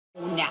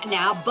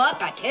Now,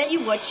 Buck, I tell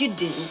you what you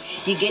do.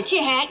 You get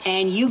your hat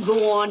and you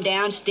go on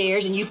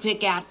downstairs and you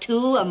pick out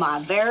 2 of my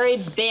very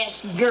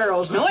best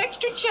girls. No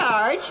extra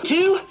charge.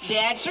 2?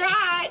 That's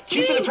right.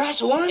 2 for the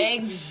price of 1?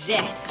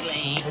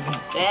 Exactly.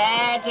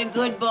 That's a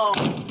good boy.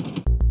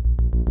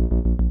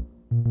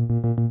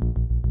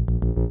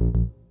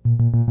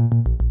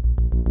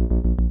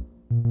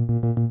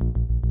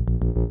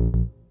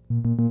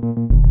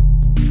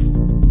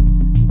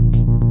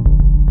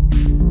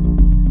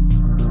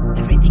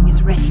 Everything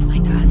is ready, my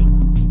darling.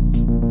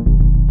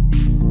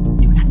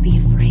 Do not be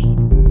afraid.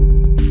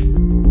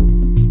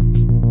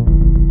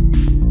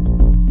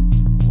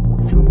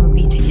 Soon we'll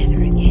be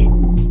together again.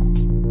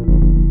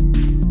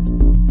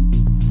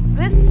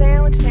 This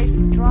sandwich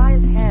tastes dry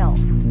as hell.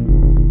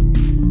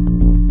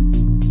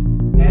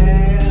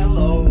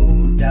 L-O-L-L-I-P-O-P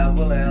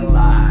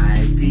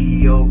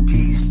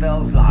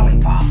spells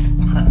lollipop.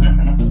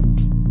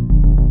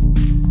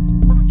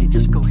 Why don't you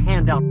just go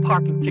hand out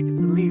parking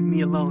tickets and leave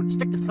me alone?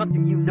 Stick to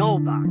something you know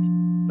about.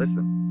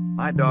 Listen,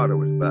 my daughter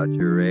was about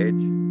your age.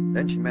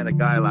 Then she met a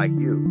guy like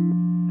you.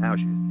 Now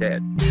she's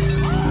dead.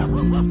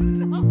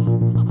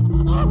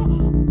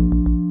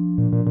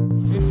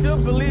 You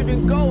should believe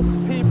in ghosts,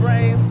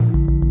 P-Brain.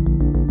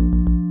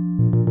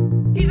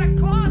 He's a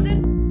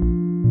closet.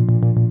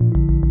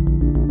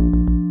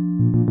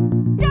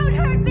 Don't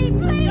hurt me,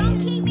 please. Don't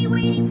keep me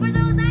waiting for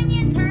those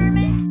onions,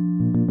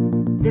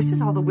 Herman. This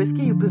is all the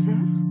whiskey you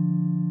possess?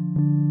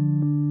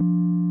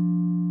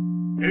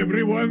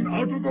 Everyone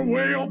out of the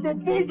way of the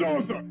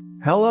bulldozer!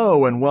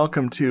 Hello and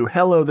welcome to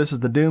Hello, This is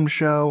the Doom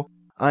Show.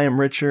 I am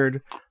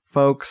Richard.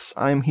 Folks,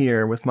 I'm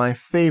here with my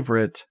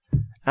favorite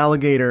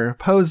alligator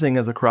posing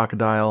as a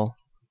crocodile,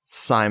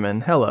 Simon.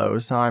 Hello,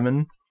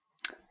 Simon.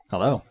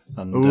 Hello.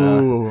 And,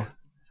 Ooh.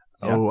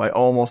 yeah. Oh, I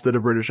almost did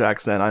a British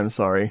accent. I'm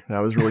sorry.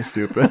 That was really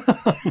stupid.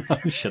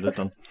 I should have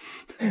done.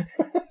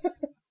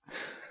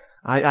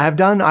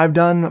 I've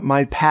done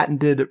my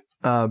patented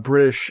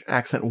British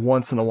accent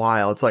once in a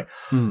while. It's like,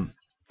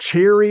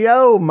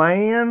 cheerio,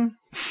 man.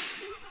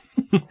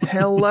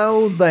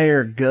 Hello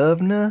there,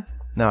 governor.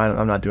 No,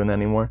 I'm not doing that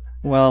anymore.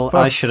 Well,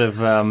 I should have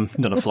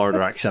done a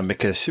Florida accent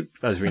because,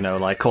 as we know,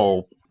 like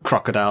all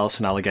crocodiles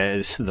and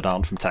alligators that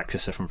aren't from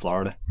Texas are from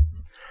Florida.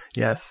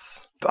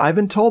 Yes. I've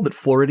been told that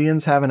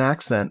Floridians have an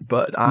accent,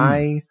 but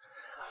I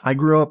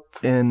grew up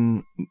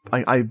in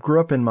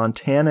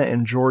Montana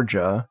and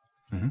Georgia,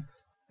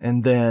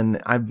 and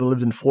then I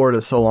lived in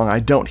Florida so long I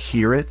don't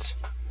hear it.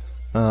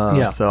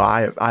 So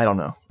I don't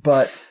know.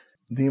 But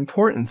the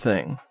important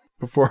thing,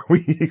 before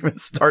we even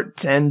start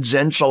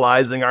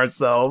tangentializing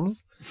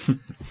ourselves,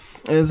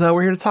 is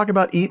we're here to talk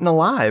about Eaten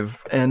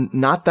Alive, and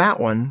not that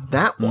one,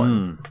 that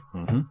one.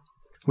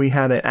 We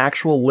had an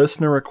actual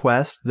listener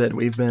request that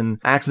we've been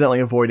accidentally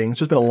avoiding. It's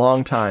just been a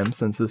long time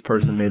since this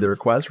person made the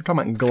request. We're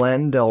talking about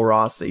Glenn Del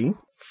Rossi.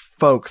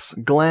 Folks,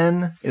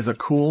 Glenn is a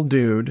cool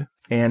dude,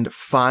 and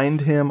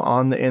find him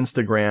on the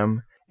Instagram.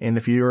 And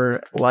if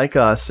you're like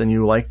us and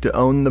you like to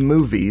own the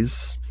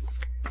movies,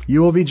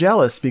 you will be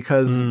jealous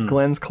because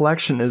Glenn's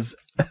collection is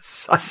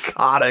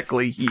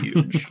psychotically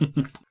huge.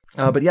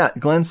 But yeah,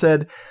 Glenn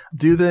said,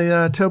 do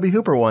the Tobe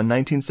Hooper one,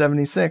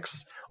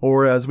 1976,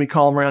 or as we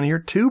call him around here,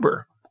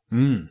 Tuber.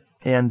 And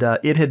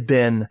it had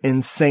been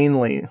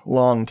insanely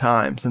long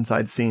time since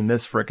I'd seen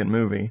this frickin'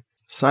 movie.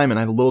 Simon,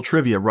 I have a little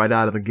trivia right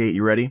out of the gate.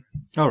 You ready?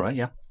 All right,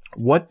 yeah.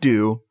 What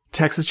do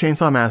Texas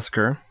Chainsaw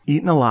Massacre,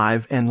 Eaten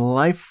Alive, and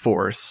Life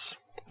Force,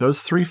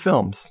 those 3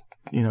 films,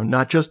 you know,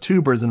 not just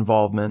Tuber's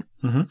involvement,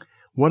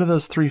 what do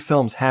those 3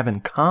 films have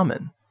in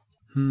common?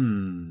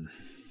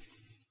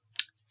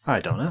 I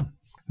don't know.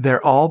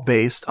 They're all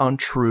based on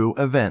true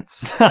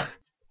events.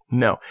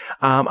 No.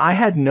 I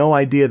had no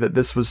idea that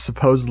this was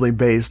supposedly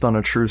based on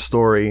a true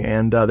story,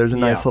 and there's a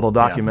nice little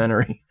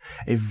documentary,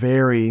 a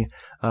very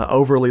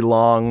overly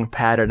long,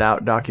 padded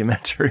out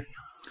documentary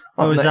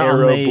on the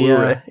Arrow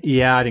Blu-ray.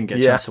 Yeah, I didn't get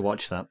a chance to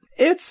watch that.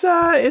 It's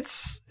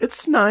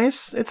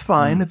nice. It's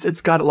fine.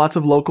 It's got lots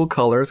of local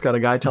color. It's got a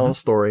guy telling a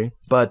story,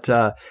 but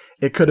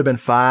it could have been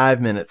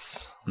 5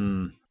 minutes.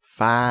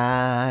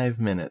 5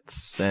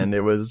 minutes, and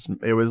it was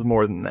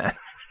more than that.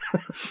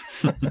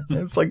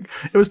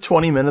 It was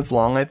 20 minutes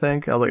long, I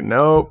think. I was like,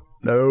 nope.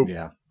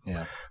 Yeah.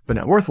 But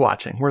no, worth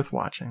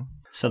watching.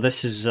 So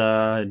this is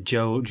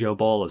Joe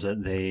Ball, is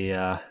it?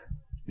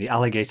 The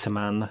alligator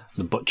man,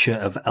 the butcher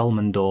of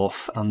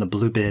Elmendorf, and the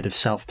Bluebeard of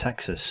South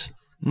Texas.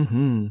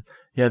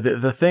 Yeah,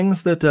 the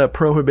things that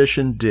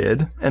Prohibition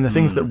did, and the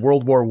things that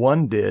World War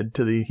I did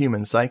to the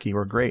human psyche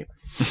were great.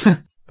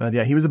 But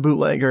yeah, he was a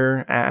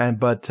bootlegger,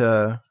 but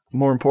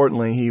more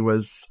importantly, he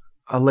was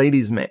a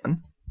ladies'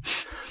 man.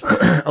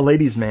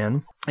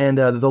 And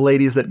the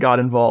ladies that got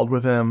involved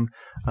with him,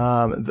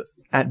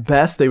 at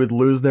best, they would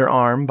lose their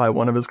arm by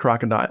one of his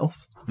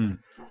crocodiles.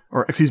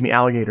 Or, excuse me,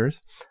 alligators.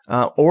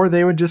 Or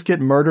they would just get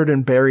murdered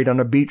and buried on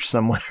a beach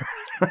somewhere.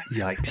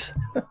 Yikes.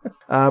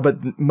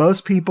 But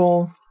most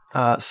people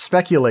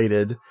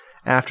speculated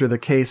after the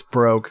case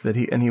broke that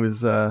he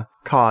was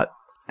caught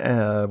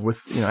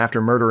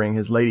after murdering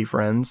his lady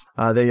friends.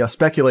 They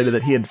speculated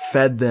that he had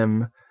fed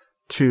them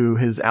to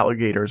his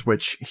alligators,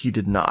 which he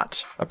did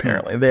not,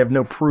 apparently. They have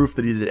no proof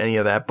that he did any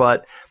of that,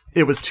 but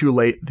it was too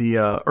late.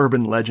 The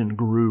urban legend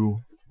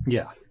grew.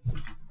 Yeah.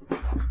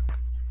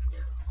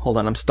 Hold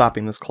on, I'm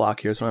stopping this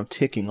clock here so I'm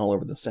ticking all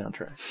over the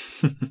soundtrack.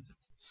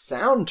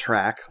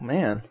 Soundtrack?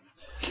 Man.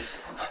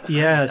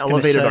 Yeah, it's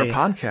elevated our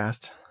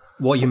podcast.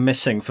 What you're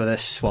missing for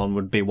this one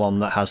would be one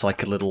that has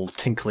like a little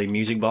tinkly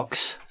music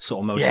box sort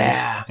of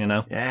motif, you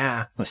know?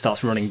 Yeah. That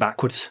starts running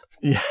backwards.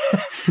 Yeah.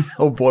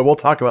 Oh boy, we'll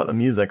talk about the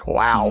music.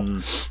 Wow.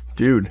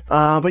 Dude.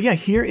 But yeah,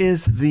 here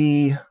is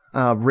the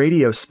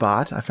radio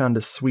spot. I found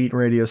a sweet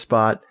radio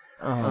spot.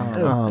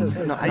 I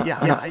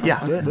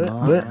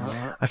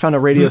found a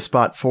radio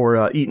spot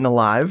for Eaten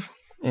Alive,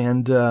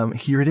 and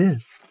here it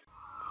is.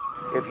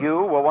 If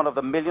you were one of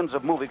the millions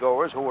of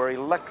moviegoers who were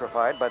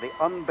electrified by the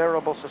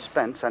unbearable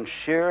suspense and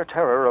sheer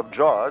terror of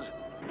Jaws,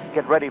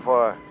 get ready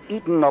for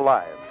Eaten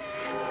Alive.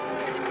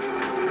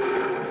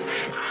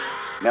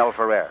 Mel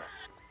Ferrer,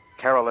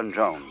 Carolyn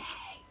Jones,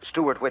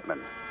 Stuart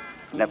Whitman,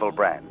 Neville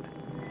Brand.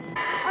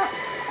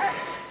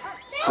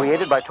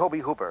 Created by Tobe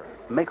Hooper,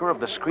 maker of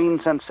the screen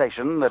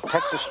sensation The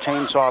Texas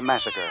Chainsaw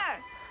Massacre,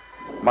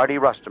 Marty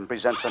Rustin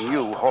presents a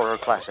new horror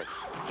classic,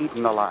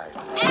 Eaten Alive.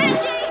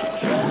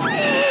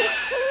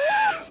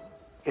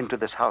 Into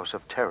this house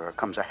of terror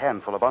comes a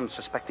handful of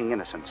unsuspecting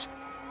innocents.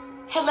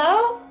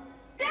 Hello?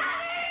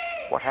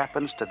 What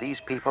happens to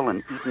these people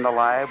in Eaten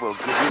Alive will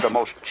give you the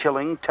most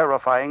chilling,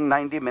 terrifying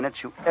 90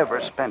 minutes you ever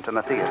spent in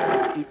a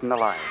theater. Eaten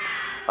Alive,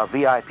 a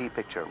VIP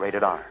picture,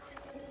 rated R.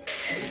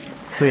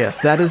 So yes,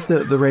 that is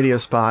the radio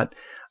spot.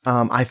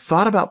 I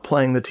thought about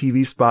playing the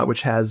TV spot,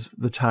 which has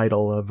the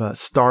title of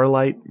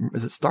Starlight.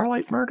 Is it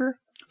Starlight Murder?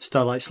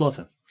 Starlight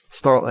Slaughter.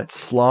 Starlight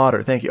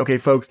Slaughter. Thank you. Okay,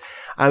 folks,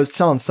 I was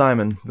telling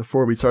Simon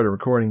before we started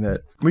recording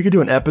that we could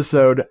do an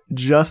episode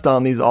just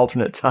on these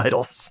alternate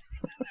titles.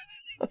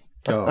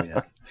 Oh,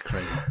 yeah. It's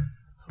crazy.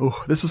 Ooh,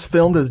 this was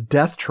filmed as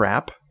Death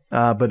Trap,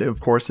 but of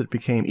course it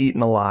became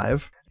Eaten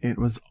Alive. It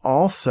was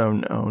also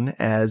known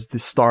as the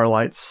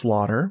Starlight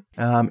Slaughter.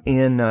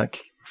 In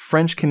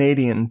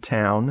French-Canadian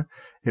town,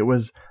 it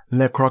was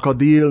Le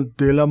Crocodile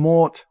de la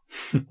Mort,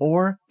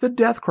 or the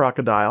Death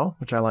Crocodile,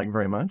 which I like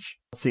very much.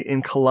 Let's see,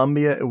 in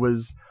Colombia, it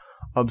was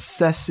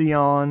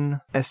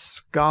Obsession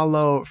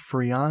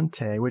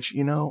Escalofriante, which,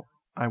 you know,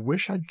 I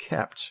wish I'd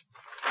kept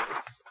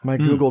my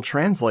Google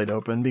Translate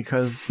open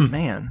because,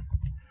 man,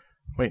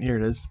 wait, here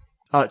it is.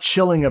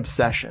 Chilling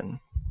Obsession.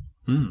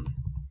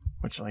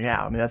 Which,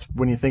 yeah, I mean, that's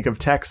when you think of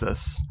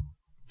Texas,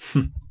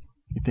 you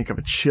think of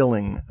a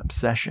chilling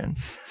obsession.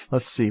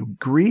 Let's see.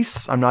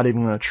 Greece, I'm not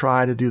even going to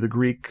try to do the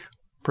Greek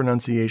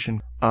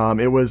pronunciation.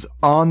 It was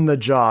On the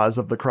Jaws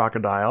of the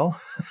Crocodile.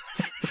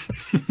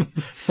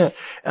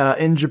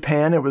 In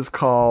Japan, it was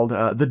called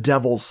The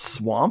Devil's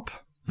Swamp.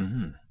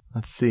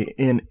 Let's see.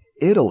 In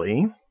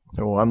Italy,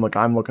 oh,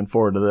 I'm looking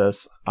forward to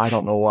this. I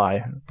don't know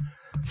why.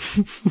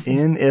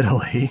 In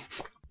Italy,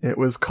 it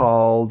was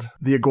called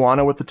The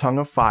Iguana with the Tongue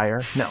of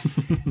Fire. No,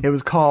 it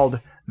was called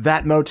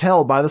That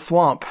Motel by the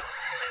Swamp.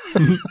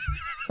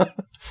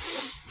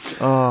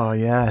 Oh,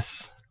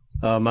 yes.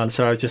 Oh, man,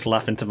 so I was just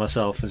laughing to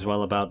myself as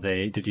well about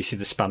did you see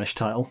the Spanish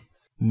title?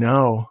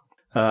 No.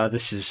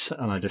 This is,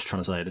 and I just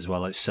translated as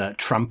well, it's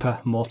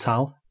Trampa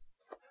Mortal.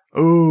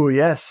 Oh,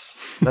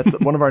 yes. That's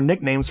one of our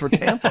nicknames for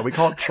Tampa. We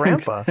call it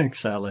Trampa.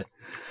 Exactly.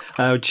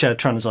 Which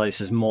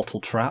translates as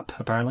Mortal Trap,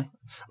 apparently.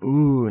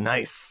 Ooh,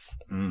 nice.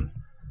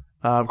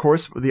 Of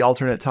course, the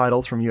alternate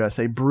titles from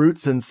USA,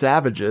 Brutes and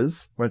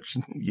Savages, which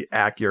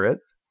accurate.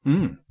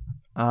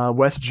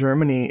 West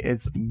Germany,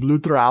 it's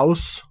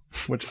Blutraus,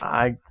 which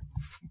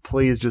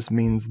please just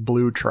means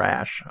blue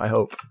trash, I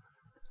hope.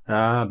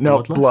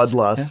 No,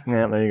 Bloodlust.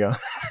 Yeah, there you go.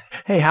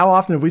 Hey, how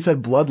often have we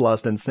said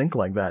Bloodlust in sync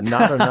like that?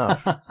 Not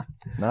enough.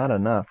 Not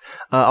enough.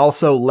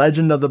 Also,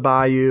 Legend of the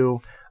Bayou,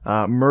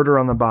 Murder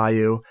on the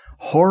Bayou,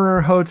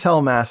 Horror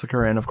Hotel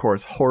Massacre, and of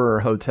course,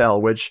 Horror Hotel,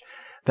 which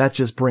that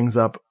just brings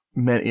up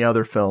many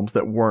other films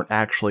that weren't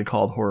actually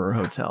called Horror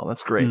Hotel.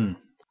 That's great.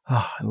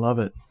 Oh, I love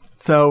it.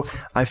 So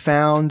I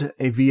found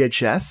a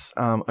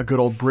VHS, a good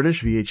old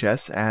British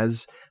VHS,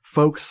 as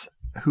folks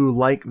who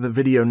like the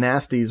video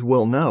nasties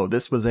will know.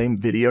 This was a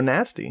video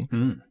nasty.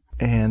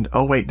 And,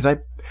 oh wait, I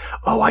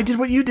did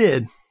what you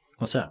did.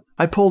 What's that?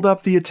 I pulled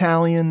up the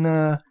Italian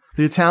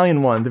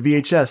one, the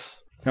VHS.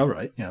 Oh,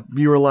 right, yeah.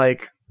 You were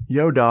like,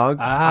 yo, dog,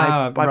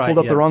 I pulled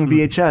up the wrong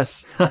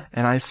VHS.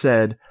 And I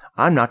said,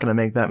 I'm not going to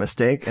make that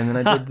mistake. And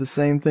then I did the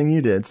same thing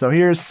you did. So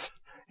here's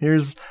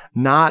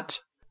not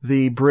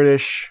the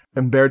British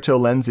Umberto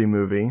Lenzi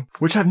movie,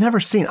 which I've never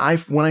seen.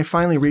 When I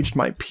finally reached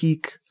my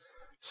peak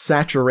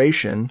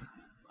saturation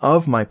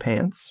of my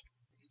pants,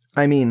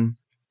 I mean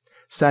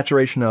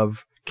saturation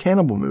of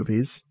cannibal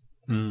movies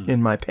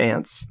in my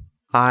pants,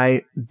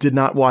 I did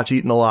not watch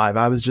Eaten Alive.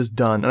 I was just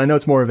done. And I know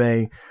it's more of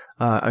a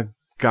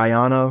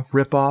Guyana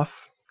ripoff,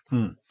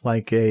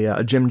 like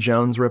a Jim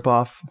Jones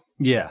ripoff.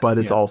 Yeah, but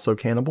it's also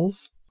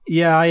cannibals.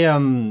 Yeah, I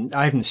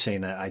haven't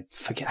seen it. I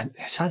forget.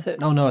 It's either,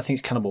 no, I think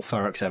it's Cannibal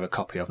Ferox I have a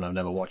copy of, and I've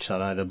never watched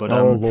that either. But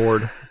oh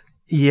Lord,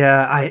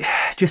 Yeah,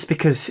 just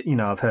because,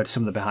 I've heard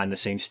some of the behind the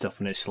scenes stuff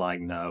and it's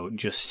like, no,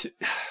 just,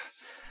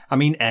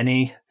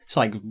 it's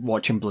like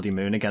watching Bloody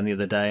Moon again the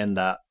other day and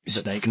that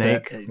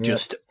snake bit, it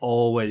just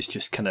always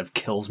just kind of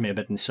kills me a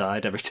bit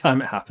inside every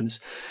time it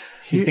happens.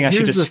 You think I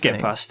should just skip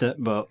past it,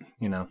 but,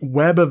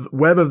 Web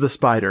of the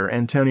Spider,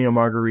 Antonio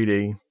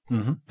Margheriti,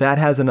 that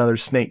has another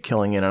snake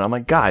killing in it. I'm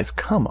like, guys,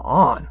 come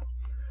on.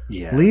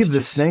 Yeah, leave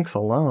the snakes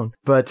alone.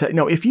 But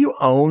if you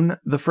own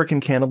the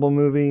freaking Cannibal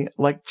movie,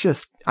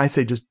 I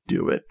say just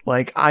do it.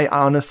 Like,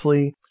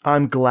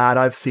 I'm glad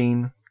I've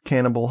seen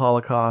Cannibal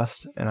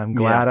Holocaust, and I'm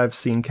glad I've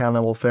seen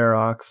Cannibal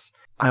Ferox.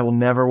 I will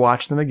never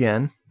watch them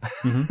again.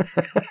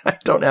 I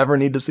don't ever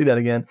need to see that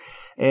again.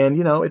 And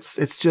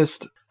it's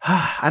just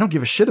I don't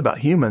give a shit about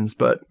humans,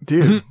 but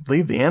dude,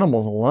 leave the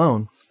animals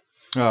alone.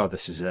 Oh,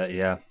 this is it,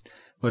 yeah.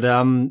 But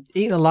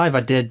Eaten Alive, I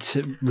did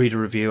read a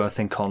review, I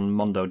think, on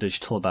Mondo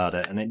Digital about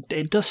it, and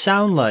it does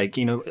sound like,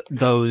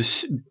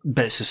 those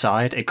bits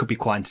aside, it could be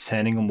quite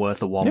entertaining and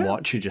worth a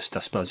watch. You just,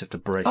 I suppose, have to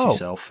brace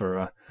yourself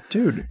for...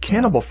 Dude,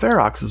 Cannibal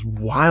Ferox is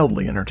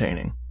wildly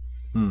entertaining.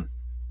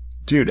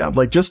 Dude,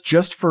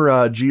 just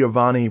for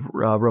Giovanni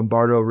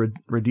Rombardo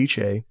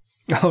Radice.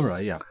 Oh,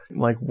 right, yeah.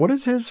 Like, what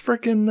is his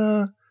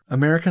freaking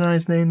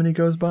Americanized name that he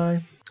goes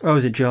by? Oh,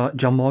 is it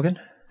John Morgan?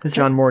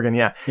 John Morgan,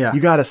 yeah.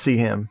 You got to see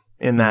him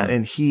in that,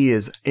 and he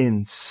is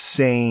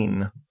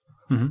insane.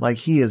 Like,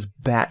 he is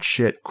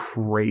batshit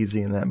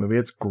crazy in that movie.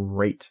 It's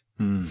great.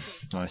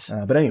 Nice.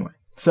 But anyway,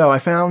 so I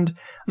found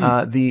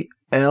the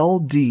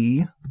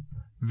LD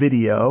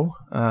video.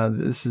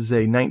 This is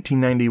a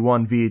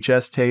 1991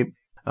 VHS tape.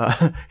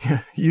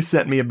 You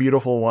sent me a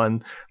beautiful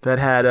one that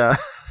had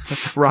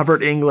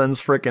Robert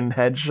Englund's freaking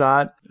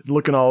headshot,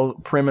 looking all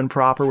prim and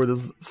proper with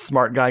his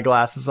smart guy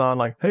glasses on,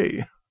 like,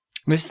 hey.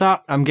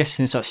 I'm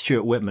guessing it's that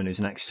Stuart Whitman who's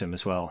next to him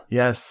as well.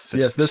 Yes.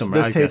 This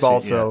tape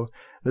also.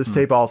 This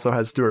tape also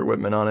has Stuart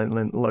Whitman on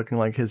it, looking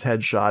like his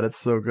headshot. It's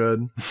so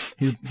good.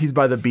 He's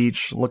by the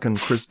beach, looking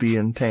crispy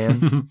and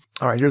tan.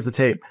 All right, here's the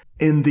tape.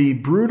 In the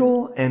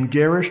brutal and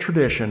garish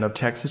tradition of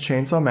Texas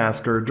Chainsaw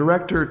Massacre,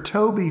 director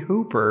Tobe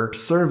Hooper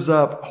serves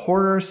up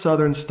horror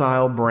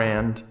Southern-style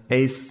brand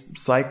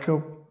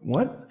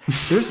What?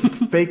 There's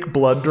fake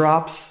blood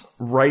drops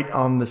right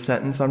on the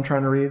sentence I'm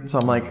trying to read. So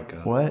I'm like,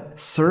 what?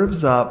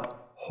 Serves up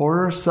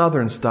horror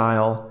Southern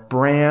style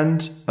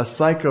brand a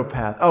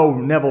psychopath. Oh,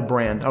 Neville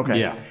Brand. Okay.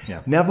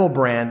 Yeah. Neville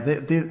Brand.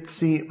 They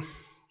see,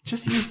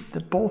 just use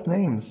both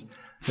names.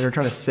 They're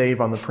trying to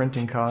save on the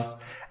printing costs.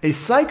 A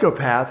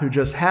psychopath who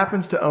just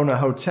happens to own a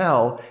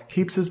hotel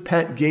keeps his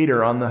pet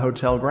gator on the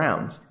hotel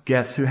grounds.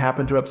 Guests who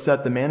happen to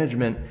upset the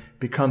management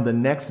become the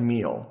next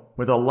meal.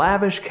 With a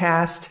lavish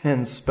cast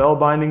and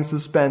spellbinding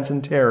suspense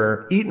and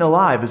terror, Eaten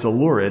Alive is a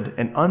lurid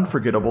and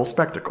unforgettable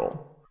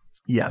spectacle.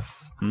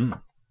 Yes.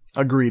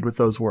 Agreed with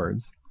those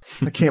words.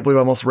 I can't believe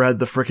I almost read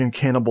the freaking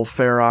Cannibal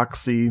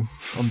Ferox-y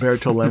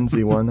Umberto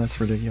Lenzi one. That's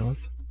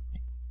ridiculous.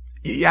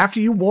 After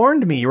you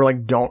warned me, you were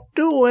like, don't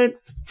do it.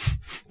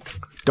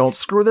 Don't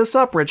screw this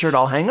up, Richard.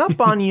 I'll hang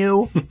up on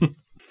you.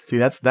 See,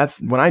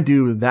 that's when I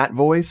do that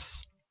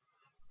voice,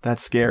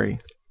 that's scary.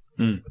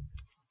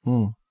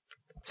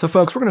 So,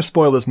 folks, we're going to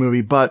spoil this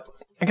movie, but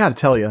I got to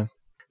tell you,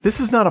 this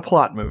is not a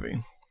plot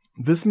movie.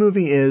 This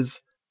movie is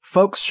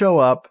folks show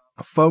up,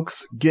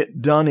 folks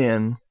get done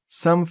in,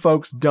 some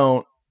folks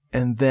don't,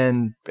 and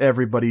then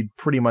everybody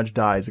pretty much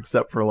dies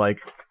except for like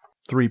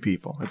 3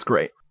 people. It's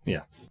great.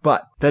 Yeah.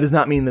 But that does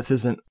not mean this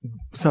isn't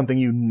something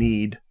you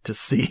need to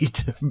see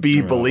to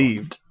be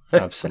believed.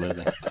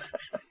 Absolutely.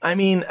 I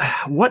mean,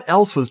 what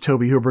else was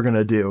Tobe Hooper going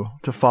to do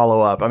to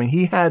follow up? I mean,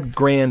 he had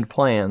grand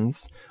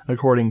plans,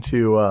 according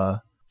to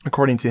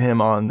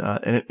him on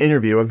an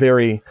interview, a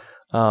very,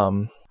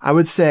 I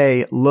would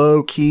say,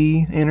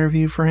 low-key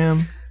interview for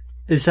him.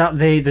 Is that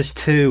there's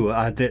 2,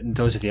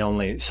 those are the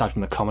only, aside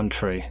from the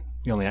commentary,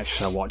 the only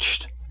extras I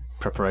watched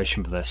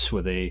preparation for this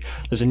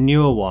there's a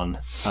newer one,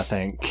 I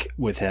think,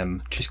 with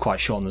him, which is quite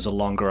short, and there's a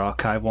longer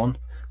archive one.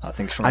 I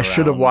think from I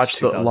should have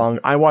watched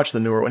I watched the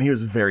newer one. He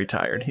was very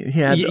tired. He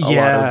had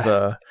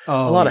a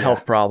lot of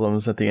health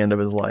problems at the end of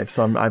his life,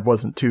 so I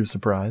wasn't too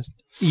surprised.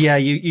 Yeah,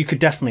 you could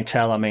definitely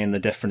tell, I mean, the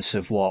difference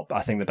of what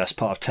I think the best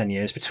part of 10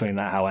 years between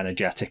that, how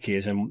energetic he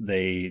is in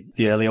the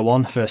earlier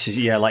one versus,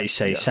 like you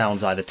say, he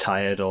sounds either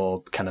tired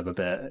or kind of a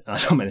bit, I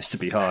don't mean this to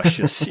be harsh,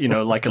 just,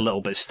 like a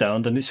little bit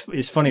stoned. And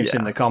it's funny, it's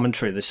in the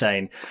commentary, they're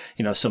saying,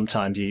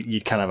 sometimes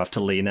you kind of have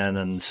to lean in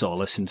and sort of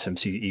listen to him.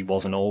 So he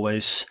wasn't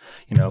always,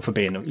 for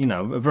being,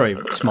 a very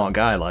smart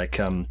guy, like,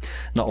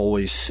 not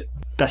always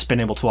best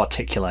been able to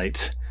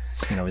articulate,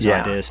 his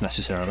ideas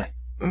necessarily.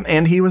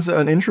 And he was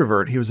an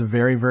introvert. He was a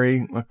very,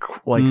 very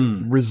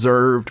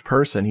reserved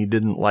person. He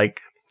didn't like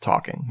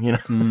talking,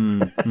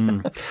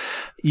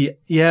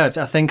 Yeah,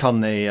 I think on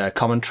the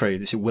commentary,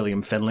 this is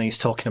William Finley's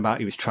talking about.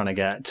 He was trying to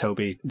get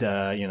Toby,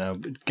 get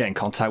in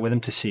contact with him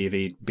to see if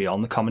he'd be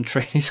on the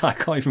commentary. He's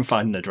like, I can't even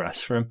find an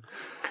address for him.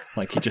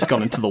 Like he'd just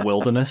gone into the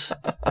wilderness.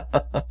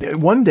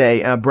 One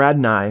day, Brad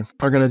and I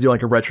are going to do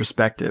like a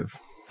retrospective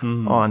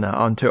on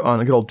a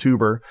good old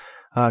tuber,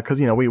 because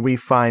we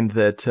find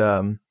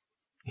that.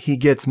 he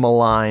gets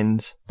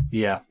maligned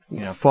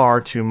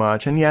far too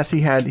much. And yes,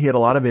 he had a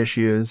lot of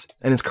issues,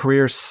 and his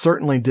career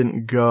certainly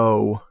didn't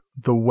go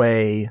the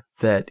way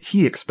that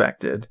he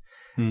expected.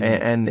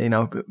 And you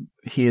know,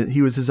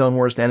 he was his own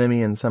worst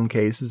enemy in some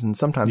cases, and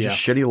sometimes just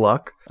shitty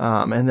luck.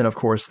 And then of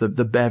course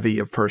the bevy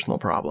of personal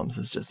problems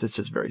is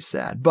just very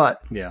sad.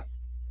 But yeah,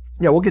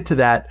 we'll get to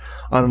that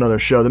on another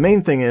show. The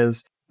main thing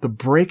is the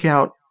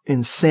breakout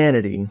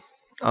insanity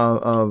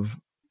of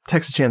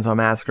Texas Chainsaw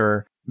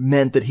Massacre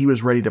meant that he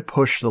was ready to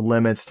push the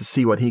limits to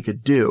see what he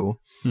could do.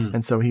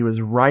 And so he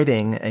was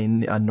writing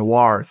a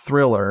noir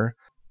thriller,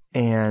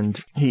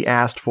 and he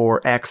asked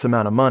for X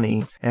amount of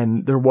money,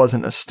 and there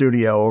wasn't a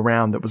studio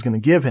around that was going to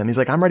give him. He's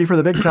like, I'm ready for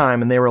the big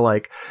time. And they were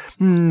like,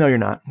 no, you're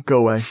not. Go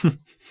away.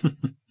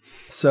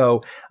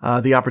 So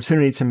the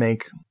opportunity to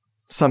make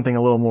something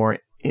a little more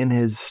in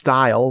his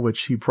style,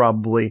 which he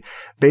probably,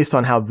 based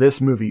on how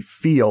this movie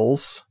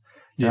feels,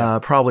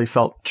 probably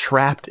felt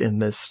trapped in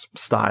this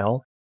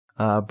style.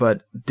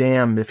 But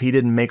damn, if he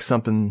didn't make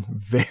something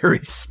very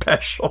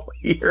special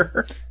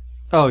here.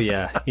 Oh,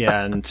 yeah.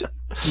 And,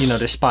 you know,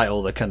 despite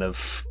all the kind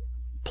of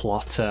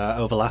plot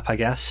overlap, I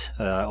guess,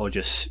 or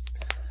just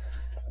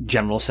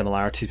general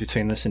similarities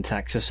between this and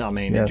Texas, I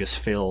mean, it just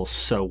feels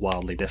so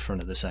wildly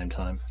different at the same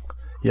time.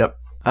 Yep.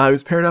 He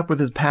was paired up with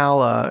his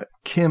pal,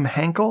 Kim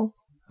Henkel.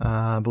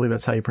 I believe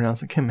that's how you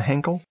pronounce it. Kim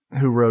Henkel,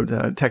 who wrote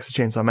Texas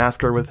Chainsaw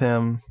Massacre with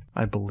him,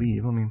 I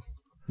believe. I mean,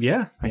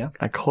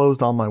 I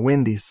closed all my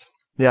Wendy's.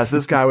 Yes,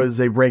 this guy was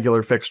a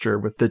regular fixture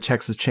with the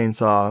Texas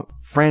Chainsaw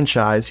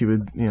franchise. He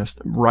would, you know,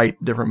 write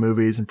different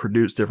movies and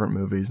produce different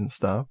movies and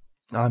stuff.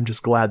 I'm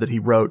just glad that he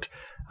wrote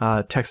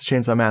Texas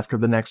Chainsaw Massacre: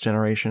 The Next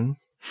Generation.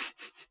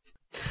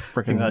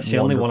 I think that's the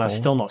only one I've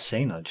still not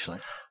seen, actually.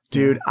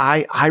 Dude,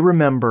 I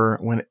remember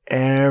when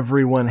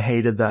everyone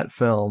hated that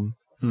film.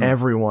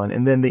 Everyone.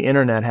 And then the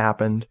internet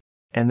happened,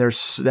 and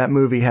that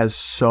movie has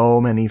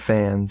so many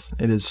fans.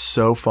 It is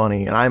so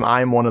funny. And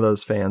I'm one of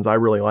those fans. I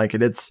really like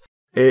it.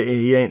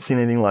 You ain't seen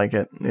anything like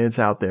it. It's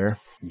out there.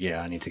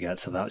 Yeah, I need to get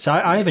to that. So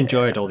I've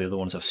enjoyed all the other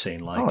ones I've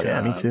seen. Like,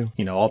 me too.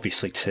 You know,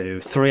 obviously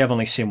 2. 3 I've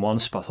only seen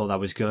once, but I thought that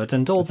was good.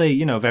 And all the,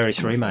 you know,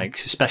 various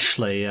remakes,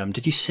 especially,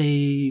 did you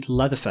see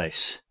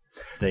Leatherface?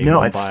 No,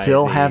 I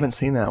still haven't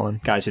seen that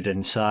one. Guys Who Did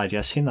Inside. Yeah,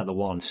 I've seen that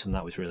once, and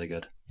that was really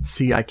good.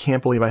 See, I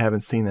can't believe I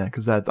haven't seen that,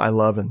 because I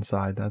love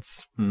Inside.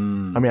 That's, I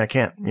mean, I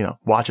can't, you know,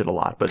 watch it a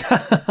lot, but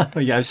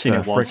yeah, I've seen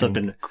it once.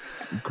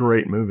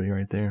 Great movie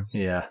right there.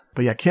 Yeah.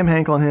 But yeah, Kim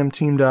Henkel and him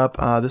teamed up.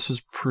 This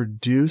was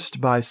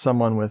produced by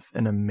someone with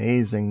an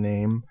amazing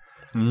name.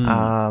 We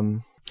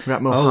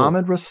got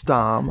Mohammed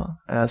Rustam,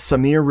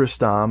 Samir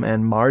Rustam,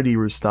 and Mardi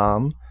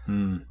Rustam.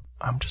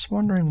 I'm just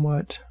wondering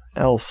what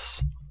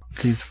else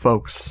these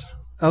folks...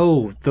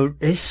 Oh, there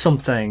is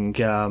something.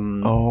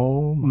 Mardi.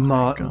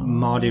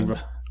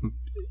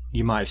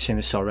 You might have seen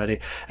this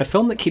already. A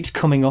film that keeps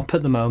coming up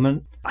at the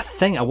moment. I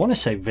want to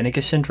say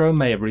Vinegar Syndrome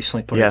may have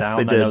recently put it out.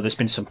 They did. I know there's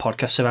been some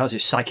podcasts about it.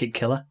 It's Psychic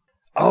Killer.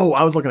 Oh,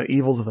 I was looking at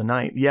Evils of the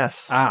Night.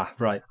 Yes. Ah,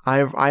 right.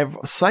 I've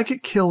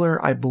Psychic Killer,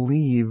 I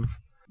believe,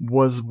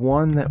 was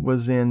one that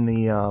was in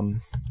the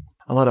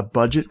a lot of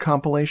budget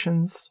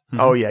compilations.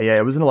 Oh yeah,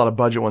 it was in a lot of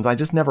budget ones. I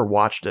just never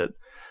watched it.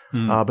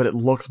 But it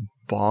looks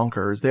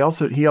bonkers.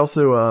 He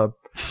also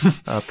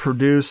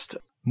produced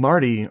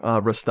Marty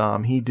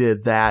Rustam. He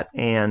did that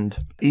and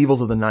Evils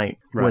of the Night,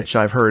 which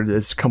I've heard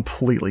is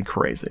completely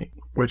crazy.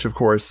 Which, of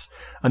course,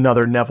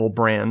 another Neville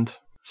Brand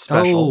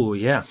special. Oh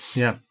yeah.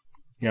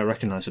 I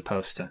recognize the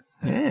poster.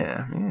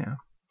 Yeah.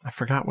 I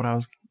forgot what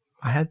was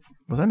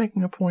I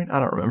making a point?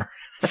 I don't remember.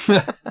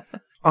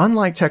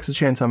 Unlike Texas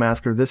Chainsaw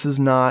Massacre, this is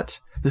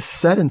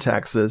set in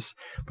Texas,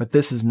 but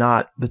this is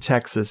not the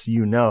Texas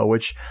you know,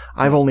 which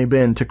I've only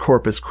been to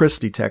Corpus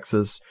Christi,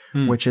 Texas,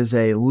 which is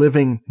a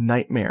living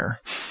nightmare.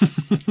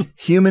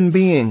 Human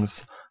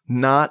beings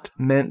not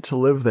meant to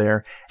live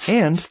there.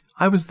 And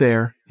I was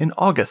there in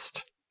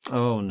August.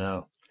 Oh,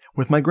 no.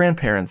 With my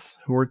grandparents,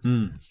 who were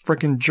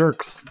freaking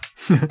jerks.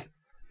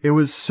 It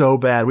was so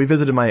bad. We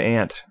visited my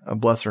aunt,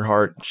 bless her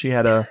heart. She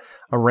had a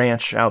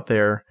ranch out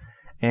there,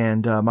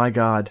 and my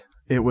God,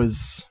 it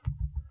was...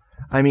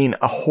 I mean,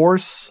 a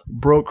horse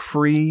broke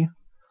free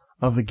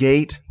of the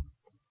gate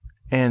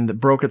and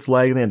broke its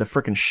leg. They had to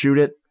freaking shoot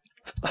it.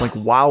 Like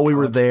while we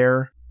were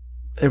there,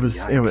 it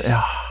was, oh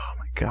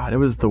my God, it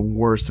was the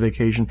worst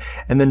vacation.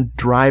 And then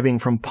driving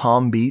from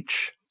Palm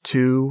Beach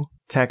to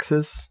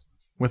Texas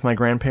with my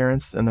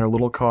grandparents in their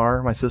little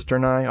car, my sister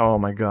and I. Oh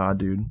my God,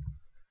 dude.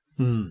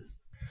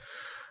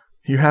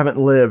 You haven't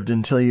lived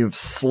until you've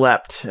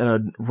slept at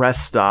a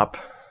rest stop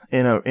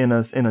in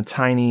a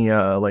tiny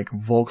like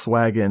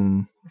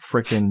Volkswagen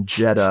freaking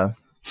Jetta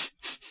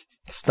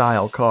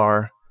style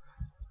car.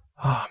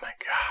 Oh my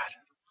God.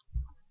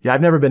 Yeah,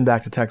 I've never been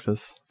back to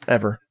Texas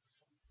ever.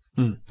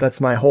 That's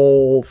my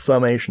whole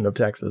summation of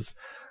Texas.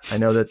 I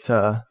know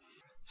that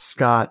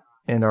Scott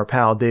and our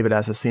pal David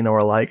Assassino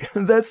are like,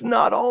 that's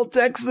not all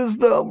Texas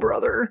though,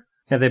 brother.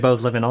 Yeah, they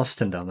both live in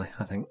Austin, don't they?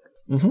 I think.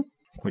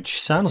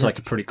 Which sounds like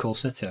a pretty cool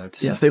city. I have to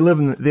say. Yes, they live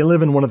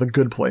in one of the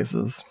good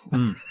places.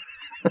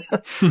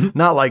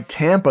 Not like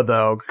Tampa,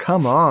 though.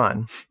 Come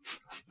on.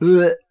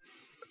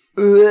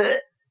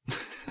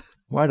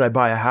 Why did I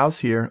buy a house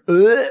here?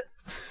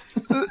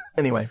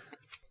 Anyway,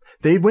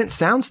 they went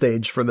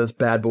soundstage for this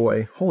bad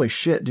boy. Holy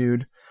shit,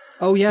 dude.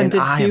 Oh, yeah, and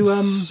I am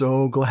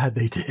so glad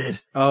they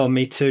did. Oh,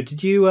 me too.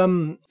 Did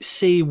you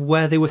see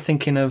where they were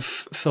thinking of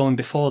filming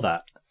before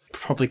that?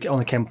 Probably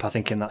only came up, I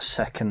think, in that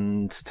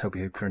second Tobe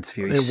Hooper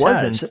interview.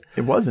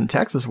 It was in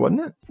Texas,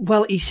 wasn't it?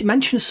 Well, he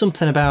mentioned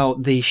something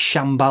about the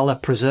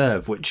Shambhala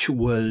Preserve, which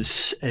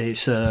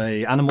it's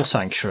a animal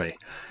sanctuary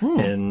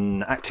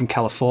in Acton,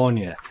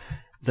 California,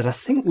 that I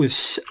think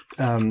was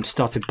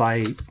started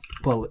by...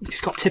 Well, it's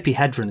got Tippi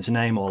Hedren's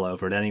name all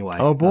over it anyway.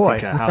 Oh, boy. I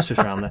think her house was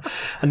around there.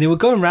 And they were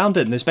going around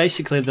it, and there's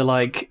basically, they're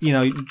like,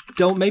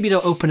 don't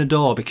open a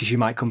door because you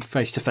might come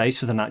face to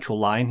face with an actual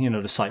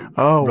lion, just like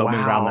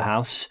roaming around the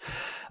house.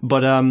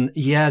 But,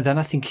 then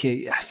I think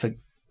I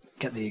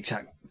forget the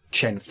exact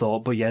chain of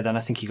thought, but then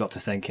I think he got to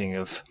thinking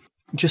of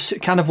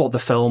just kind of what the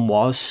film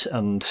was,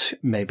 and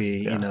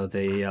maybe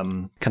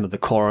the kind of the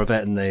core of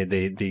it, and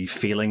the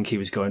feeling he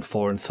was going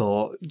for, and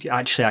thought,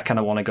 actually, I kind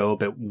of want to go a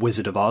bit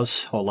Wizard of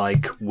Oz or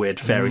like weird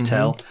fairy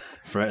tale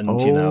for it,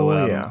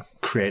 and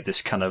create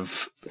this kind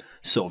of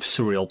sort of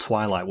surreal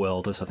Twilight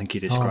world, as I think he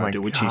described it,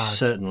 which he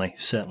certainly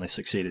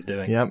succeeded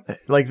doing. Yep,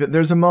 like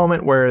there's a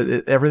moment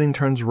where everything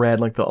turns red,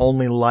 like the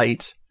only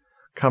light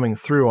coming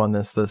through on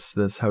this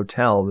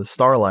hotel, the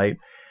starlight.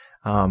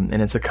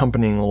 And it's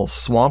accompanying a little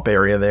swamp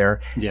area there.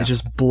 Yeah. It's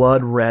just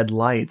blood red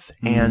lights.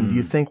 And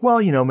you think,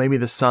 well, maybe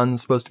the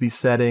sun's supposed to be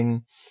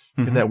setting,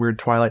 that weird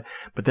twilight.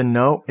 But then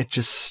no, it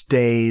just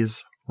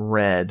stays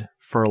red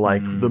for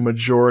like the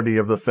majority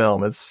of the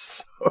film.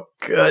 It's so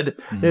good.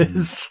 It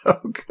is so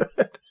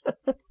good.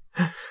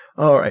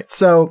 All right.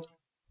 So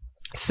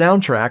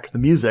soundtrack, the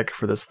music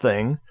for this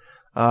thing,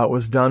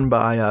 was done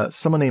by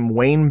someone named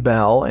Wayne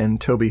Bell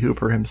and Tobe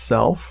Hooper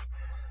himself.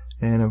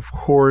 And of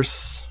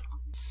course...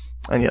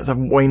 And yes,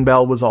 Wayne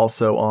Bell was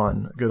also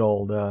on good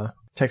old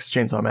Texas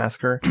Chainsaw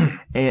Massacre.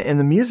 And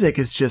the music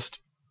is just,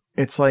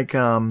 it's like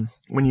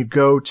when you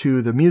go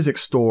to the music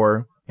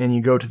store and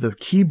you go to the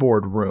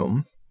keyboard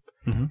room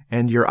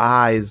and your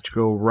eyes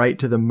go right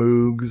to the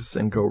Moogs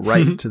and go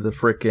right to the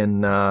frickin'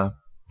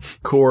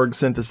 Korg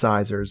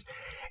synthesizers.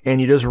 And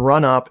you just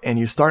run up and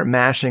you start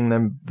mashing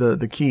them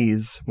the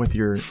keys with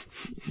your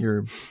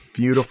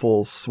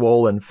beautiful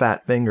swollen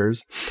fat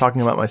fingers.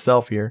 Talking about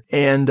myself here,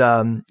 and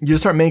you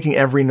just start making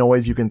every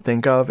noise you can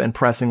think of and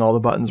pressing all the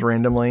buttons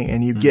randomly,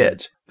 and you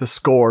get the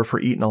score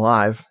for Eaten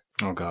Alive.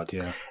 Oh God,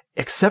 yeah.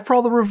 Except for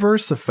all the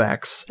reverse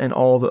effects and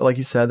all the, like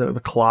you said, the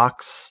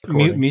clocks,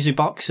 music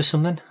box or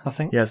something. I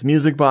think. Yes,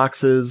 music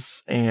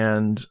boxes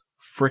and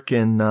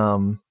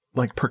frickin'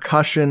 like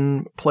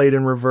percussion played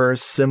in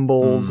reverse,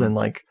 cymbals and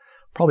like.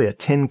 Probably a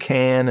tin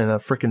can and a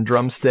freaking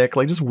drumstick,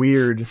 like just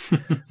weird,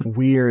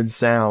 weird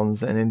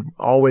sounds, and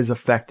always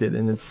affected.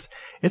 And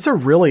it's a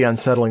really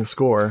unsettling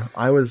score.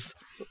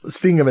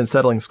 Speaking of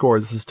unsettling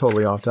scores, this is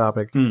totally off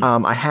topic.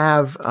 I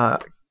have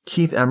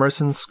Keith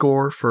Emerson's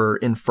score for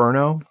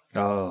Inferno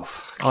on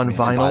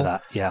vinyl. Buy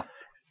that. Yeah,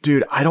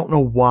 dude, I don't know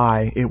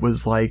why it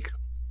was like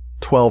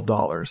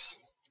 $12.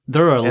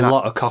 There are a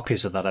lot of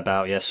copies of that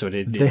about, so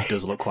it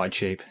does look quite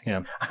cheap.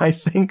 Yeah, I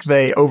think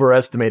they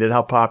overestimated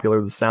how popular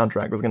the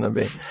soundtrack was going to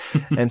be,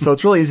 and so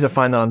it's really easy to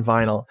find that on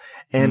vinyl.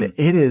 And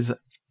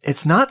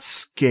it's not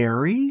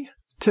scary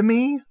to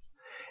me.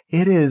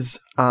 It is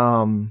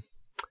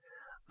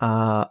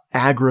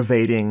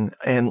aggravating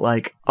and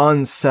like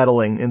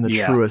unsettling in the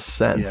truest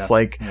sense.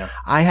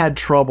 I had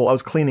trouble. I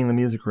was cleaning the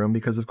music room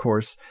because, of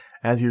course,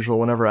 as usual,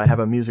 whenever I have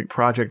a music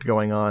project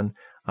going on.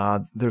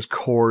 There's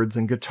chords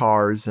and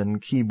guitars and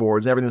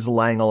keyboards. Everything's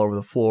laying all over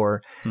the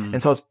floor.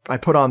 And so I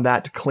put on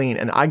that to clean,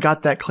 and I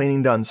got that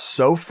cleaning done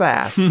so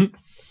fast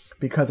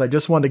because I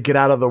just wanted to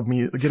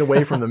get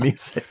away from the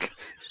music.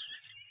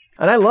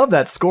 And I love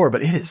that score,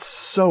 but it is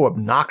so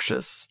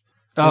obnoxious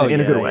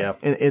in a good way. Yeah.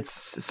 And it's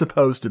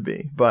supposed to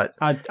be, but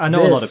I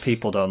know a lot of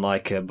people don't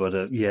like it, but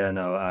Oh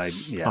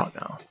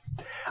no.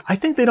 I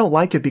think they don't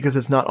like it because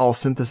it's not all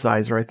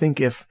synthesizer. I think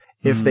if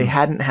they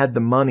hadn't had the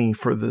money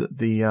for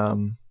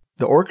the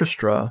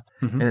orchestra,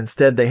 and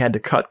instead they had to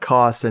cut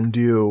costs and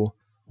do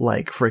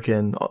like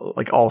freaking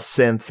like all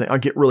synths. I'll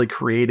get really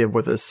creative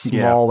with a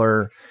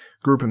smaller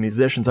group of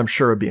musicians. I'm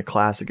sure it'd be a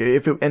classic.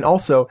 If it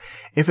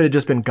had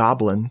just been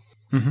Goblin,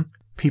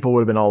 people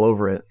would have been all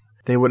over it.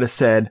 They would have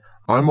said,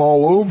 "I'm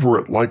all over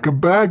it like a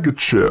bag of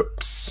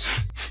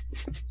chips,"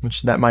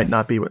 which that might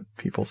not be what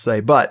people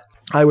say, but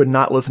I would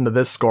not listen to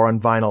this score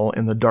on vinyl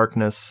in the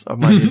darkness of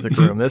my music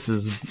room. This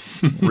is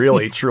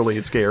really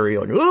truly scary.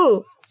 Like,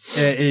 ugh.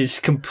 It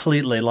is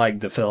completely like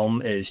the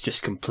film is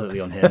just completely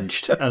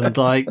unhinged, and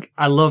like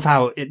I love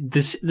how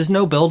there's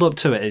no build up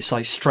to it. It's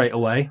like straight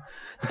away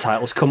the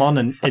titles come on,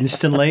 and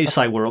instantly it's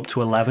like we're up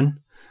to 11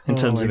 in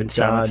terms of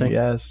insanity. God,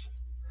 yes,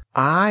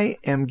 I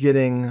am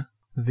getting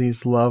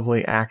these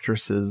lovely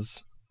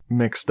actresses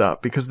mixed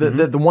up because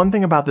the one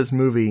thing about this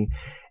movie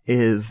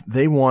is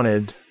they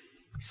wanted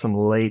some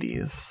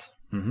ladies.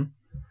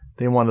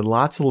 They wanted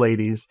lots of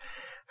ladies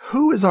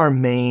Who is our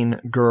main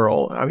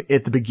girl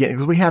at the beginning?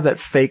 Because we have that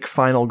fake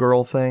final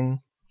girl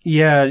thing.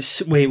 Yeah,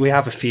 we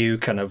have a few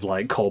kind of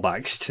like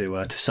callbacks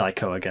to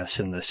Psycho, I guess,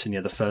 in this. And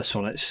yeah, the first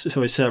one,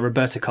 it's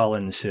Roberta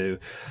Collins, who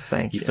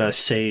you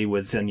first see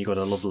with, and you got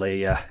a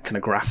lovely kind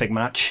of graphic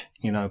match,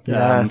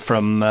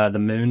 from the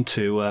moon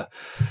to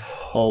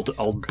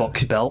old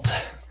box belt.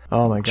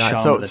 Oh my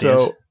God!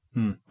 So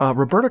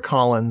Roberta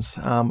Collins,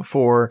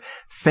 for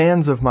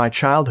fans of my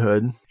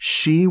childhood,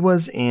 she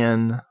was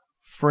in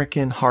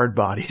frickin' Hard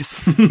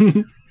Bodies,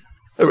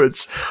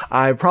 which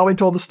I probably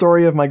told the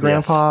story of my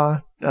grandpa.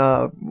 Yes.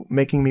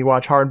 Making me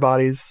watch Hard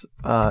Bodies,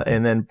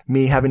 and then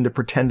me having to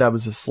pretend I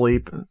was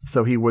asleep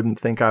so he wouldn't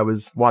think I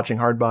was watching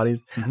Hard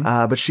Bodies.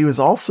 Mm-hmm. But she was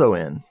also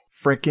in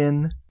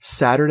frickin'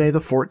 Saturday the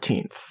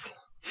 14th,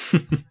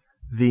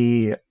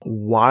 the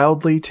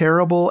wildly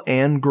terrible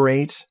and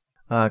great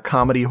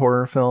comedy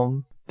horror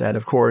film that,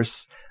 of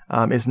course,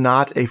 is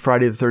not a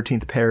Friday the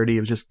 13th parody. It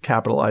was just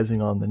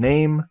capitalizing on the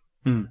name.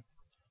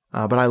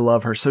 But I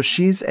love her. So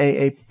she's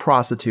a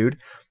prostitute.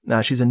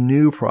 She's a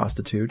new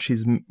prostitute.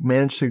 She's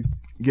managed to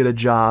get a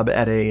job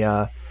at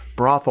a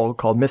brothel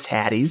called Miss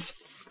Hattie's.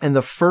 And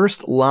the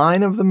first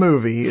line of the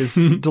movie is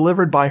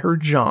delivered by her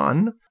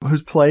John,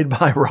 who's played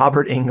by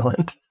Robert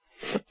Englund.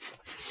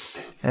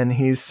 And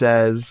he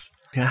says,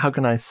 how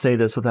can I say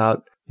this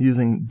without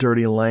using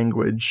dirty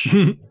language?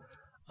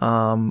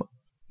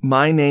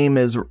 My name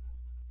is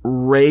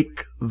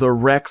Rake the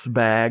Rex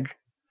Bag,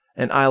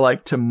 and I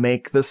like to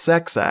make the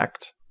sex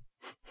act.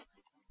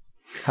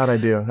 How'd I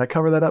do? Did I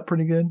cover that up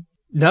pretty good?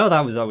 No,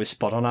 that was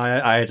spot on.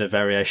 I had a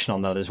variation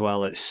on that as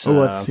well. It's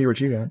let's see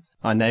what you got.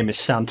 My name is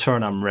Santa,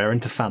 and I'm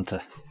raring to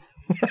Fanta.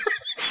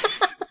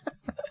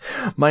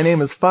 My name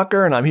is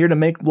Fucker, and I'm here to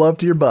make love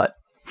to your butt.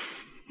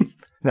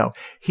 No,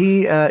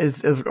 he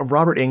is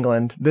Robert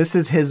Englund. This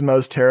is his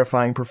most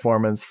terrifying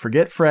performance.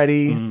 Forget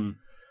Freddy.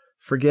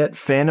 Forget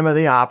Phantom of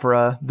the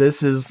Opera.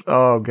 This is,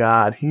 oh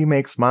God, he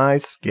makes my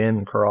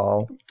skin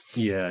crawl.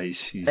 Yeah,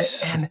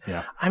 he's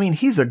I mean,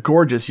 he's a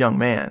gorgeous young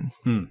man.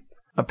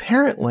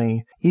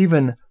 Apparently,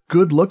 even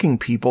good-looking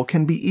people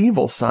can be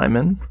evil,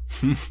 Simon.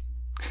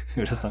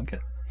 Who'd have thunk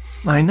it?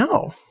 I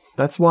know.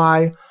 That's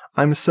why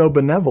I'm so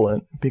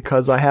benevolent,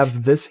 because I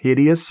have this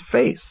hideous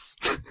face.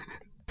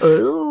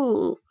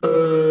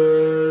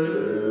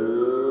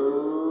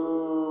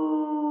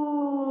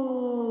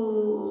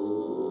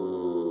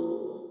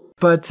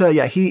 But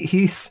yeah,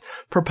 he's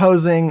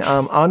proposing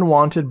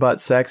unwanted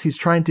butt sex. He's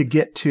trying to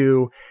get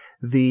to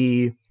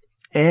the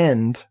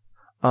end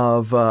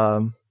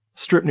of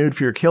Strip Nude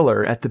for Your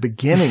Killer at the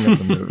beginning of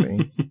the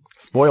movie.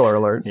 Spoiler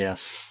alert.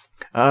 Yes.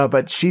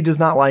 But she does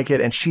not like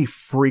it, and she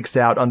freaks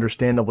out,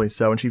 understandably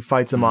so, and she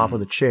fights him off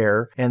with a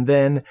chair. And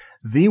then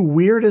the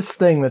weirdest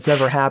thing that's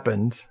ever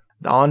happened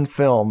on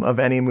film of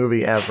any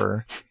movie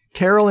ever,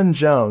 Carolyn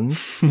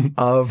Jones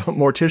of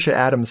Morticia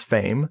Addams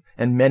fame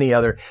and many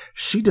other,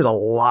 she did a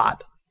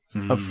lot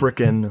of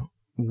frickin'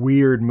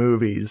 weird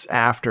movies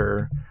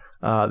after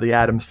the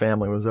Addams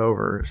Family was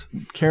over.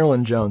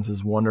 Carolyn Jones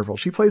is wonderful.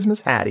 She plays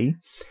Miss Hattie,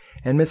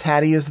 and Miss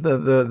Hattie is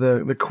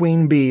the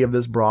queen bee of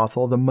this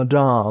brothel, the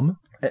madame.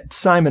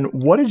 Simon,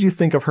 what did you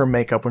think of her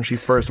makeup when she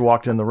first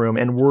walked in the room,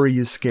 and were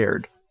you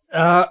scared?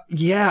 Yeah,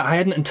 I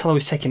hadn't, until I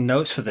was taking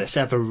notes for this,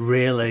 ever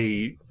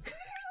really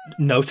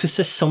noticed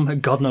this.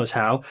 God knows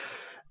how.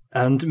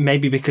 And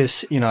maybe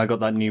because, I got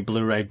that new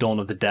Blu-ray Dawn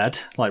of the Dead,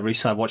 like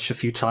recently I watched a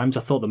few times,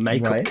 I thought the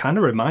makeup kind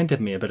of reminded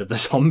me a bit of the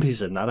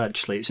zombies in that,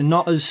 actually. It's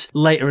not as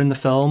later in the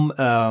film,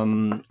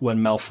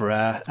 when Mel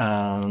Ferrer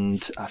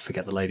and, I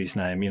forget the lady's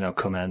name,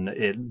 come in,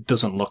 it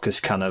doesn't look as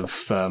kind of,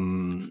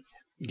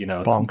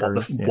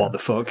 bonkers. What the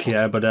fuck,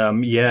 yeah. But, I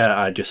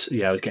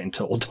was getting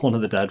total Dawn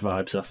of the Dead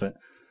vibes off it.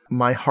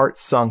 My heart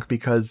sunk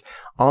because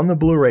on the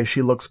Blu-ray,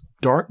 she looks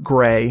dark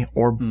gray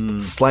or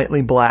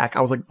slightly black.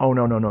 I was like, oh,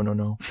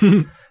 no.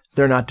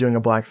 They're not doing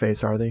a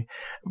blackface, are they?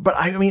 But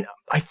I mean,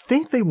 I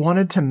think they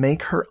wanted to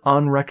make her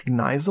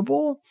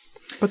unrecognizable.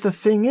 But the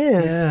thing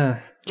is,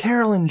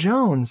 Carolyn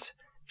Jones,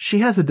 she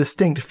has a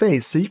distinct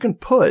face. So you can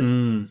put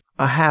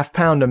a half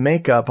pound of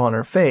makeup on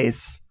her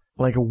face,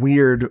 like a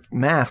weird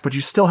mask, but you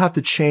still have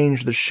to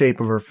change the shape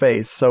of her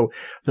face. So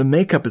the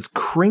makeup is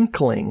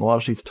crinkling while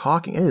she's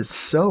talking. It is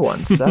so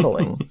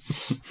unsettling.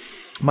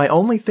 My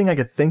only thing I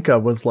could think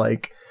of was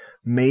like,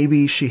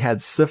 maybe she had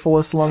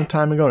syphilis a long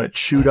time ago and it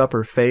chewed up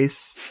her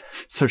face.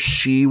 So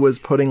she was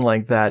putting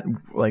like that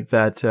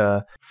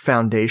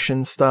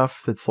foundation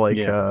stuff that's like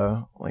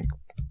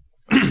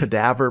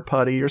cadaver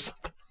putty or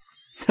something.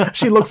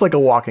 She looks like a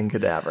walking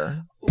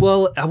cadaver.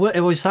 Well,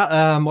 was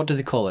that, what do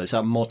they call it? Is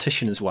that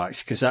mortician's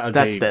wax? Because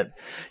that's it.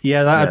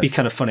 Yeah, that would be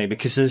kind of funny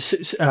because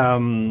there's,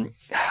 on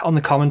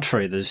the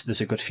commentary,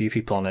 there's a good few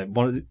people on it.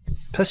 One of the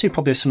person who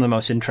probably has some of the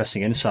most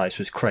interesting insights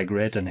was Craig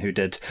Reardon, who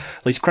did,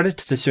 well, he's credited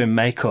to doing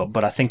makeup,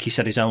 but I think he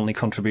said his only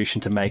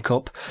contribution to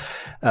makeup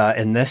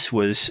in this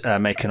was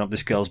making up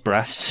this girl's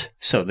breasts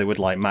so they would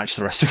like match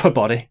the rest of her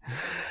body.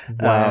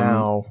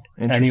 Wow.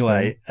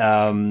 Anyway,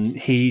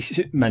 he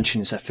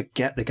mentions, I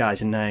forget the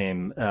guy's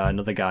name,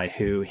 another guy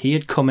who he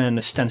had come in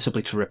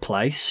ostensibly to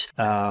replace.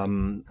 It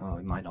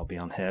might not be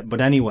on here.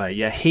 But anyway,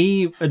 yeah,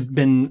 he had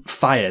been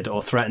fired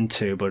or threatened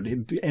to, but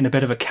in a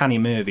bit of a canny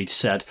move, he'd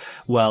said,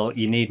 well,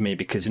 you need me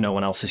because no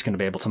one else is going to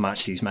be able to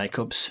match these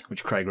makeups,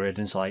 which Craig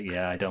Reardon's like,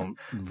 yeah, I don't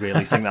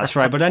really think that's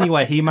right. But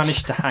anyway, he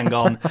managed to hang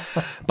on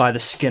by the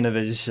skin of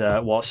his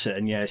what's-it,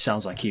 and yeah, it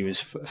sounds like he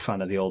was a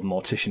fan of the old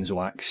Mortician's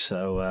wax.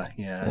 So,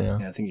 yeah,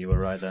 I think you were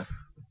right there.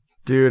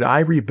 Dude, I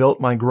rebuilt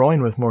my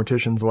groin with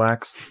Mortician's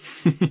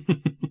wax.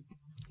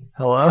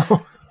 Hello?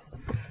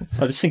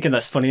 So I was thinking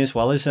that's funny as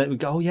well, is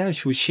it? Oh, yeah,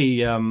 was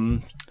she...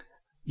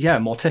 Yeah,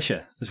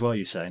 Morticia as well,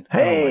 you're saying.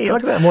 Hey,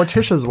 look at that,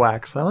 Morticia's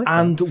wax. I like that.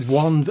 And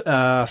one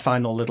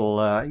final little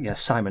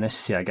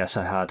simonicity, I guess,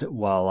 I had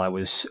while I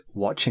was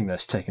watching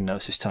this, taking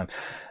notes this time.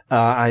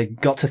 I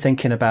got to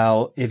thinking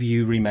about, if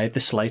you remade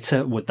this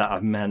later, would that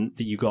have meant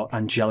that you got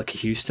Angelica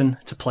Houston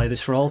to play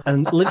this role?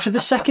 And literally the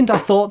second I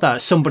thought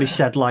that, somebody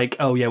said, like,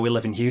 oh, yeah, we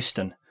live in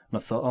Houston. And I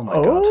thought, oh, my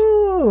God.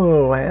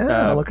 Oh,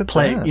 wow, look at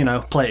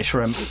that. Plate of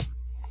shrimp.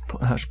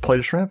 Plate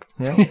of shrimp?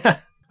 Yeah. Yeah.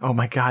 Oh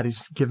my God,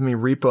 he's giving me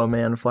Repo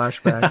Man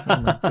flashbacks.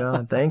 Oh my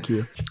God, thank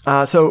you.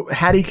 So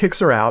Hattie kicks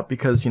her out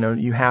because,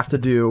 you have to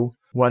do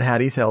what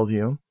Hattie tells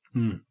you.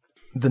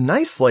 The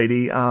nice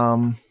lady,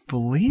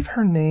 believe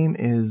her name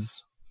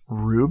is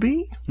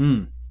Ruby?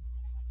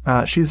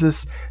 She's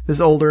this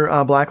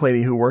older black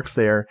lady who works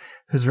there,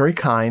 who's very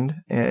kind,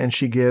 and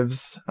she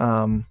gives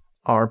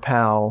our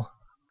pal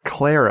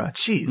Clara.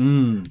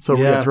 Jeez. So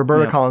yes,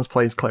 Roberta Collins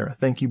plays Clara.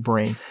 Thank you,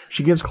 brain.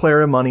 She gives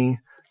Clara money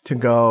to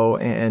go,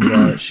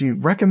 and she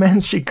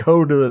recommends she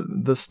go to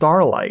the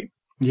Starlight.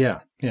 Yeah.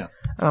 And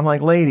I'm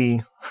like,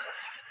 lady,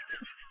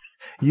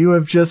 you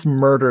have just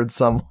murdered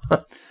someone.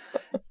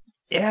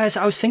 Yes,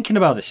 I was thinking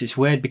about this. It's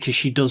weird because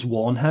she does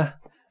warn her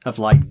of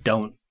like,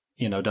 don't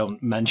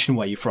mention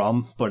where you're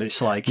from. But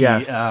it's like,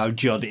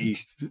 Judd, he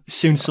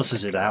soon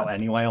susses it out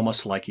anyway,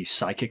 almost like he's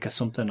psychic or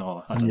something,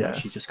 or I don't know,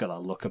 she just got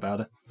that look about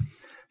it.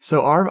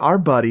 So our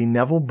buddy,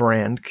 Neville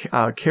Brand,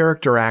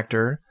 character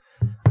actor,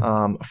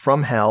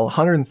 from hell,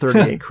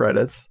 138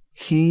 credits.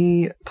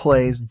 He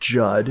plays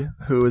Judd,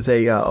 who is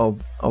a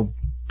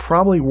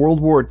probably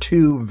World War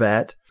II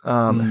vet,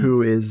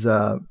 who is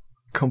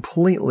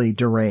completely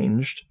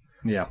deranged,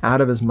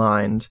 out of his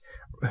mind,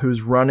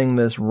 who's running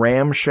this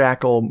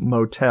ramshackle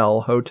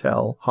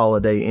hotel,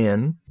 Holiday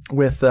Inn,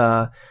 with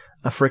a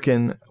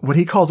frickin' what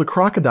he calls a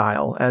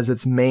crocodile as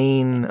its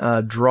main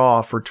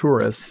draw for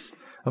tourists.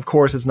 Of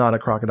course, it's not a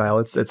crocodile;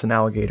 it's an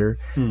alligator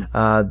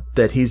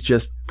that he's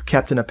just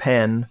kept in a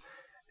pen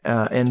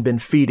and been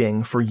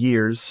feeding for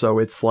years, so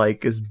it's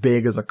like as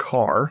big as a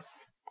car,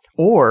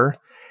 or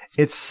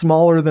it's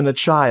smaller than a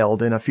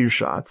child in a few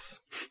shots.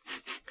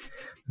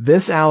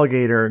 This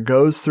alligator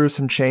goes through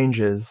some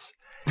changes,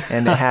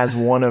 and it has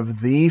one of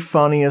the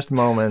funniest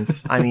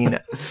moments. I mean,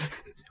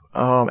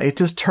 it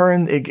just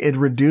it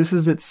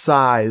reduces its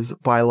size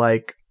by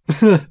like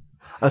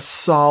a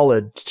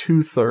solid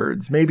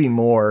 2/3, maybe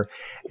more.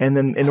 And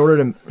then in order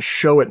to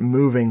show it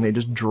moving, they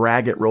just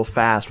drag it real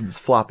fast with its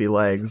floppy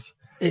legs.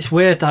 It's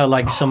weird how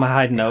like somehow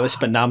I hadn't noticed,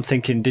 but now I'm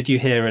thinking, did you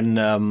hear in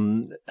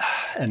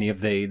any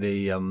of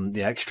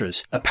the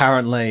extras?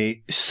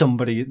 Apparently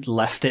somebody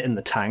left it in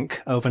the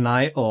tank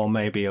overnight, or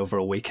maybe over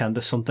a weekend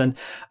or something,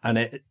 and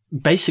it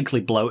basically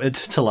bloated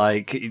to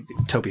like,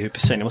 Tobe Hooper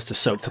saying it must have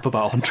soaked up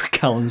about 100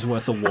 gallons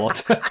worth of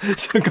water.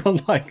 So gone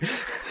like,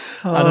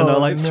 I don't know,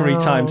 like 3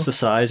 times the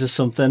size or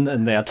something,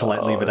 and they had to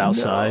like leave it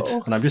outside.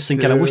 No. And I'm just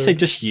thinking, dude, I wish they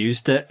just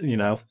used it,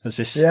 as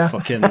this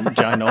fucking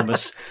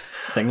ginormous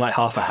thing, like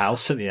half a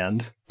house at the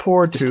end.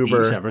 Poor just Tuber.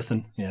 Eats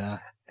everything. Yeah.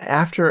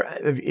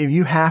 If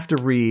you have to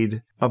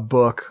read a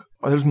book,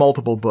 there's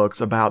multiple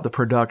books about the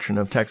production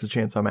of Texas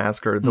Chainsaw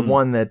Massacre. The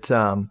one that,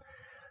 oh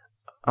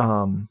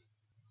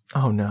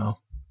no.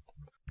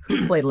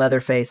 Who played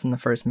Leatherface in the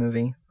first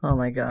movie? Oh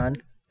my God.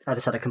 I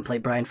just had a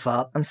complete brain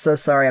fart. I'm so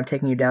sorry. I'm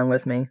taking you down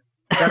with me.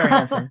 Gunnar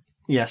Hansen.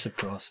 Yes, of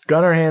course.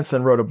 Gunnar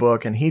Hansen wrote a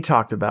book, and he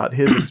talked about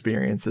his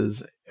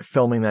experiences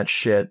filming that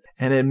shit,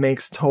 and it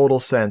makes total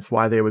sense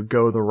why they would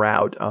go the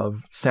route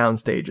of sound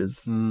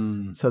stages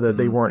so that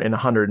they weren't in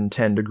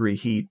 110-degree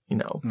heat,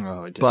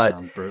 Oh, it just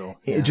sounds brutal.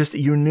 It just,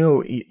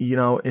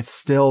 it's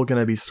still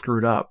going to be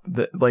screwed up.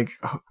 Like,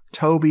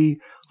 Tobe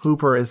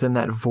Hooper is in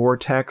that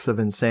vortex of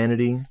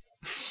insanity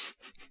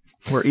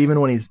where even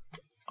when he's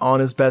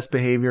on his best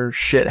behavior,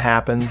 shit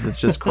happens. It's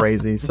just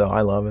crazy. So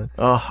I love it.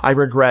 I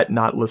regret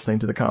not listening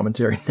to the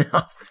commentary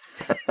now.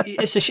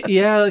 They say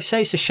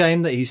it's a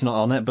shame that he's not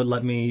on it, but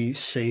let me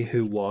see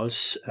who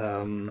was.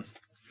 I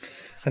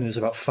think there's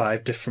about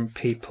 5 different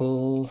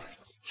people.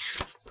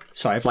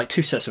 So I have like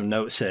 2 sets of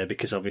notes here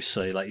because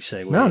obviously, like you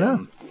say,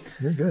 no,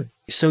 you're good.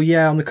 So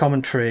yeah, on the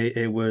commentary,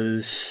 it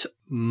was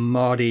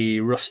Marty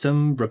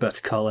Rustum,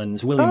 Roberta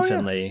Collins, William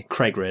Finley,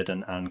 Craig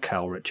Reardon, and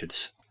Carl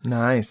Richards.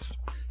 Nice.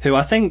 Who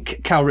I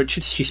think Cal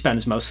Richards, she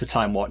spends most of the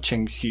time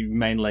watching. She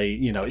mainly,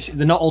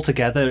 they're not all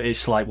together.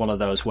 It's like one of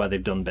those where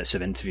they've done bits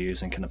of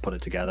interviews and kind of put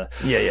it together.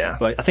 Yeah.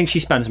 But I think she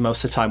spends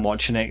most of the time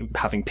watching it,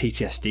 having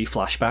PTSD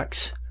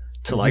flashbacks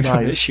to like the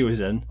bit she was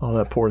in. Oh,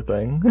 that poor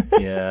thing.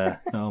 Yeah.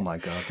 Oh my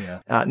God.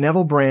 Yeah.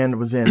 Neville Brand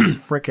was in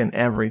frickin'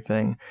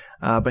 everything,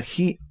 but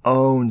he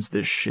owns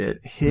this shit.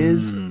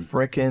 His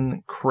frickin'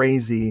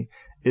 crazy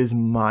is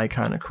my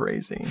kind of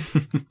crazy.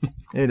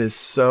 It is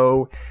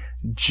so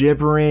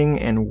gibbering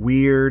and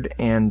weird,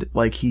 and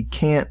like he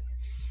can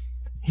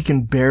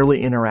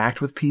barely interact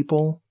with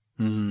people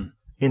in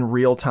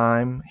real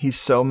time. He's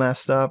so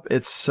messed up.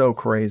 It's so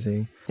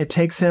crazy. It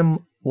takes him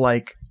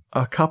like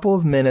a couple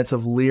of minutes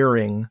of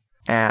leering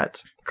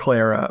at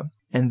Clara,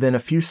 and then a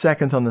few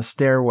seconds on the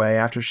stairway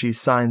after she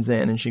signs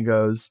in and she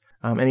goes,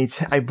 and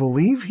I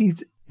believe he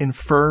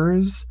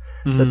infers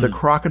that the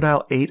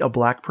crocodile ate a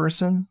black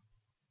person.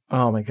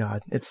 Oh my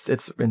God, it's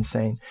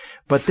insane.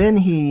 But then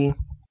he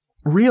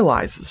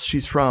realizes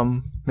she's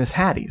from Miss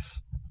Hattie's.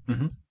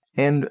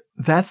 And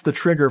that's the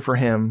trigger for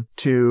him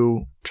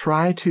to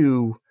try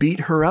to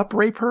beat her up,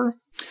 rape her.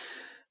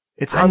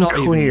 It's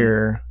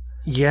unclear.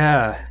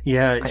 Yeah.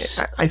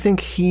 I think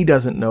he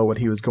doesn't know what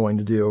he was going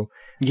to do.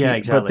 Yeah,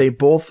 exactly. But they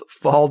both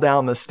fall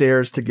down the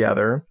stairs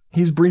together.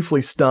 He's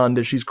briefly stunned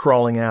as she's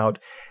crawling out,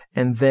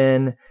 and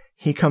then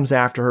he comes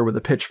after her with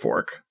a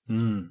pitchfork.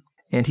 And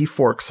he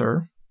forks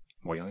her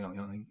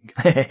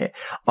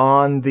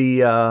on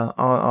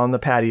the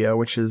patio,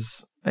 which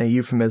is a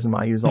euphemism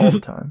I use all the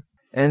time.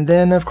 And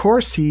then, of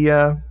course, he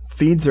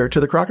feeds her to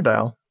the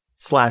crocodile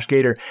 /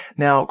 gator.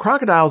 Now,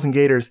 crocodiles and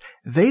gators,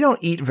 they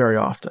don't eat very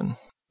often.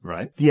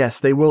 Right. Yes,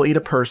 they will eat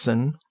a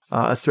person,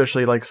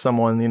 especially like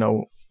someone,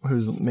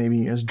 who's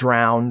maybe is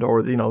drowned, or,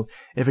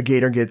 if a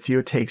gator gets you,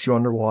 it takes you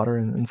underwater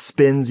and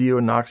spins you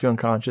and knocks you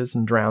unconscious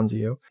and drowns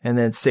you, and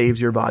then it saves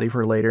your body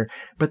for later.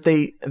 But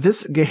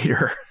this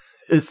gator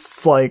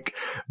is like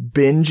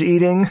binge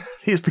eating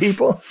these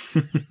people.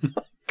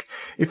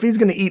 If he's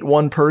going to eat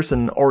one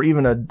person or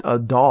even a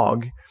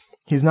dog,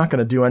 he's not going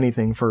to do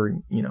anything for,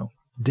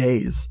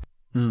 days.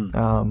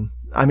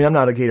 I mean, I'm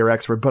not a gator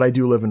expert, but I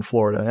do live in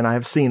Florida, and I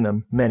have seen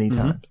them many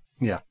times.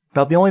 Yeah.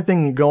 About the only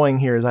thing going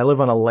here is I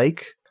live on a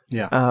lake.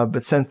 Yeah.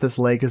 But since this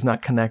lake is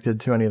not connected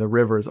to any of the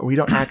rivers, we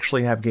don't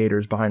actually have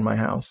gators behind my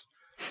house.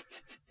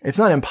 It's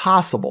not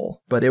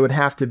impossible, but it would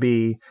have to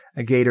be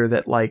a gator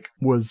that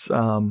was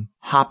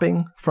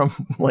hopping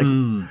from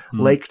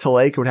lake to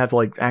lake. It would have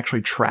to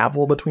actually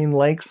travel between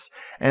lakes,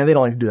 and they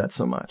don't like to do that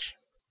so much.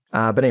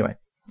 But anyway,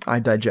 I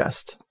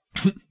digest.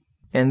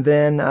 And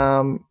then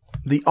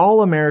the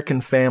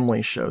All-American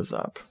Family shows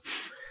up.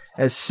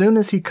 As soon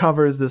as he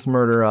covers this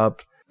murder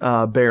up,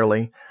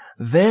 barely,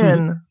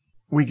 then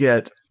we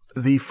get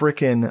the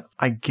frickin',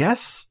 I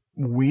guess,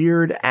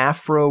 weird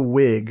afro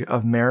wig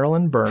of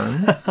Marilyn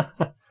Burns.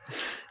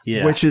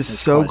 Yeah, which is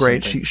so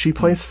great. She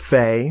plays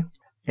Faye,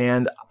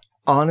 and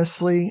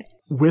honestly,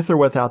 with or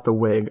without the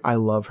wig, I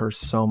love her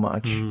so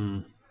much.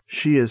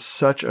 She is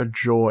such a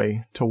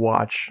joy to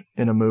watch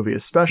in a movie,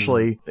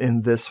 especially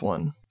in this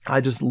one.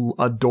 I just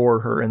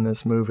adore her in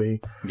this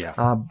movie.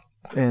 Yeah.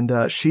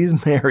 And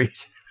she's married.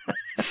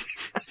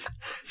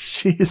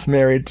 She is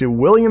married to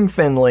William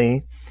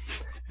Finley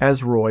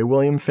as Roy.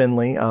 William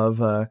Finley of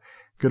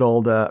good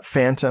old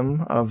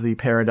Phantom of the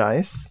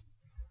Paradise.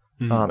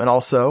 And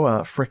also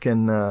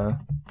frickin'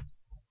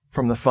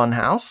 from the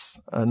Funhouse,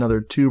 another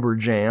Tuber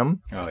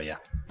jam. Oh, yeah.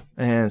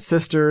 And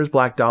Sisters,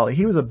 Black Dolly.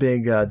 He was a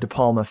big De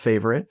Palma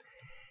favorite.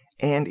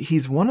 And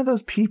he's one of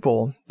those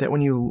people that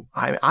when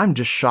I'm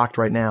just shocked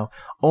right now,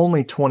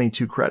 only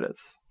 22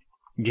 credits.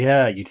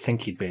 Yeah, you'd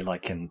think he'd be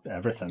in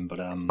everything, but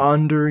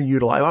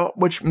underutilized,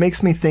 which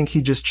makes me think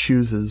he just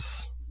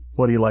chooses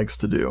what he likes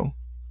to do.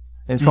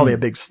 And he's probably a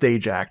big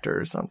stage actor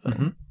or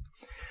something.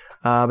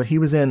 But he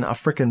was in a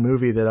frickin'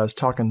 movie that I was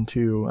talking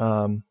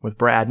to with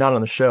Brad, not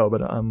on the show, but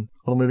a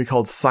little movie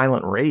called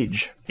Silent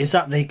Rage. Is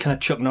that the kind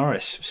of Chuck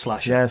Norris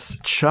slasher? Yes,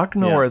 Chuck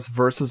Norris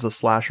versus a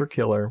slasher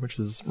killer, which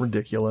is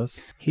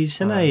ridiculous. He's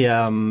in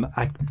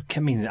I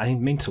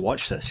didn't mean to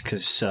watch this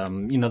because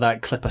that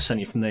clip I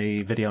sent you from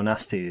the Video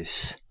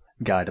Nasties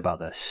guide about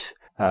this.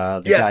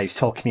 The guy's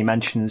talking. He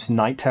mentions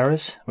Night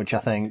Terrors, which I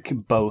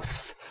think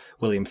both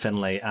William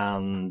Finley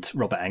and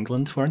Robert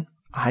Englund were in.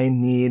 I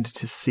need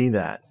to see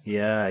that.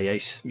 Yeah,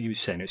 he was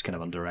saying it's kind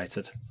of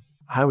underrated.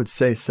 I would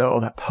say so.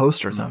 That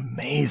poster is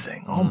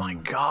amazing. Oh my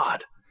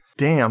God.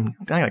 Damn,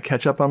 I gotta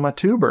catch up on my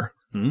tuber.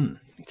 Me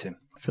too.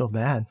 I feel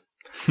bad.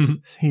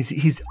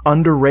 He's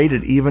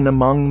underrated even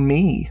among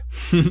me.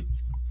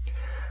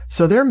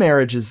 So their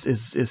marriage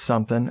is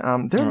something.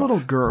 Their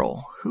little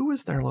girl. Who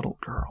is their little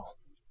girl?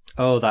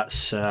 Oh,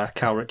 that's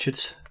Cal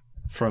Richards.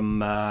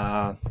 From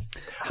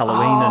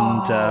Halloween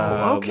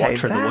and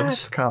Watcher in the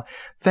Woods.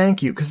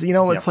 Thank you. Because,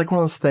 it's like one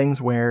of those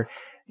things where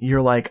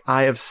you're like,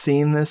 I have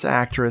seen this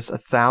actress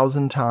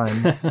 1,000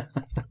 times,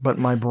 but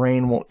my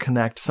brain won't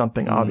connect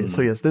something obvious.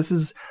 So, yes, this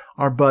is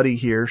our buddy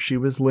here. She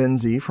was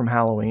Lindsay from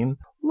Halloween.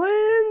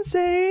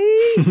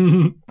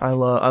 Lindsay! I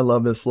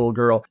love this little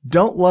girl.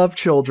 Don't love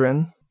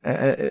children.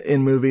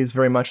 in movies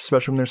very much,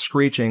 especially when they're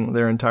screeching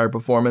their entire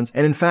performance.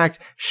 And in fact,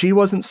 she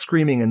wasn't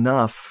screaming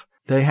enough.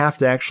 They have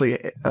to actually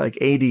like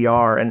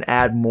ADR and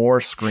add more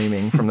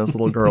screaming from this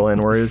little girl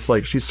in, where it's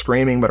like she's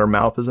screaming but her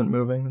mouth isn't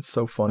moving. It's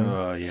so funny.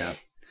 Oh yeah.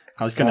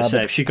 I was going to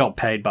say, if she got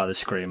paid by the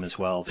scream as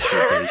well,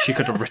 she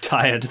could have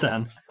retired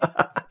then.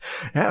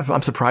 Yeah,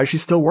 I'm surprised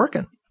she's still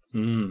working.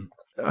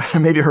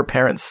 Maybe her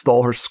parents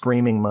stole her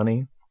screaming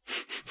money.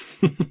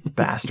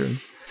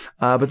 Bastards.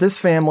 But this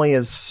family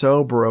is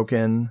so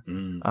broken.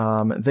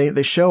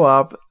 They show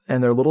up,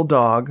 and their little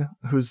dog,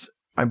 who's,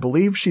 I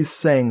believe she's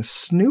saying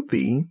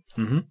Snoopy,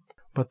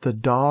 but the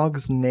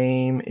dog's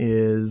name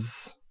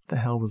is... the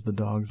hell was the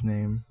dog's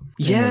name?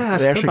 Yeah,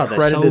 they actually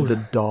credited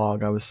the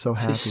dog. I was so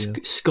happy.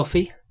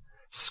 Scuffy?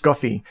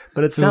 Scuffy,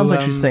 but it sounds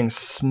like she's saying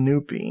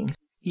Snoopy.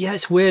 Yeah,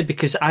 it's weird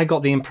because I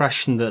got the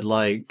impression that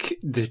like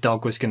this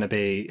dog was going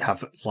to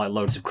have like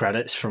loads of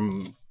credits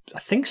from, I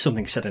think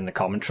something said in the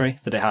commentary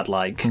that it had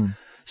like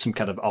some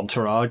kind of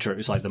entourage, or it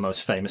was like the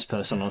most famous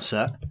person on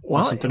set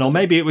or something, or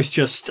maybe it was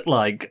just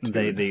like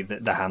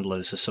the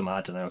handlers or something. I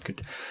don't know. It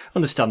could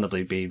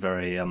understandably be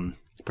very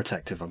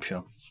protective, I'm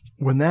sure.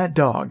 When that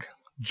dog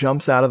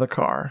jumps out of the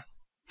car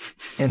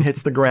and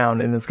hits the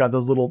ground, and it's got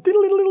those little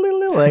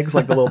legs,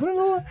 like the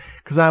little,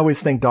 because I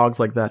always think dogs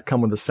like that come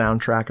with a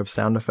soundtrack of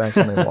sound effects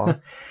when they walk.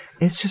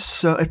 It's just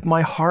so,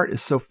 my heart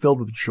is so filled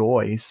with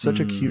joy. He's such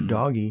a cute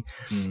doggy.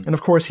 And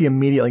of course, he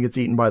immediately gets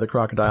eaten by the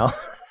crocodile.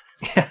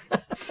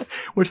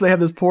 Which they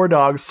have this poor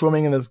dog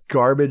swimming in this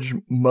garbage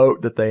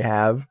moat that they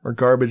have, or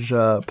garbage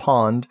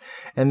pond,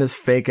 and this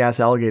fake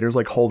ass alligator is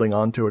like holding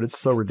on to it. It's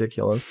so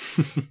ridiculous.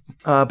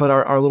 But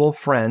our little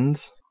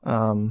friend,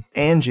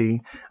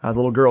 Angie, the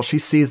little girl, she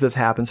sees this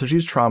happen, so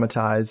she's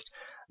traumatized.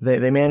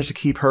 They manage to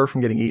keep her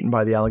from getting eaten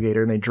by the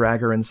alligator, and they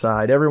drag her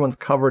inside. Everyone's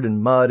covered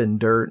in mud and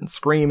dirt and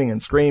screaming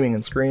and screaming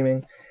and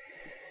screaming.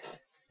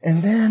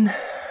 And then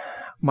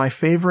my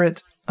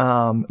favorite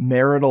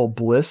marital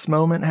bliss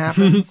moment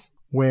happens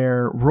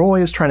where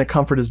Roy is trying to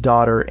comfort his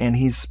daughter, and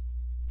he's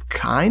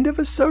kind of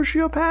a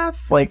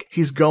sociopath. Like,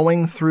 he's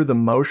going through the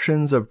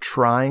motions of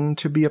trying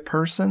to be a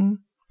person.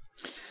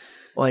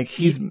 Like,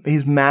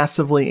 he's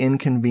massively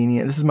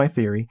inconvenient. This is my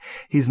theory.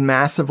 He's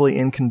massively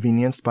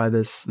inconvenienced by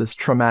this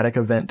traumatic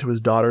event to his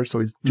daughter, so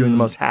he's doing the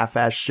most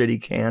half-assed shit he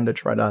can to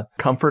try to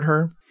comfort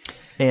her.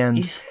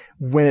 And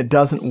when it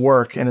doesn't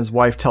work and his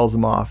wife tells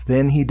him off,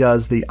 then he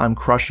does the "I'm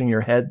crushing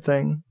your head"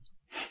 thing.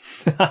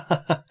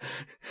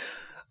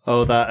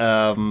 Oh,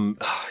 that,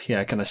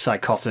 kind of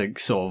psychotic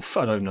sort of,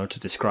 I don't know how to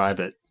describe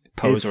it,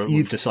 pose where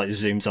it just like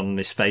zooms on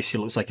his face. He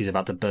looks like he's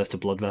about to burst a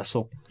blood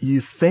vessel.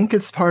 You think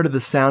it's part of the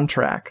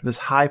soundtrack, this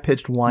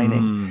high-pitched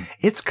whining.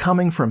 It's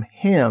coming from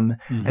him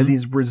as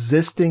he's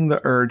resisting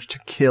the urge to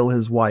kill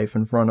his wife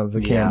in front of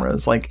the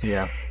cameras.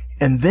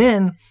 And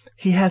then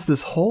he has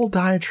this whole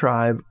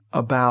diatribe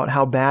about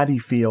how bad he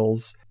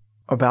feels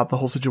about the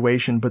whole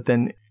situation, but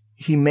then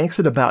he makes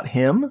it about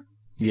him.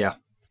 Yeah.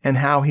 And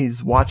how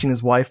he's watching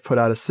his wife put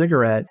out a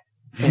cigarette.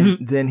 And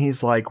then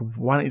he's like,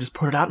 why don't you just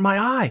put it out in my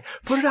eye?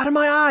 Put it out in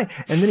my eye.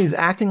 And then he's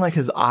acting like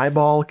his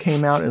eyeball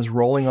came out and is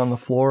rolling on the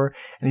floor.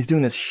 And he's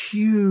doing this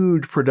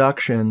huge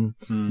production,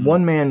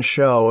 one-man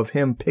show of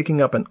him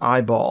picking up an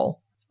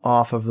eyeball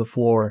off of the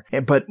floor.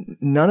 But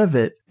none of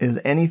it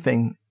is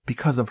anything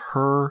because of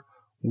her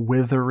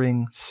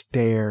withering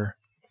stare.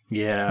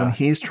 Yeah. When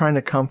he's trying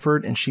to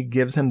comfort and she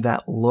gives him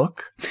that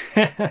look.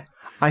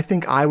 I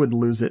think I would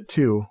lose it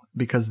too,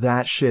 because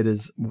that shit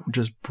is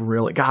just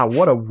brilliant. God,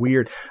 what a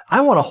weird... I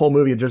want a whole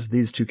movie of just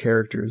these two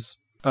characters.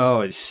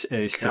 Oh, it's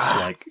just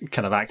like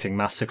kind of acting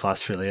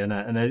masterclass, really, isn't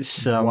it? And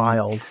it's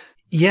wild.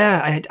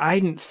 Yeah, I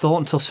hadn't thought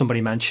until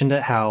somebody mentioned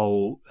it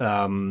how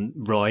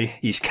Roy,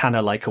 he's kind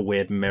of like a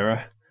weird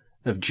mirror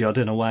of Judd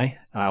in a way.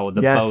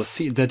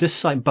 They're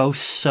just like both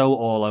so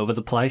all over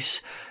the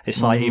place.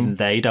 It's like even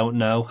they don't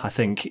know, I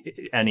think,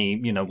 any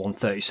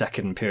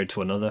 1/32 period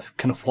to another,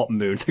 kind of what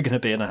mood they're going to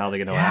be in and how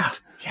they're going to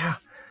act. Yeah,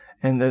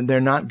 and they're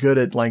not good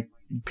at like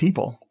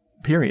people.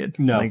 Period.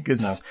 No, like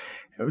it's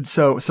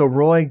so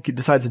Roy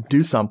decides to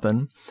do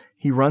something.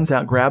 He runs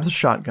out, grabs a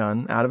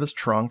shotgun out of his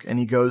trunk, and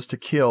he goes to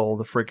kill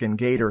the frickin'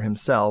 gator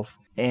himself.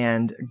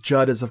 And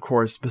Judd is, of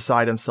course,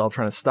 beside himself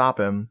trying to stop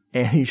him.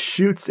 And he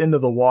shoots into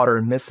the water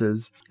and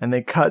misses. And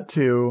they cut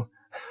to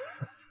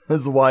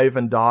his wife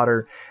and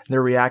daughter.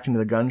 They're reacting to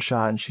the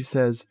gunshot. And she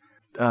says,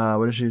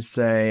 what does she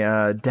say?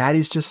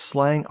 Daddy's just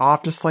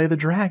off to slay the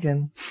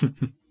dragon.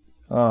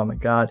 Oh, my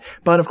God.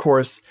 But, of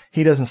course,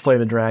 he doesn't slay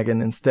the dragon.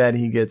 Instead,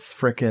 he gets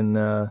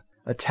frickin'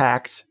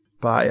 attacked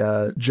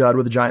by Judd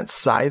with a giant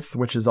scythe,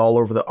 which is all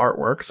over the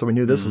artwork. So we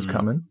knew this was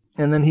coming.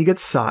 And then he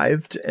gets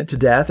scythed to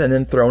death and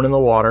then thrown in the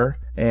water.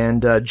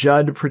 And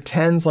Judd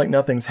pretends like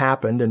nothing's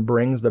happened and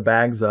brings the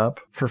bags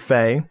up for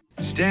Faye.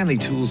 Stanley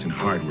Tools and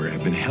Hardware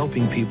have been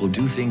helping people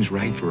do things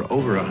right for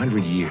over 100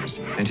 years.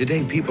 And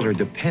today people are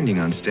depending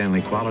on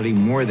Stanley quality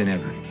more than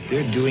ever.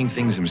 They're doing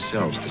things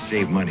themselves to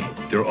save money.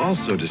 They're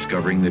also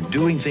discovering that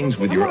doing things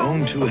with your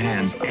own two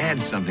hands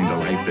adds something to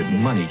life that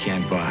money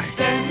can't buy.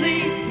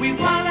 Stanley, we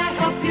want to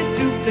help you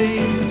do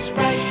things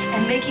right.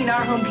 And making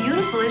our home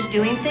beautiful is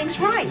doing things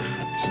right.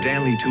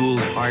 Stanley Tools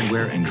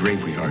Hardware and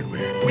Drapery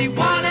Hardware. We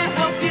want to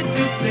help you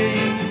do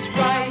things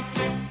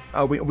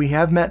right. We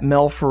have met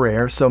Mel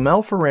Ferrer. So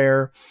Mel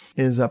Ferrer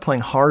is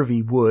playing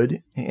Harvey Wood,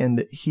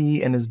 and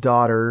he and his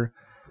daughter,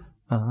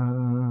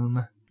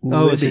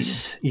 Libby.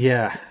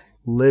 Yeah.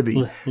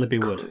 Libby. Libby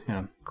Wood,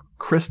 yeah.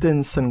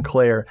 Kristen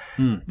Sinclair.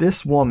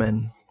 This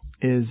woman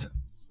is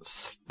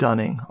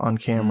stunning on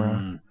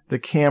camera. The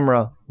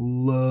camera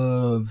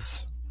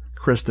loves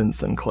Kristen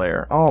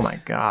Sinclair. Oh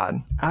my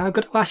God. I've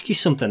got to ask you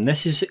something.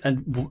 This is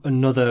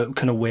another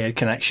kind of weird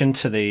connection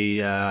to the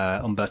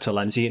Umberto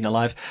Lenzi Eaten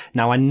Alive.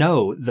 Now, I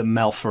know that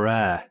Mel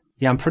Ferrer,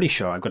 I'm pretty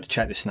sure, I've got to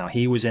check this now,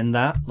 he was in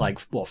that,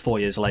 4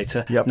 years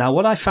later. Yep. Now,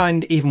 what I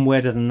find even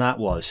weirder than that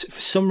was, for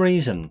some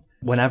reason,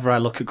 whenever I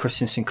look at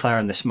Kristen Sinclair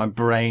in this, my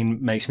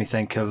brain makes me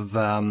think of,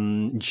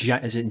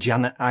 is it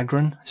Janet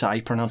Agron? Is that how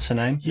you pronounce her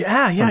name?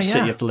 Yeah. From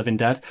City of the Living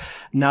Dead.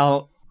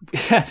 Now,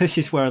 this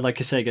is where,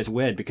 like I say, it gets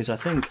weird, because I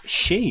think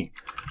she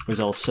was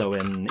also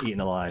in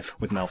Eaten Alive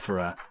with Mel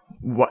Ferrer.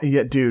 What?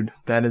 Yeah, dude,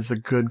 that is a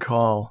good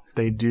call.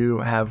 They do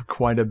have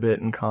quite a bit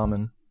in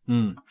common.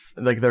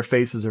 Their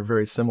faces are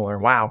very similar.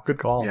 Wow, good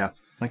call. Yeah,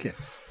 thank you.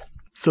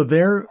 So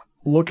they're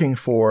looking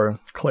for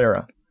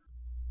Clara.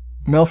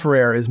 Mel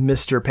Ferrer is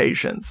Mr.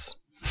 Patience.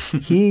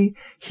 He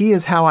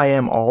is how I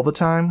am all the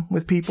time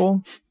with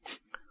people,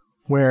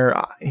 where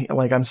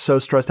I'm so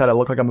stressed out I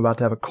look like I'm about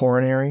to have a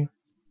coronary.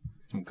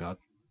 Oh God.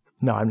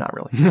 No, I'm not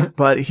really.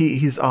 But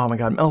he's, oh my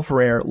God, Mel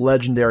Ferrer,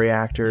 legendary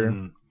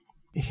actor.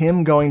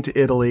 Him going to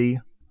Italy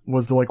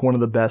was one of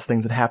the best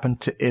things that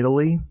happened to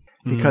Italy,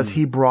 because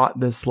he brought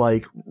this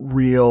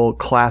real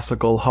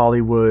classical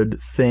Hollywood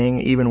thing,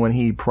 even when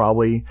he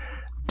probably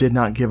did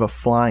not give a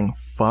flying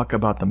fuck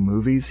about the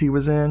movies he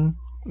was in.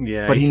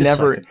 Yeah, but he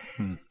never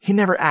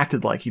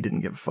acted like he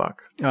didn't give a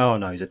fuck. Oh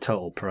no, he's a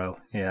total pro.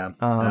 Yeah.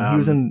 He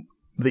was in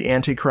The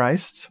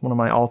Antichrist, one of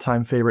my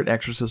all-time favorite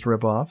Exorcist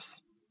ripoffs.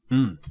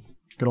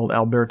 Good old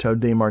Alberto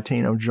De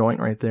Martino joint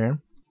right there.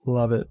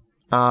 Love it.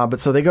 But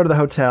so they go to the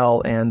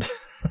hotel and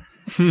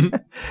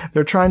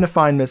they're trying to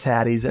find Miss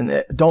Hattie's,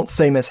 and don't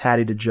say Miss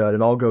Hattie to Judd.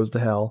 It all goes to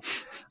hell.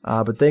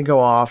 But they go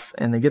off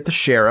and they get the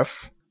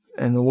sheriff,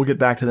 and then we'll get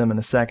back to them in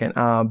a second.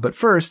 But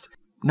first,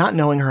 not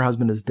knowing her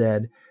husband is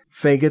dead,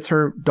 Faye gets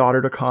her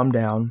daughter to calm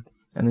down,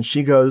 and then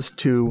she goes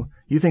to,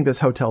 you think this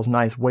hotel's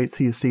nice, wait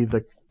till you see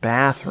the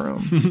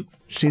bathroom.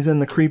 She's in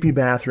the creepy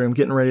bathroom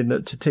getting ready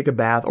to take a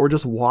bath or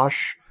just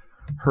wash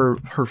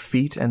her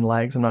feet and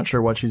legs. I'm not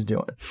sure what she's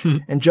doing.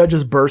 And Judd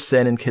just bursts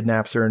in and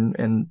kidnaps her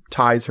and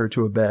ties her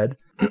to a bed.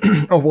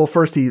 Oh, well,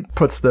 first he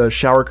puts the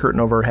shower curtain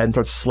over her head and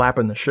starts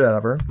slapping the shit out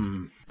of her.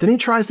 Then he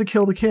tries to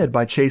kill the kid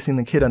by chasing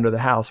the kid under the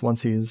house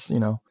once he's,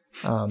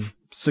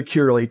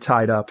 securely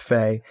tied up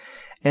Faye.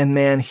 And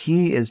man,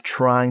 he is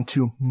trying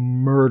to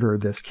murder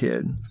this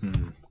kid.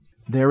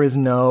 There is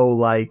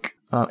no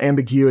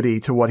ambiguity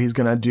to what he's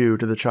going to do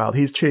to the child.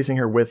 He's chasing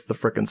her with the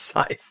frickin'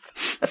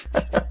 scythe.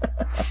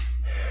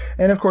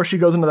 And of course, she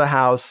goes into the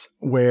house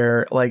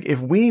where, if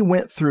we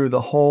went through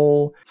the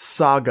whole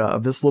saga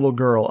of this little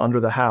girl under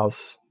the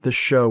house, this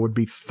show would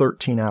be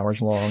 13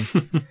 hours long.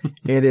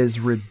 It is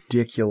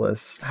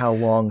ridiculous how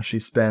long she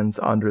spends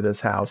under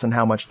this house and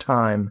how much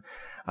time.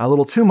 A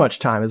little too much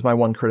time is my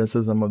one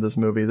criticism of this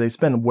movie. They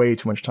spend way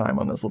too much time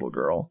on this little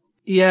girl.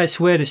 Yeah, it's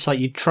weird. It's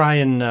you try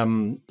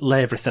and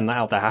lay everything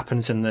out that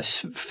happens in this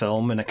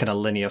film in a kind of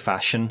linear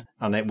fashion,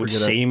 and it would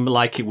seem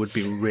like it would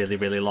be really,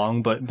 really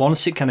long. But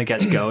once it kind of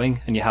gets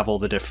going and you have all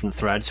the different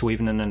threads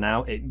weaving in and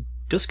out, it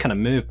does kind of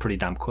move pretty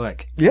damn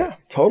quick. Yeah,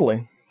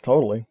 totally.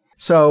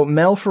 So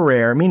Mel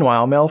Ferrer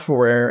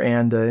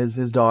and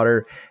his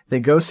daughter, they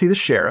go see the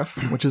sheriff,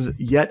 which is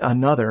yet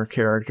another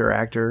character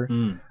actor.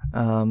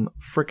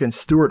 Frickin'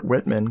 Stuart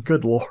Whitman.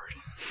 Good Lord.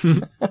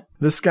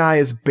 This guy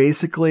is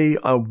basically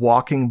a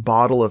walking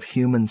bottle of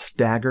human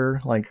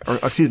stagger,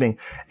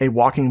 a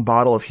walking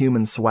bottle of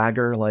human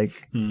swagger.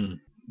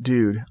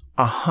 Dude,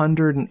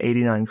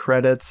 189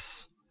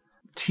 credits,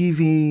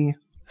 TV,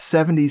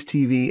 70s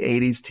TV,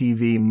 80s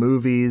TV,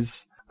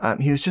 movies.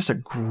 He was just a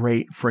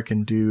great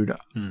freaking dude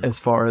as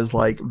far as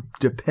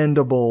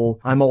dependable,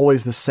 I'm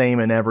always the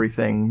same in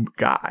everything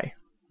guy.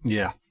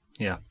 Yeah.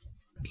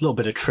 A little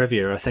bit of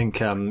trivia. I think,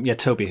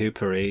 Tobe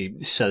Hooper, he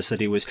says that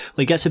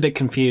he gets a bit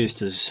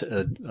confused as,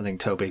 I think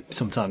Tobe,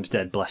 sometimes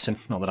dead, bless him,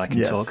 not that I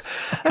can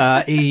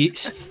talk. He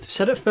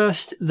said at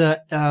first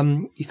that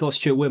he thought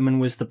Stuart Whitman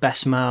was the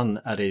best man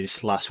at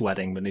his last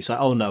wedding, but he's like,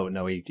 oh,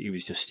 no, he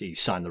was just, he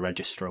signed the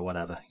register or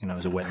whatever,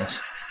 as a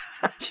witness.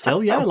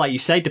 Still, yeah, like you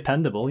say,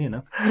 dependable,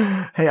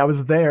 Hey, I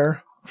was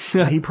there.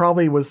 He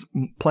probably was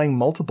playing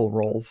multiple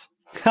roles.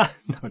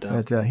 No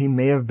doubt. But he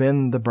may have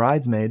been the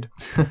bridesmaid.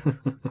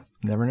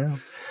 Never know.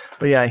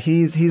 But yeah,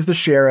 he's the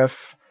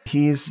sheriff.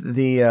 He's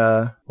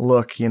the,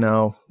 look,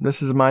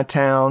 this is my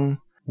town.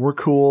 We're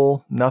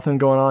cool. Nothing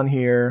going on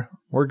here.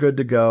 We're good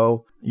to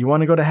go. You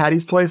want to go to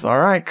Hattie's place? All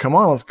right, come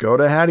on, let's go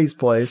to Hattie's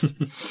place.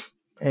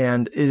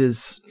 And it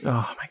is,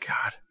 oh my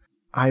God.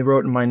 I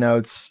wrote in my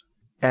notes,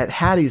 at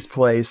Hattie's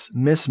place,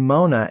 Miss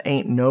Mona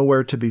ain't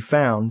nowhere to be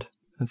found.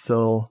 And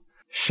so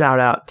Shout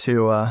out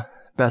to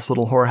Best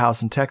Little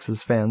Whorehouse in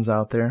Texas fans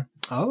out there.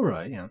 Oh,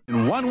 right, yeah.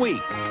 In 1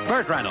 week,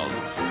 Burt Reynolds.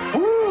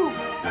 Woo!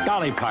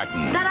 Dolly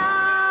Parton.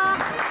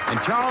 Ta-da!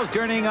 And Charles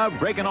Durning are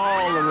breaking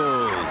all the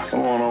rules.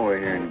 Come on over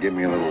here and give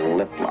me a little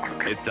lip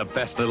lock. It's the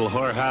Best Little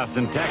Whorehouse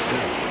in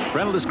Texas.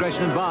 Parental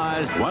discretion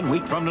advised 1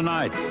 week from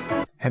tonight.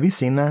 Have you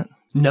seen that?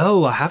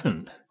 No, I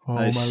haven't. Oh,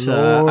 my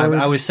Lord.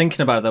 I was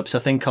thinking about that because I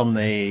think on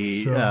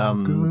the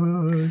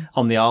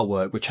on the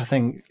artwork, which I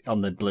think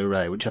on the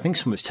Blu-ray, which I think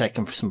someone's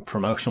taken for some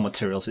promotional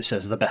materials, it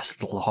says the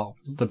best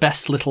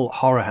little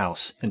horror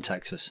house in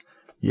Texas.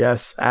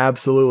 Yes,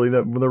 absolutely.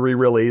 The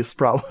re-release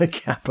probably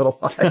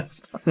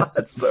capitalized.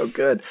 That's so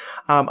good.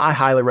 I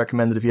highly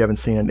recommend it if you haven't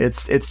seen it.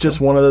 It's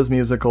just one of those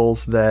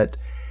musicals that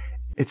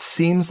it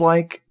seems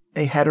like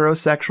a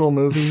heterosexual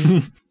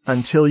movie.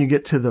 Until you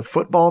get to the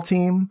football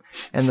team,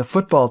 and the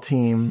football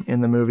team in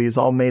the movie is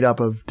all made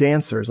up of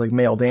dancers, like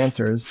male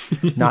dancers,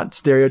 not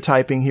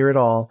stereotyping here at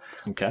all.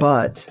 Okay.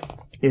 But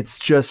it's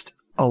just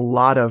a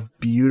lot of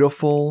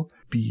beautiful,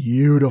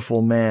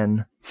 beautiful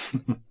men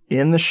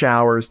in the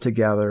showers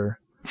together,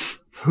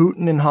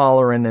 hooting and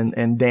hollering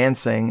and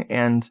dancing,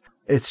 and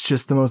it's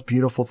just the most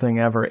beautiful thing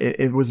ever.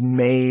 It was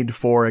made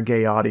for a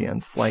gay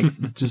audience.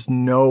 Like, just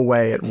no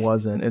way it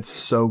wasn't. It's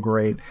so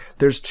great.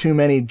 There's too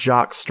many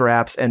jock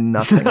straps and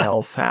nothing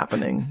else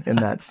happening in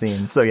that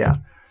scene. So, yeah.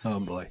 Oh,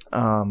 boy.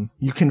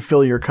 You can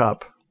fill your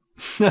cup.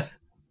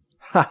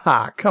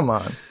 Haha, come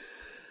on.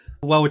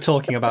 While we're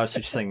talking about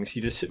such things,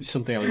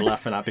 something I was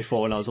laughing at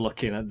before when I was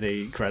looking at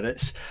the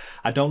credits.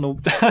 I don't know.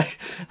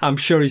 I'm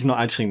sure he's not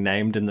actually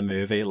named in the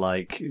movie.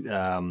 Like,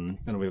 and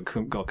we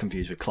got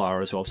confused with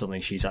Clara as well.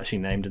 Something she's actually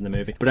named in the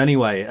movie. But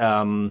anyway,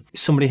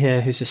 somebody here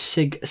who's a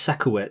Sig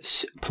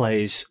Sakowicz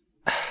plays.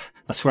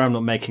 I swear I'm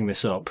not making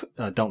this up.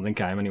 I don't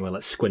think I am anyway.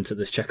 Let's squint at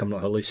this. Check I'm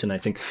not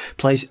hallucinating.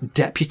 Plays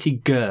Deputy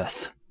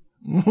Girth.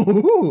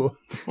 Ooh.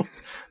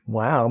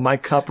 Wow, my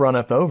cup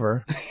runneth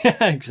over.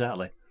 Yeah,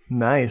 exactly.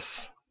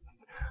 Nice.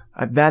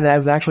 That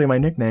is actually my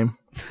nickname.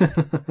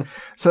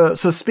 So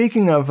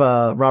speaking of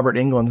Robert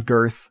Englund's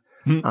Girth,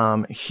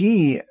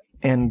 he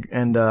and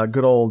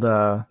good old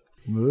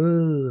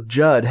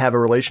Judd have a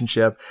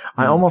relationship.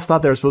 I almost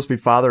thought they were supposed to be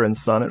father and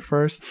son at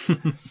first,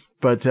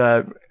 but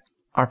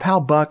our pal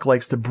Buck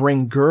likes to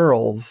bring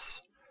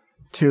girls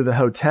to the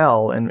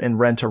hotel and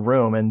rent a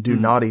room and do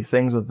naughty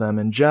things with them,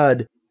 and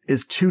Judd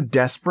is too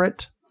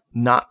desperate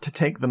not to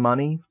take the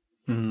money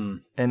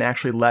and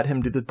actually let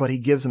him do that, but he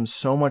gives him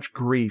so much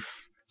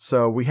grief.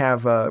 So we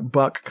have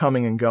Buck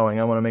coming and going.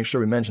 I want to make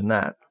sure we mention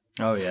that.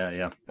 Oh,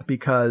 yeah.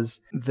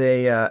 Because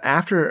they,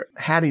 after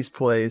Hattie's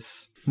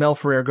place, Mel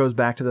Ferrer goes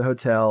back to the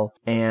hotel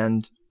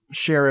and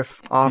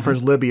Sheriff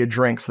offers Libby a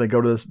drink. So they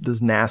go to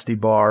this nasty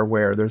bar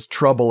where there's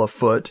trouble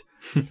afoot,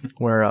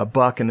 where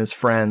Buck and his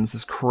friends,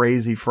 his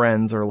crazy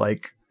friends, are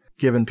like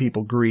giving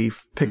people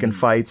grief, picking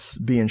fights,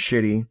 being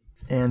shitty.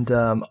 And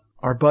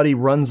our buddy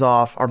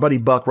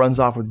Buck runs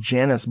off with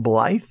Janice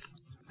Blythe,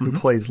 who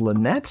plays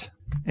Lynette.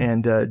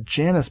 And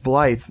Janice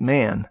Blythe,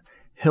 man,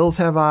 Hills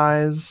Have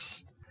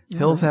Eyes,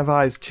 Hills Have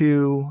Eyes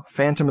 2,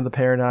 Phantom of the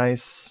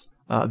Paradise,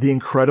 The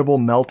Incredible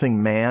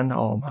Melting Man.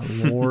 Oh,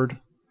 my Lord.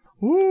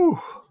 Woo.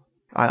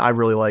 I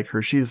really like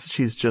her.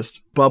 She's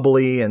just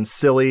bubbly and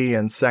silly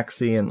and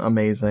sexy and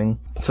amazing.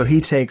 So he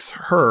takes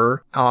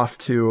her off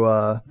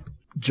to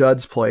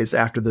Judd's place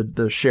after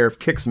the sheriff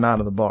kicks him out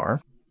of the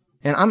bar.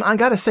 And I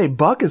gotta say,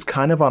 Buck is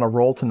kind of on a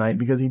roll tonight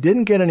because he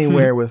didn't get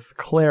anywhere with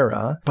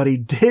Clara, but he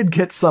did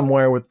get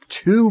somewhere with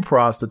 2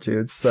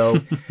 prostitutes. So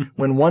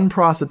when one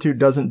prostitute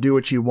doesn't do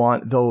what you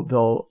want,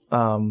 they'll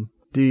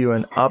do you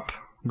an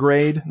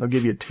upgrade. They'll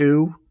give you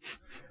 2.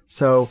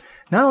 So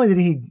not only did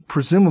he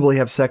presumably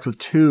have sex with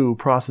 2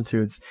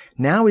 prostitutes,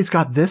 now he's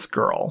got this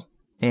girl.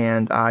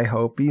 And I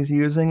hope he's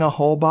using a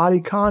whole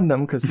body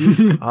condom because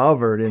he's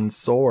covered in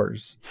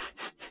sores,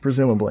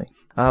 presumably.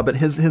 But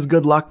his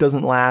good luck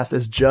doesn't last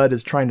as Judd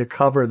is trying to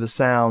cover the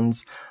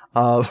sounds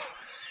of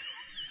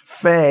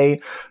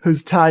Faye,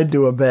 who's tied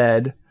to a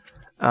bed,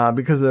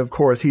 because, of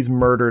course, he's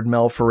murdered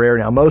Mel Ferrer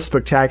now, most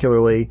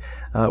spectacularly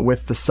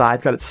with the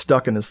scythe, got it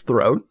stuck in his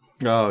throat.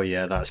 Oh,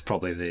 yeah, that's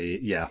probably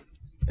It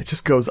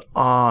just goes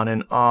on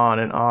and on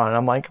and on. And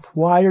I'm like,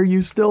 why are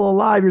you still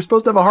alive? You're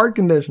supposed to have a heart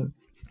condition.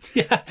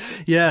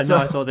 Yeah, no,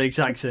 I thought the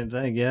exact same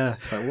thing. Yeah,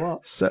 it's like,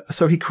 what?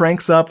 So he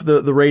cranks up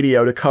the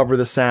radio to cover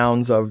the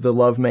sounds of the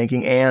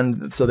lovemaking,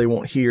 and so they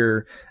won't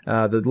hear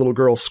the little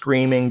girl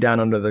screaming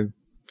down under the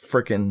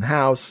frickin'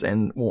 house,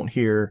 and won't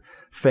hear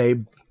Faye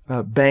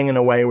banging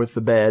away with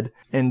the bed.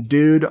 And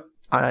dude,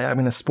 I'm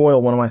going to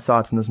spoil one of my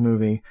thoughts in this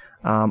movie.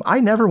 I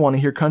never want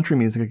to hear country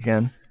music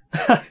again.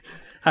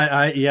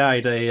 I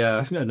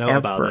know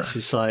about this.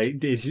 It's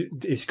like,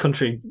 is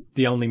country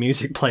the only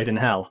music played in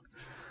hell?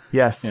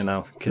 Yes. You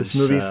know, this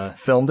movie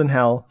filmed in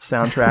hell,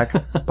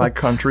 soundtrack by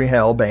Country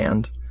Hell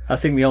Band. I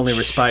think the only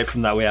respite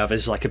from that we have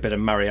is like a bit of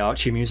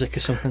mariachi music or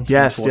something.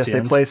 Yes,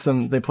 they play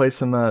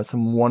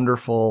some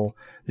wonderful.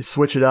 They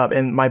switch it up,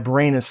 and my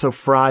brain is so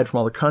fried from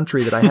all the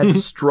country that I had to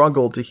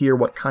struggle to hear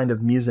what kind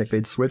of music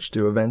they'd switch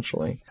to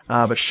eventually.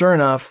 But sure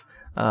enough,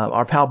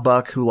 our pal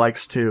Buck, who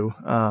likes to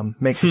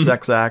make the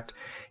sex act,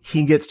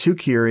 he gets too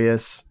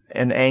curious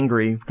and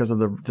angry because of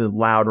the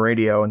loud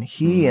radio, and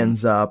he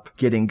ends up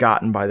getting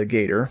gotten by the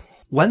gator.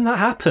 When that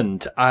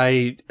happened,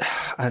 I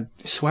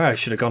swear I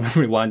should have gone and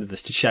rewinded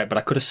this to check, but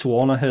I could have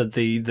sworn I heard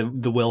the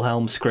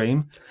Wilhelm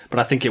scream, but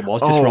I think it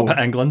was just Robert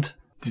Englund.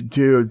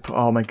 Dude,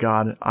 oh my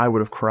God, I would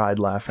have cried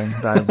laughing.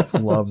 I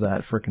love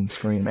that freaking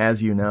scream,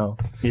 as you know.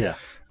 Yeah.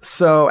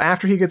 So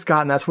after he gets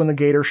gotten, that's when the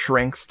gator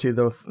shrinks to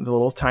the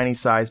little tiny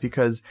size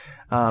because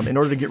in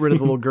order to get rid of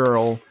the little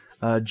girl,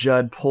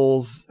 Judd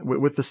pulls,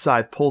 with the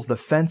scythe, pulls the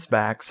fence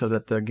back so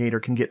that the gator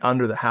can get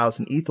under the house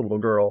and eat the little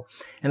girl.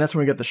 And that's when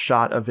we get the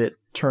shot of it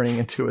turning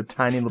into a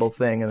tiny little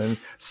thing and then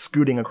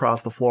scooting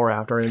across the floor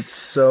after. And it's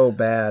so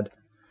bad.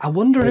 I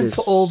wonder if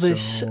all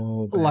this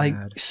like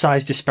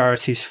size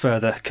disparity is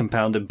further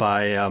compounded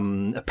by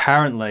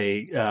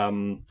apparently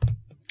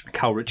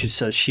Cal Richards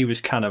says she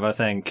was kind of, I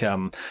think,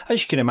 as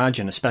you can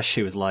imagine,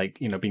 especially with like,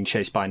 you know, being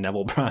chased by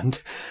Neville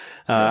Brand.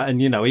 And,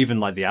 you know,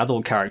 even like the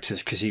adult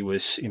characters, because he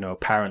was, you know,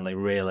 apparently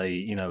really,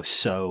 you know,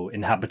 so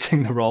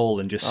inhabiting the role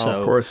and just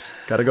so. Of course.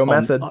 Gotta go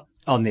method.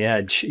 On the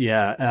edge.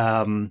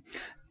 Yeah.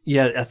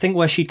 Yeah. I think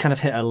where she'd kind of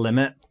hit a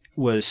limit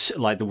was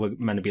like there were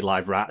meant to be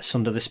live rats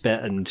under this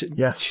bit, and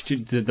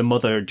the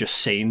mother had just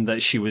seen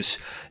that she was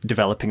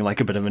developing like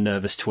a bit of a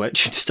nervous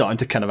twitch, starting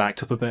to kind of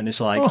act up a bit, and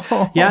it's like,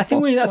 I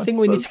think we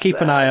need to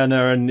keep an eye on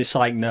her, and it's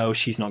like, no,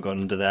 she's not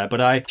going under there.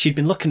 But she'd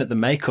been looking at the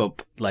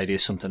makeup lady or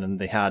something, and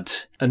they had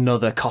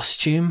another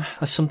costume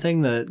or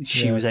something that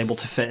she was able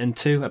to fit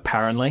into,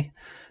 apparently.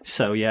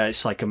 So yeah,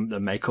 it's like a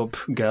makeup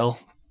girl.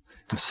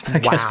 I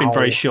guess been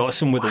very short,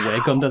 some with a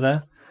wig under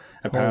there,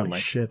 apparently.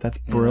 Holy shit, that's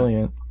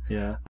brilliant.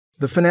 Yeah.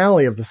 The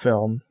finale of the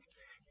film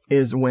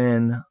is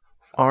when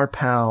our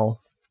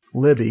pal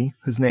Libby,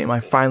 whose name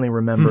I finally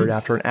remembered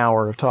after an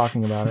hour of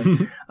talking about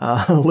it,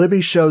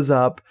 Libby shows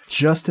up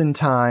just in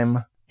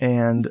time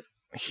and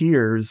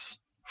hears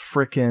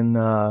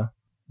frickin',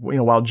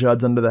 while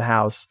Judd's under the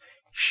house,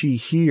 she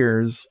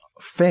hears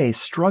Faye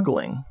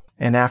struggling.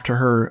 And after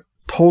her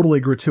totally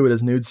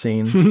gratuitous nude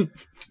scene,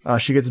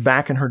 she gets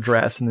back in her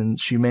dress and then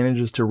she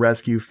manages to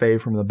rescue Faye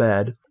from the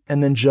bed.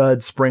 And then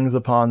Judd springs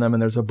upon them,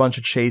 and there's a bunch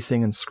of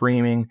chasing and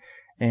screaming,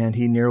 and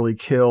he nearly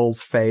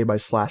kills Faye by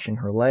slashing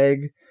her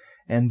leg.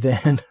 And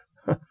then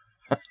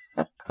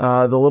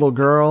the little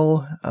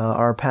girl,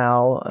 our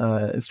pal,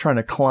 is trying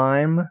to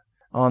climb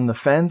on the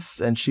fence,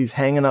 and she's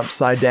hanging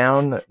upside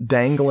down,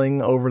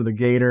 dangling over the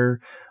gator,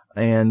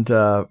 and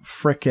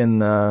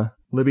frickin'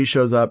 Libby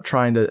shows up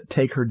trying to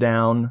take her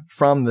down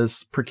from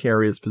this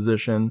precarious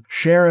position.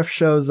 Sheriff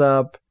shows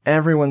up,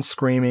 everyone's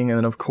screaming, and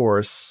then, of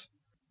course,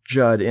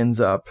 Judd ends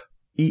up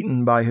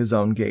eaten by his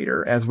own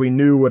gator, as we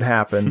knew would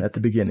happen at the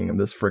beginning of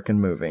this frickin'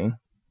 movie.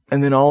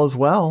 And then all is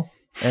well.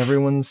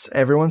 Everyone's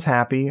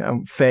happy.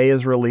 Faye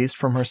is released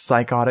from her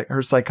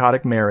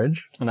psychotic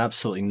marriage. And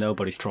absolutely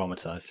nobody's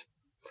traumatized.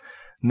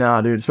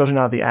 No, dude, especially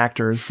not the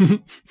actors.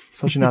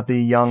 Especially not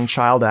the young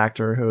child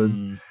actor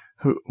who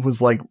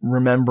was like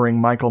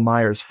remembering Michael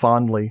Myers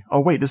fondly.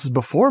 Oh wait, this is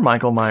before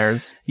Michael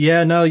Myers.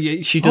 Yeah, no,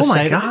 she does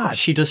say God. that.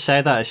 She does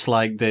say that. It's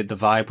like the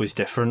vibe was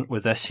different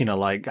with this, you know,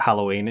 like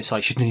Halloween. It's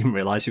like she didn't even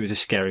realize it was a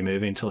scary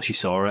movie until she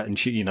saw it, and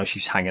she, you know,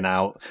 she's hanging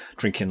out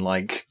drinking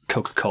like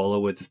Coca-Cola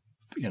with,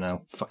 you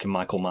know, fucking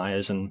Michael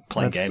Myers and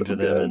playing games with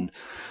him, and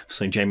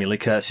so Jamie Lee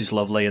Curtis is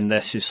lovely, and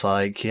this is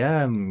like,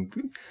 I'm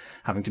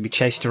having to be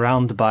chased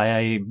around by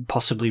a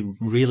possibly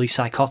really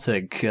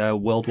psychotic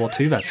World War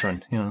II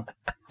veteran, you know.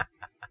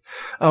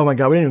 Oh my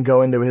God, we didn't even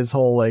go into his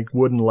whole like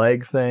wooden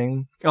leg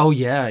thing. Oh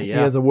yeah. He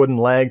has a wooden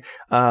leg.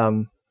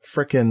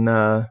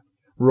 Frickin'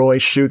 Roy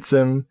shoots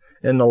him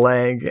in the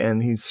leg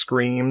and he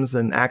screams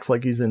and acts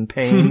like he's in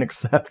pain,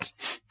 except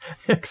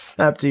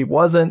he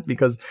wasn't,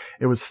 because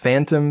it was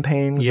phantom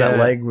pain. That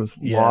leg was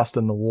lost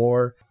in the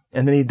war.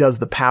 And then he does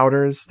the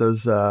powders,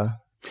 those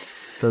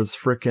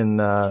frickin'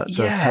 those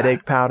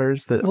headache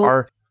powders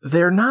that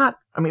they're not,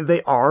 I mean,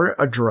 they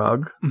are a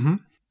drug,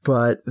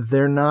 but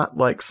they're not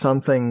like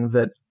something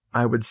that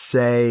I would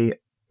say,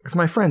 because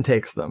my friend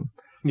takes them.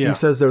 Yeah. He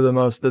says they're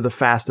the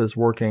fastest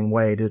working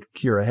way to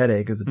cure a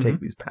headache is to take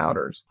these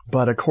powders.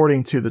 But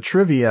according to the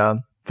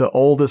trivia, the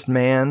oldest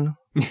man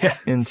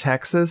in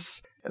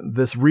Texas,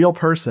 this real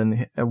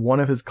person, one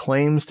of his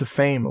claims to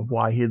fame of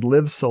why he had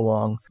lived so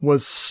long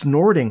was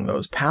snorting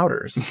those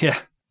powders. Yeah.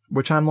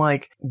 Which I'm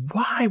like,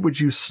 why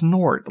would you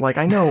snort? Like,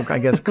 I know, I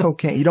guess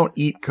cocaine, you don't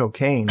eat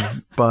cocaine,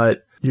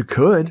 but you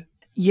could.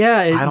 Yeah,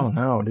 I don't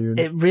know, dude.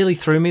 It really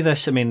threw me,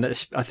 this. I mean,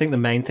 I think the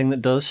main thing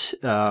that does,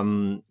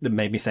 that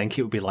made me think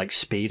it would be like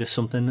speed or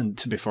something,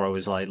 and before I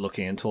was like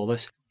looking into all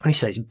this, when he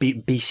says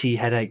BC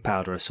headache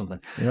powder or something,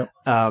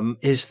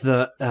 is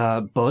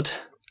that Bud,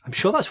 I'm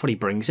sure that's what he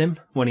brings him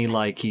when he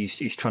like,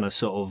 he's trying to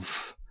sort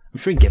of, I'm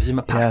sure he gives him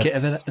a packet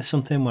of it or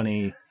something when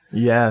he,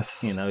 you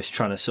know, he's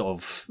trying to sort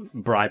of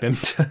bribe him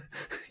to,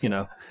 you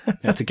know,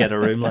 to get a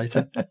room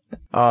later.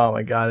 Oh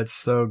my God, it's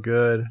so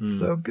good. It's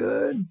so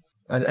good.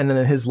 And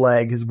then his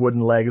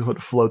wooden leg is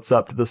what floats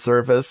up to the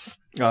surface.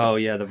 Oh,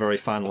 yeah, the very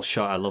final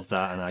shot. I love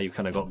that. And now you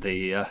kind of got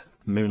the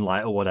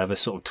moonlight or whatever,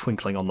 sort of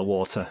twinkling on the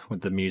water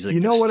with the music. You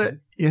know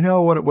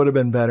what it would have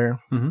been better?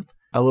 Mm-hmm.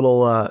 A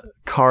little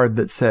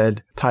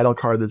title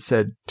card that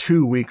said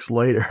 2 weeks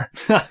later.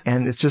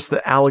 And it's just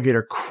the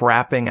alligator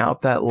crapping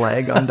out that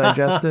leg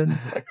undigested.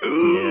 Like,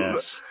 ooh,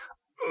 yes.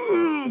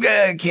 Ooh,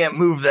 I can't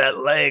move that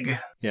leg.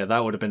 Yeah,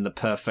 that would have been the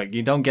perfect.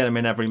 You don't get them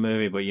in every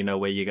movie, but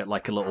where you get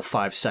like a little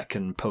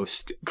 5-second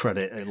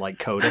post-credit like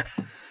coda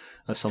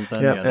or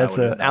something. Yeah, that's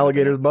an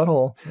alligator's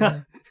butthole.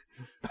 Yeah.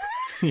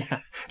 Yeah.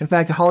 In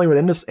fact, Hollywood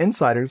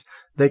insiders,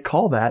 they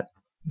call that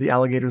the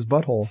alligator's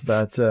butthole.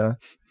 That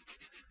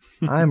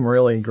I'm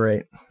really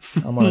great.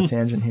 I'm on a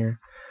tangent here.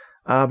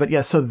 But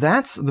yeah, so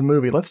that's the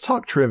movie. Let's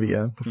talk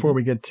trivia before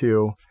we get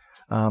to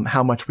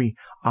how much we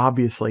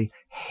obviously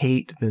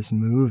hate this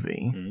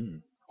movie.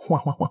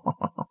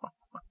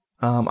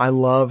 I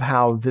love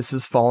how this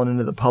has fallen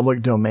into the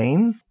public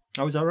domain.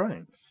 Oh, is that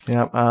right?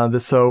 Yeah.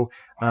 This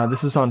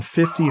is on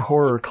 50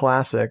 horror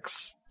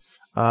classics.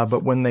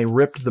 But when they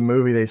ripped the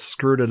movie, they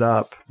screwed it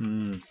up.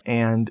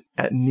 And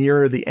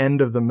near the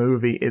end of the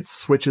movie, it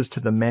switches to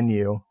the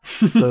menu.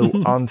 So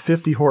on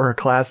 50 horror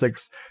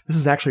classics, this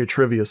is actually a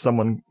trivia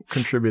someone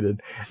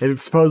contributed. It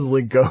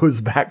supposedly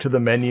goes back to the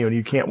menu and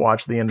you can't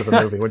watch the end of the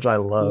movie, which I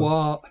love.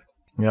 What?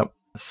 Yep.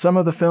 Some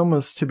of the film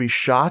was to be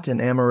shot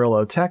in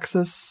Amarillo,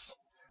 Texas,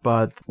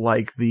 but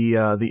like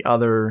the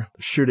other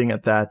shooting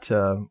at that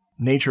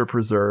nature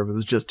preserve, it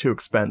was just too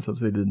expensive,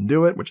 so they didn't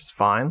do it, which is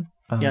fine.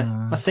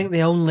 Yeah, I think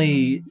the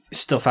only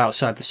stuff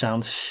outside the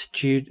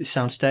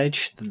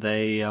soundstage that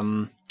they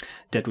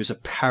did was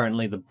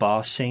apparently the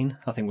bar scene.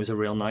 I think was a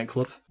real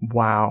nightclub.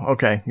 Wow.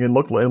 Okay, it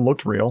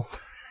looked real.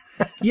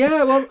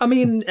 Yeah, well, I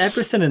mean,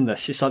 everything in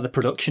this, it's like the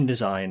production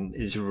design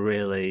is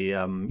really,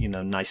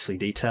 nicely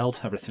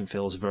detailed. Everything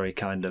feels very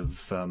kind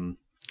of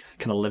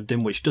lived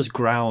in, which does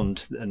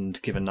ground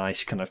and give a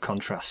nice kind of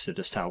contrast to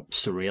just how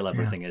surreal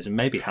everything is, and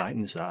maybe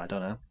heightens that. I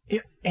don't know.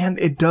 And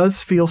it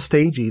does feel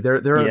stagey.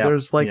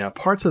 There's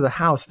parts of the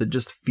house that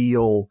just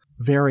feel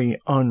very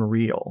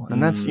unreal,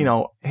 and that's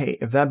hey,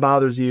 if that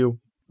bothers you,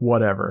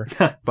 whatever.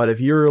 But if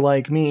you're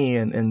like me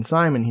and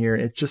Simon here,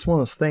 it's just one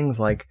of those things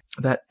like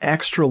that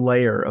extra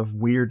layer of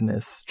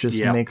weirdness just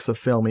makes a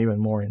film even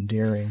more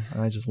endearing.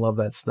 I just love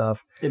that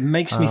stuff. It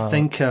makes me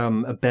think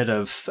a bit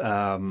of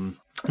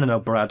I don't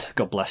know, Brad,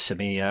 God bless him,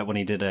 when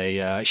he did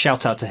a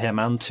shout out to him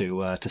and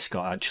to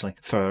Scott actually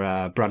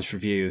for Brad's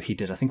review, he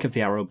did I think of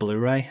the Arrow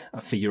Blu-ray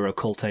for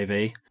Eurocult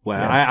AV,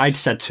 where I'd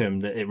said to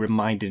him that it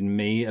reminded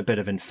me a bit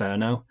of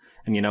Inferno,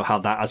 and you know how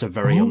that has a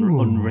very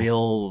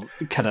unreal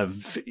kind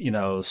of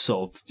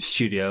sort of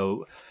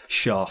studio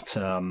shot,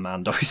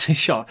 and obviously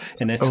shot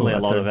in Italy, a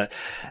lot of it,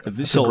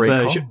 sort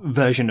of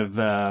version of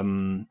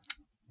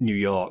New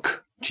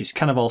York, which is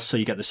kind of also,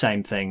 you get the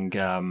same thing,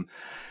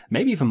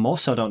 maybe even more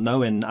so, I don't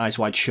know, in Eyes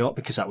Wide Shut,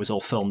 because that was all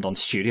filmed on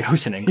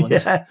studios in England.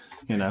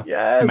 Yes.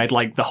 Yes. Made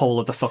like the whole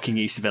of the fucking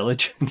East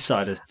Village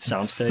inside a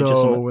soundstage or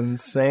something. So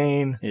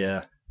insane.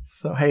 Yeah.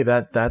 So, hey,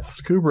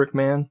 that's Kubrick,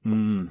 man.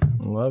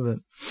 Love it.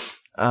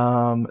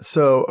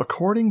 So,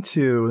 according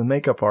to the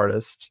makeup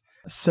artist,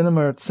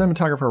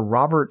 cinematographer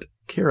Robert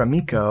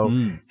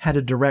Caramico had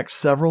to direct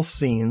several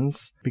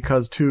scenes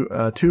because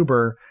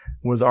Tuber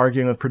was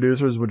arguing with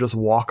producers would just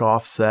walk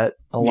off set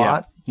a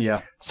lot.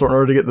 Yeah. So in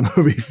order to get the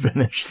movie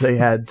finished, they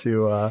had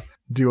to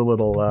do a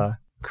little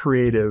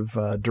creative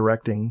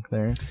directing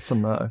there,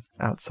 some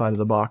outside of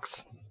the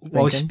box thinking.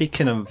 Well,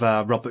 speaking of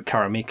Robert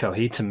Caramico,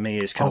 he to me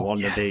is kind of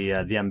one of the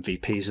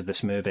MVPs of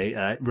this movie.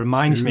 It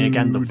reminds me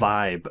again the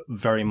vibe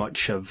very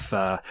much of.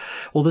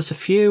 There's a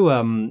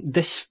few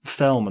this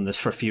film, and there's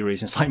for a few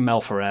reasons, like Mel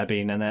Ferrer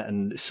being in it,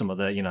 and some of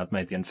the I've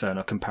made the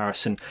Inferno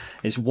comparison,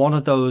 is one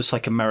of those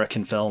like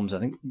American films. I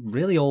think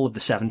really all of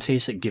the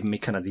 70s that give me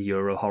kind of the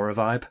Euro horror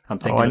vibe. I'm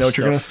thinking. I know what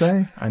you're gonna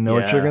say. I know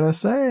what you're gonna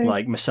say.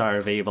 Like Messiah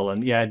of Evil,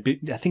 and I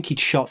think he'd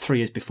shot 3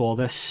 years before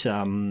this.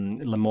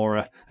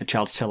 Lamora, A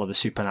Child's Tale of the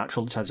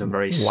Supernatural, which has a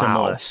very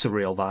similar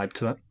surreal vibe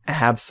to it.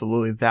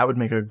 Absolutely. That would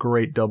make a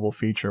great double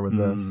feature with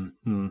this.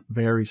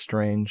 Very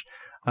strange.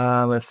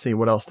 Let's see.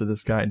 What else did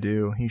this guy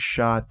do? He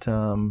shot...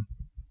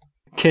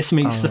 Kiss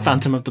Meets the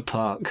Phantom of the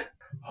Park.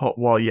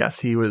 Well,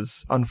 yes, he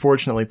was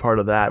unfortunately part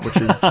of that, which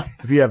is,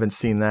 if you haven't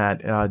seen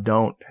that,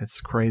 don't.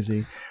 It's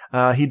crazy.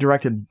 He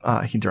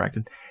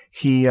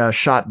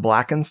shot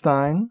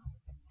Blackenstein.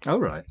 Oh,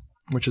 right.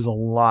 Which is a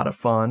lot of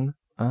fun.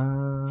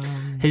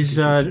 His,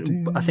 I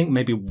think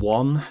maybe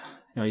one...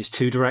 his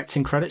 2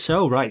 directing credits.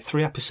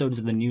 3 episodes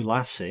of The New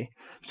Lassie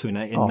between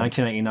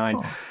 1989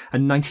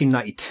 and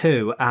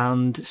 1992.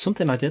 And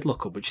something I did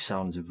look up, which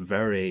sounds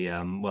very,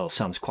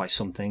 sounds quite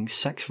something.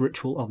 Sex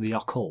Ritual of the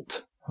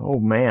Occult. Oh,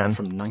 man.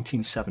 From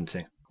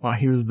 1970. Wow,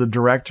 he was the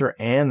director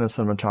and the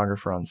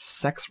cinematographer on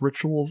Sex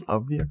Rituals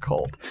of the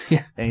Occult.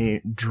 Yeah.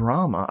 A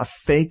drama, a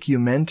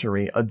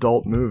fake-umentary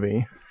adult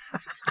movie.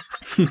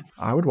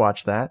 I would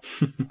watch that.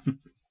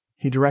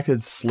 He directed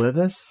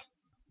Slithis.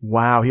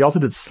 Wow, he also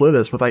did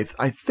Slithis with, I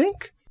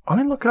think, let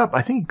me look up,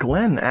 I think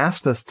Glenn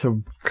asked us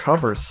to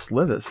cover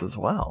Slithis as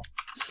well.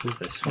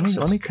 Slithis?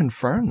 Let me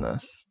confirm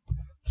this.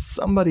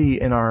 somebody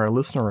in our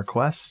listener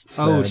requests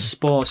said,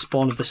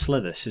 Spawn of the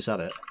Slithers, is that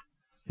it?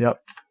 Yep.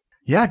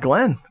 Yeah,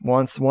 Glenn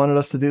wanted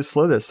us to do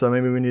Slithers, so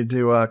maybe we need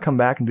to come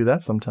back and do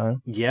that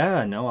sometime.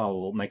 Yeah, no,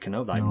 I'll make a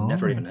note. I've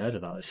never even heard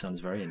of that. It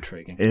sounds very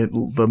intriguing.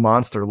 The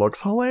monster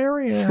looks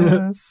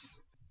hilarious.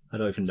 I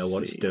don't even know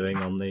what it's doing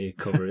on the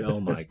cover. Oh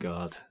my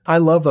god! I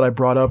love that I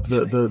brought up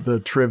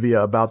the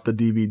trivia about the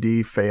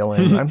DVD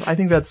failing. I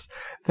think that's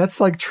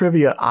like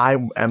trivia I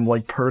am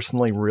like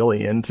personally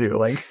really into.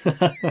 Like,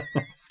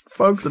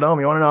 folks at home,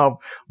 you want to know how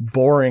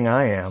boring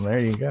I am? There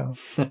you go.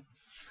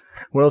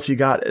 What else you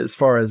got as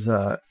far as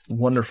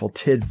wonderful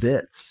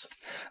tidbits?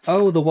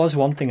 Oh, there was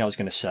one thing I was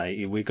going to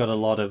say. We got a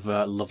lot of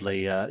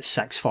lovely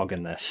sex fog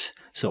in this,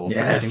 sort of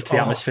adding to the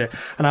atmosphere.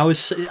 And I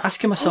was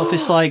asking myself,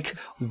 it's like,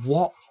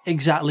 what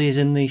exactly is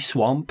in the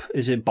swamp?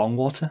 Is it bong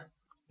water?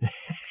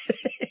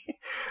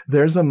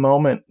 There's a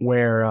moment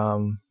where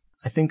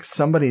I think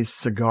somebody's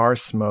cigar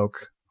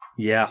smoke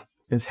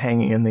is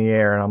hanging in the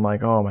air, and I'm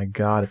like, oh my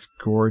god, it's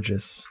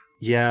gorgeous.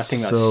 Yeah, I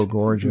think so that's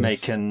gorgeous.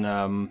 Making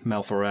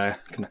Mel Ferrer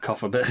kind of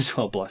cough a bit as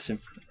well, bless him.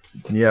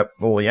 Yep.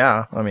 Well,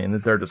 yeah. I mean,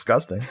 they're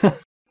disgusting.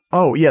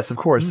 Oh, yes, of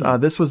course.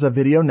 This was a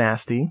video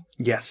nasty.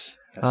 Yes.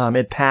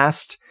 It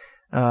passed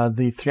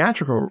the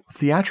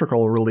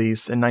theatrical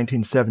release in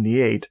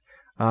 1978,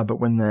 but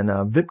when then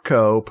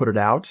Vipco put it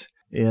out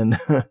in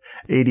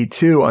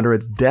 82 under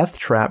its Death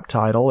Trap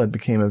title, it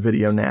became a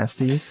video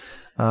nasty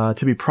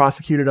to be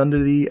prosecuted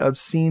under the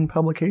Obscene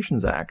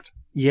Publications Act.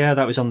 Yeah,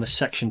 that was on the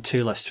Section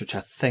 2 list, which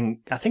I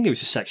think it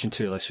was a Section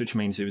 2 list, which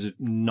means it was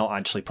not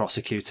actually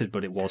prosecuted,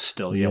 but it was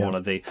still one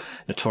of the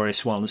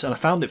notorious ones. And I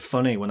found it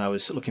funny when I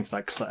was looking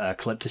for that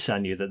clip to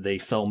send you that the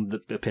film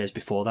that appears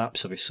before that,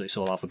 so obviously it's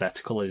all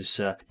alphabetical,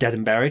 is Dead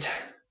and Buried.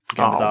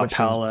 Again, with our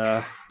pal,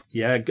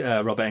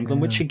 Robert Englund,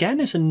 which again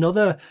is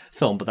another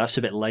film, but that's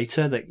a bit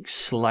later, that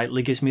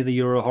slightly gives me the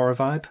Euro horror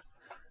vibe.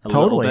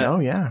 Totally. Oh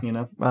yeah. You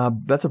know,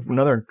 that's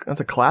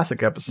a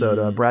classic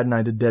episode. Brad and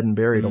I did Dead and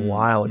Buried a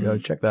while ago.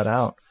 Check that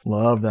out.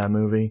 Love that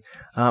movie.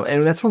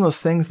 And that's one of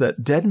those things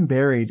that Dead and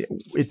Buried,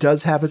 it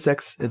does have its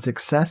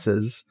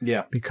excesses.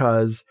 Yeah.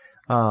 Because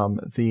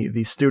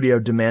the studio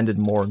demanded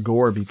more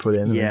gore be put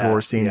in, and the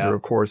gore scenes are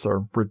of course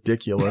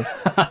ridiculous,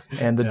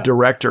 and the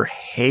director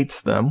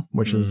hates them,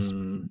 which is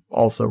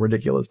also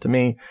ridiculous to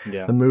me.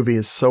 Yeah. The movie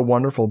is so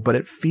wonderful, but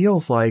it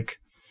feels like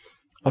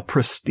a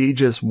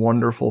prestigious,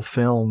 wonderful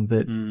film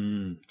that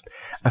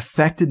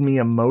affected me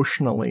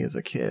emotionally as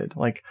a kid.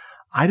 Like,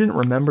 I didn't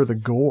remember the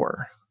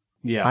gore.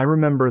 Yeah. I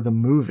remember the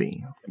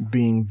movie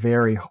being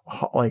very,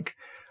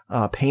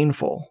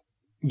 painful.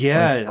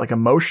 Yeah. Like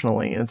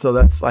emotionally. And so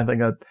that's, I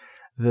think,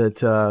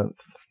 that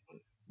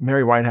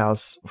Mary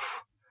Whitehouse,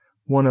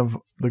 one of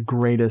the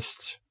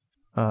greatest,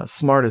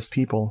 smartest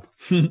people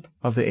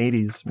of the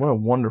 80s. What a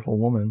wonderful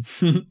woman.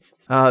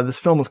 This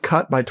film was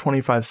cut by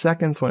 25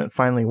 seconds when it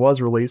finally was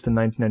released in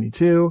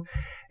 1992.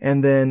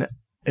 And then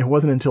it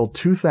wasn't until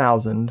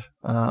 2000,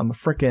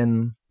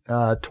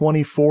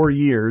 24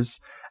 years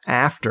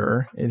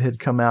after it had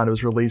come out, it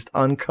was released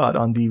uncut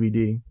on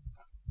DVD.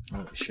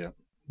 Holy shit.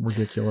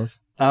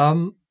 Ridiculous.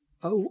 Oh,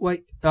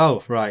 wait.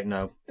 Oh, right.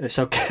 No, it's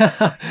okay.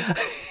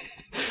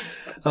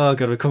 Oh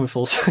god, we're coming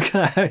full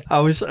circle. I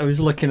was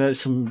looking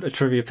at a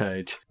trivia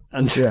page,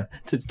 and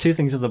two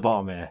things at the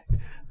bottom here. I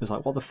was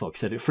like, what the fuck?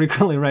 Said it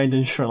frequently rained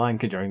in Sri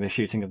Lanka during the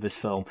shooting of this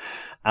film,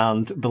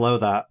 and below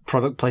that,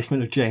 product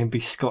placement of J&B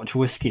Scotch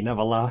whiskey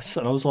never lasts.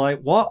 And I was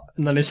like, what?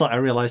 And then it's like I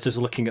realised I was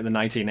looking at the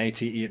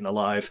 1980 Eaten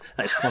Alive !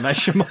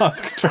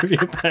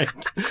 Trivia page.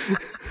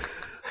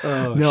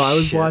 Oh, no, I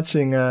was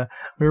watching.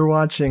 We were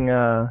watching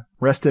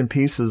Rest in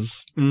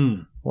Pieces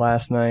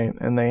last night,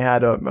 and they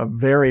had a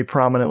very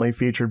prominently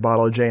featured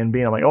bottle of J&B,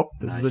 and I'm like, oh,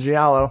 this is a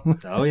Giallo.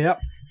 Oh, yeah.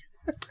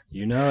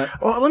 You know it.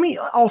 Well, let me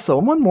also,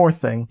 one more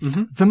thing.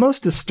 The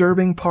most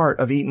disturbing part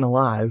of Eaten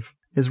Alive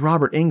is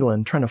Robert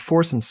Englund trying to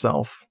force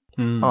himself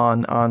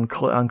on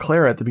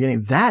Clara at the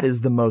beginning. That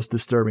is the most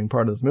disturbing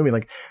part of this movie.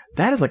 Like,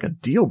 that is like a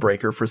deal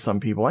breaker for some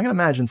people. I can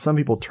imagine some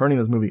people turning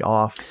this movie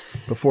off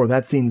before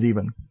that scene's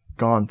even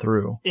gone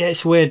through. Yeah,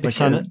 it's weird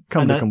because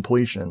come to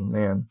completion,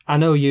 man. I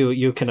know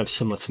you're kind of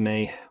similar to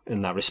me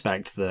in that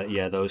respect. That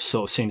those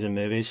sort of scenes in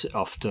movies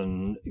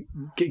often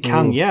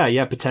can,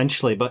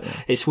 potentially. But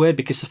it's weird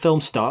because the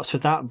film starts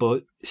with that,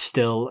 but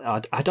still,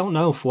 I don't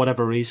know, for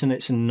whatever reason,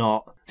 it's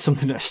not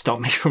something that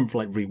stopped me from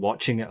like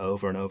rewatching it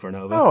over and over and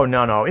over. Oh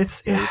no,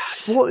 it's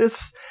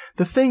the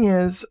thing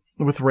is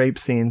with rape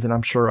scenes, and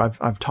I'm sure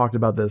I've talked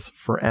about this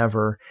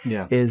forever.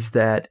 Yeah, is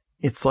that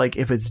it's like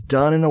if it's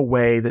done in a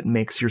way that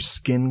makes your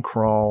skin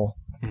crawl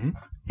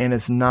and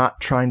it's not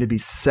trying to be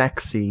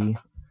sexy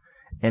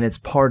and it's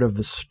part of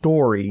the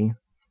story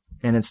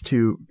and it's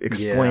to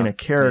explain a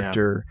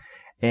character.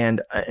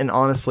 And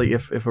honestly,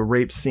 if a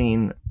rape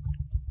scene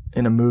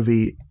in a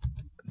movie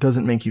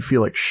doesn't make you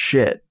feel like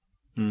shit,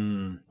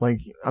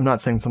 like, I'm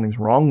not saying something's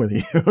wrong with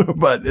you,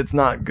 but it's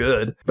not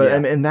good. But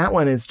and that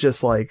one is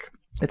just like,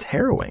 it's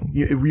harrowing.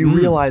 You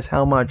realize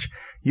how much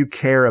you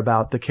care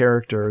about the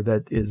character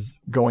that is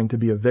going to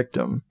be a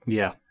victim.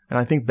 Yeah. And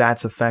I think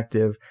that's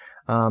effective.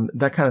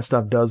 That kind of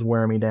stuff does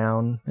wear me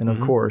down. And of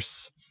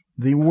course,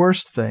 the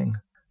worst thing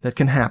that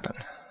can happen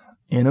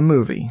in a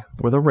movie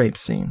with a rape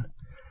scene,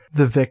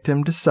 the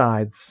victim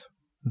decides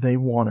they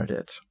wanted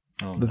it.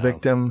 The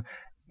victim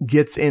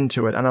gets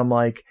into it. And I'm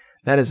like,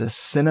 that is a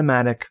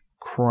cinematic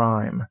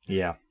crime.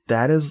 Yeah.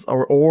 That is,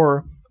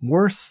 or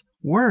worse,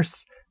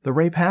 the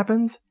rape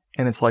happens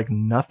and it's like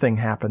nothing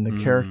happened.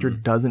 The character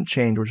doesn't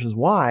change, which is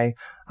why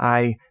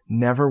I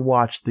never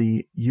watched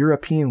the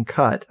European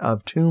cut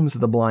of Tombs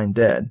of the Blind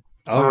Dead.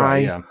 Oh,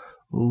 right, yeah.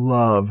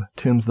 Love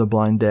Tombs of the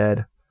Blind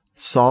Dead.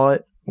 Saw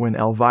it when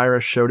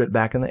Elvira showed it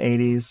back in the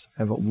 80s.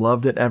 I've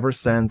loved it ever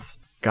since.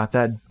 Got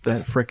that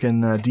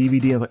freaking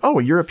DVD. I was like, oh,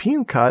 a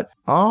European cut?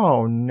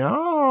 Oh,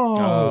 no.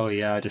 Oh,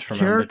 yeah, I just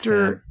remembered.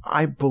 Character,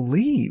 I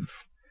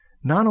believe,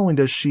 not only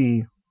does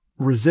she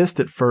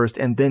resist at first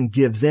and then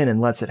gives in and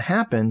lets it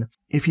happen,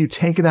 if you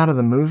take it out of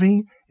the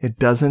movie, it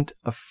doesn't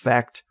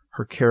affect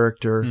her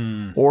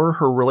character or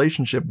her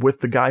relationship with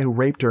the guy who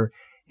raped her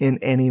in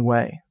any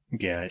way.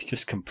 Yeah, it's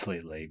just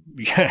completely.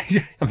 Yeah,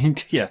 I mean,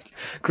 yeah,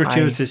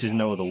 gratuitous is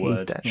no other word.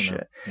 Hate that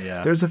shit.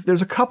 Yeah,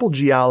 there's a couple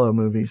giallo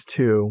movies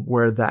too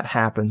where that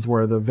happens,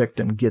 where the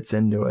victim gets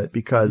into it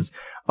because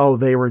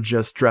they were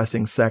just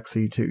dressing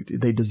sexy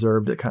they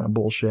deserved it, kind of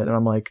bullshit. And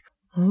I'm like,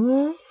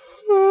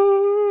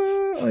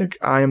 like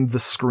I am the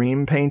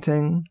Scream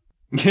painting.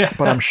 Yeah,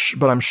 but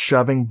I'm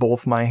shoving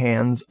both my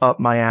hands up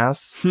my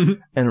ass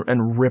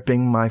and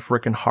ripping my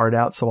freaking heart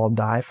out so I'll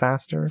die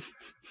faster.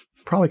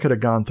 Probably could have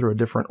gone through a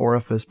different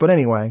orifice, but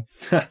anyway.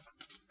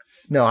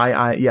 No,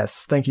 I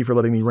yes, thank you for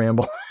letting me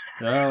ramble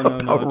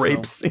about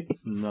rape scenes.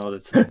 Not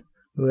at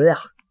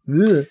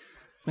all.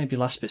 Maybe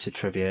last bits of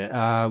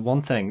trivia.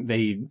 One thing,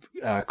 the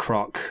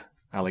croc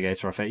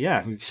alligator, I think,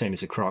 yeah, same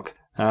as a croc.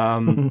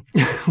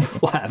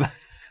 Whatever.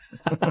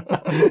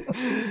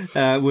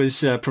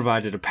 Was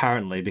provided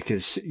apparently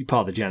because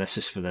part of the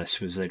genesis for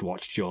this was they'd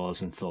watched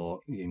Jaws and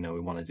thought, we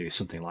want to do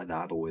something like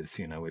that, but with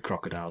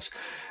crocodiles.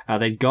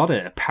 They'd got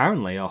it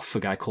apparently off a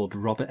guy called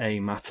Robert A.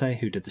 Matte,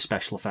 who did the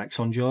special effects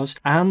on Jaws.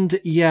 And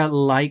yeah,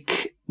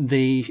 like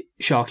the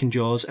shark in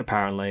Jaws,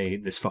 apparently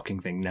this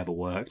fucking thing never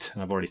worked.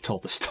 And I've already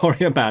told the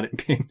story about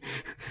it being,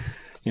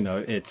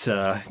 it's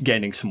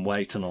gaining some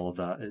weight and all of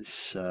that.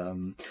 It's,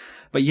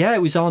 but yeah,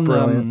 it was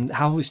on,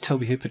 how was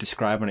Tobe Hooper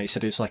describing it? He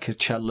said it was like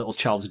a little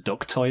child's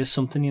duck toy or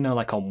something,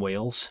 like on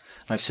wheels.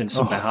 And I've seen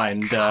some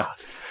behind the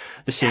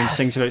scenes,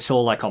 things of it. It's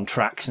all like on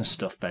tracks and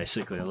stuff,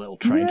 basically, little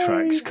train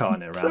tracks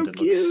carting it around. So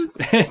cute.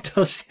 It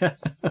does, yeah.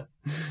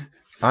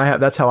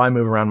 That's how I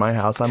move around my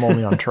house. I'm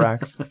only on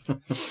tracks.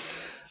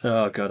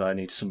 Oh God, I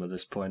need some at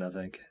this point, I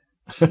think.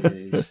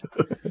 Jeez.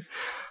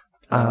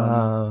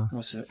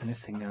 Was there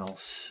anything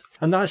else?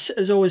 And that's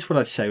as always what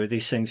I'd say with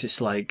these things.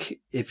 It's like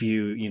if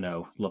you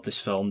love this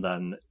film,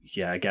 then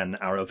yeah, again,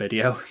 Arrow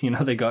Video.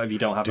 They got, if you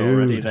don't have it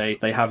already,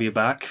 they have you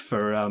back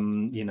for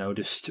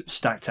just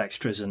stacked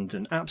extras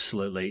and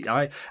absolutely.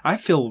 I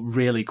feel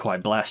really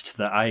quite blessed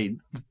that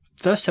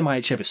first time I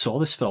actually ever saw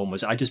this film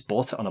was I just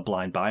bought it on a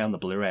blind buy on the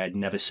Blu-ray. I'd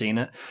never seen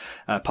it,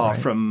 apart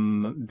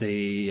from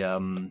the. I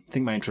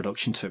think my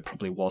introduction to it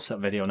probably was that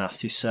Video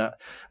Nasty set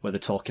where they're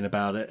talking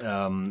about it,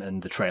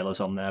 and the trailers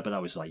on there. But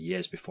that was like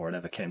years before it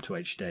ever came to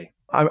HD.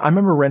 I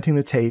remember renting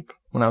the tape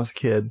when I was a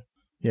kid.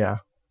 Yeah.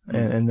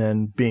 And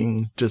then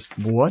being just,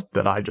 what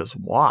did I just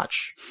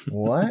watch?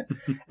 What?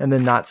 And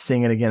then not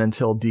seeing it again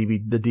until the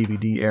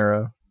DVD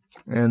era.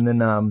 And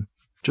then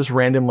just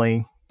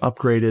randomly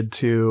upgraded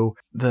to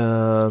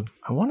I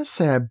want to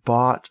say I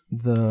bought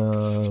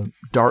the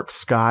Dark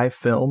Sky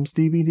Films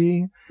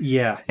DVD.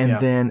 Yeah. And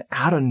then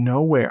out of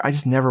nowhere, I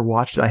just never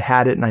watched it. I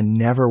had it and I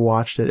never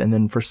watched it. And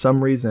then for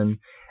some reason,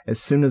 as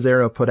soon as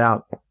Arrow put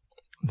out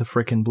the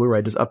freaking Blu-ray,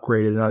 I just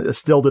upgraded and I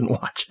still didn't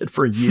watch it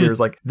for years.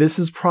 Like this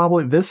is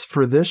probably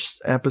for this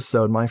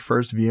episode, my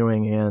first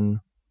viewing in,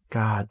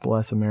 God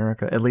bless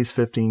America, at least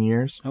 15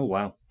 years. Oh,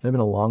 wow. It's been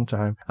a long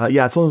time.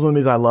 Yeah, it's one of those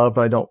movies I love,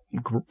 but I don't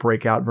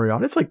break out very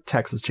often. It's like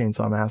Texas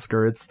Chainsaw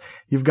Massacre.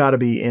 You've got to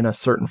be in a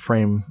certain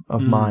frame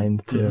of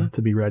mind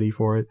to be ready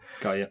for it.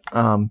 Got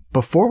you.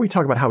 Before we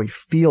talk about how we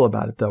feel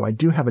about it, though, I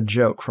do have a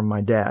joke from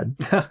my dad.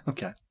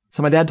 Okay.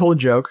 So my dad told a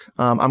joke.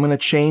 I'm going to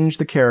change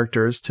the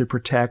characters to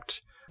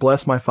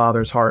bless my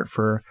father's heart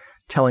for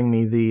telling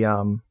me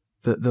the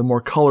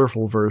more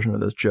colorful version of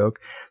this joke.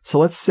 So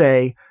let's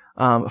say,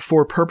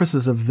 for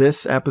purposes of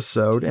this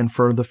episode and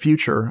for the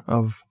future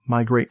of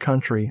my great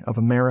country of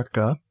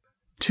America,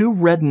 two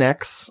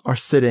rednecks are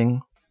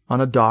sitting on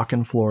a dock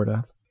in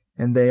Florida,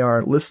 and they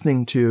are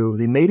listening to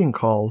the mating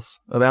calls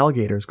of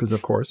alligators because,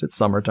 of course, it's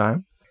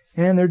summertime.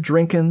 And they're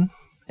drinking,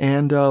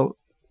 and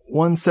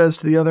one says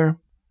to the other,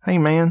 "Hey,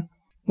 man,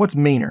 what's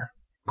meaner,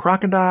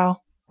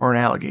 crocodile or an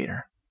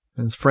alligator?"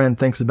 And his friend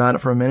thinks about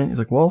it for a minute. He's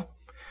like, "Well,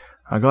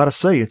 I gotta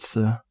say, it's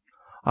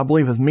I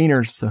believe it's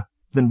meaner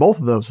than both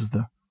of those is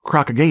the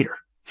crocagator."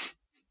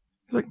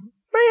 He's like,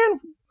 "Man,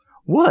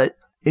 what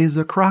is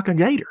a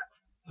crocagator?"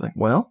 He's like,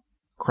 "Well,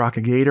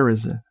 crocagator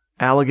is an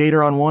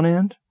alligator on one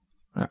end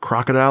and a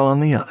crocodile on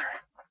the other."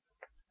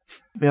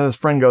 The other's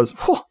friend goes,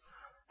 "Whoa,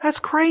 that's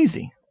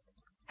crazy.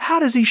 How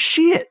does he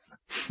shit?"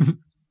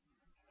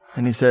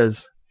 And he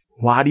says,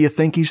 "Why do you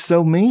think he's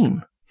so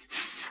mean?"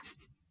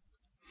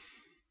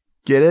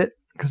 Get it?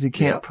 Because he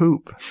can't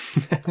poop.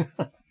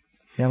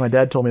 Yeah, my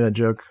dad told me that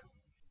joke.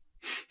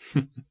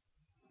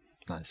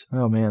 Nice.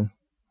 Oh, man.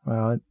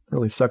 Wow, it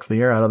really sucks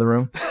the air out of the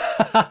room.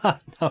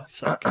 No,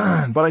 it's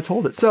okay. But I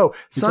told it. So,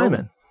 You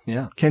Simon,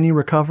 yeah. Can you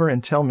recover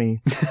and tell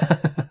me,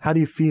 how do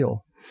you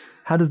feel?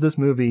 How does this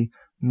movie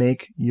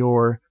make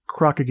your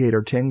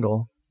crocagator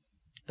tingle?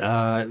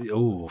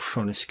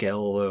 On a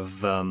scale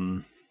of...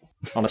 on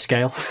a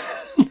scale?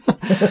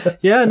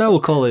 Yeah, no, we'll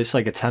call it, it's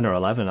like a 10 or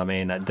 11. I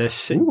mean,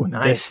 this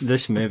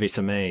movie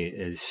to me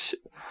is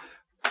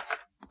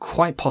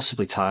quite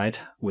possibly tied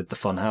with The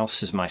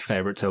Funhouse as my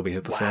favourite Tobe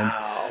Hooper film.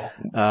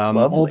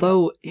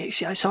 Although,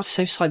 it's hard to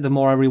say, it's like the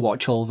more I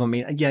rewatch all of them, I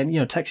mean,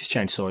 again, Texas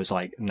Chainsaw is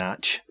like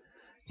Natch.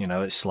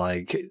 It's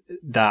like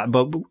that,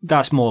 but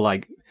that's more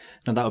like,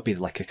 that would be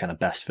like a kind of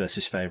best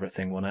versus favourite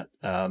thing, wouldn't it?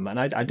 And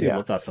I do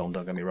love that film,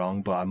 don't get me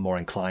wrong, but I'm more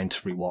inclined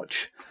to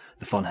rewatch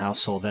The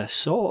Funhouse or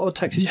this, or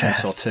Texas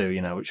Chainsaw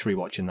 2, which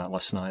rewatching that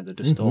last night, they're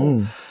just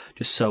all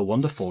just so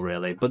wonderful,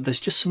 really. But there's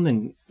just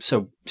something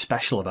so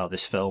special about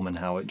this film and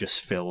how it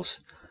just feels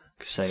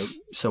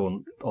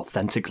so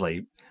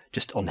authentically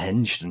just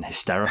unhinged and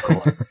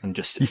hysterical and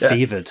just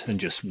fevered and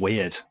just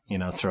weird,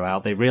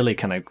 throughout. They really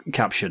kind of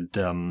captured,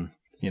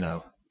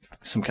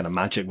 some kind of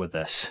magic with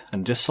this.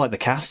 And just like the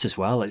cast as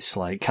well, it's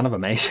like kind of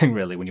amazing,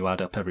 really, when you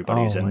add up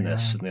everybody who's in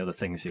this and the other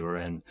things they were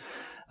in.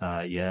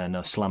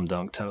 Slam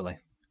dunk, totally.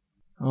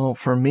 Oh,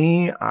 for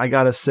me, I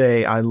gotta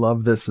say, I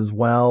love this as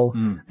well.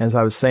 As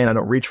I was saying, I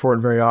don't reach for it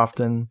very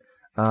often.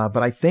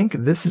 But I think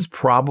this is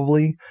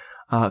probably,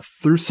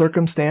 through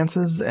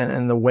circumstances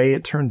and the way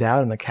it turned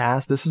out in the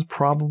cast, this is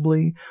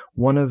probably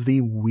one of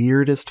the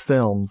weirdest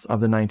films of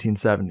the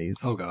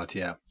 1970s. Oh, God,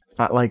 yeah.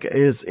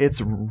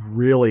 It's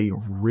really,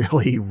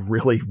 really,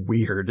 really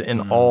weird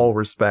in all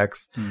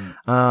respects.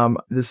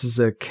 This is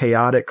a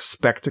chaotic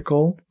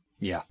spectacle.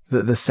 Yeah.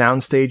 The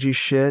soundstagey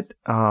shit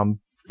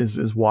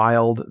is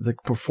wild. The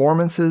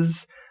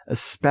performances,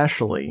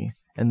 especially,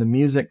 and the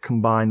music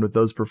combined with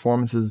those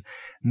performances,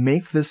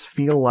 make this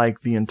feel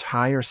like the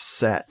entire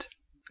set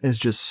is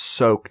just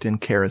soaked in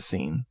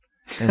kerosene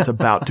and it's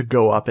about to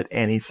go up at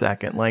any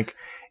second. Like,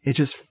 it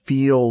just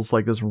feels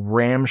like this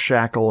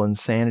ramshackle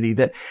insanity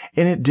and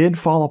it did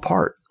fall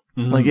apart.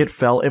 Like, it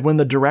fell when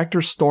the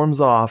director storms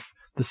off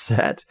the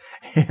set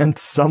and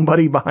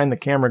somebody behind the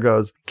camera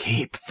goes,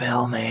 "Keep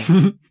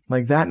filming."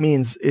 Like, that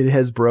means it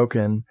has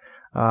broken.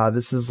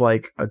 This is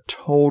like a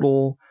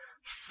total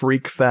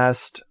freak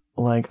fest.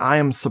 Like, I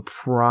am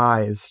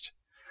surprised,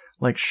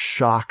 like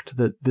shocked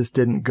that this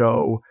didn't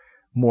go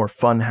more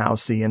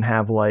funhousey and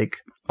have like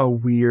a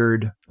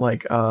weird,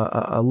 like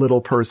a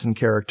little person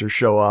character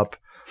show up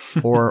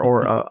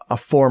or a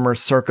former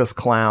circus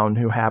clown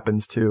who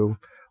happens to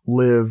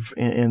live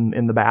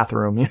in the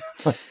bathroom.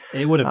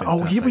 It would have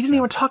been we didn't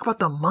even talk about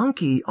the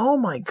monkey. Oh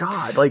my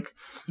God. Like,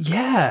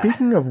 yeah.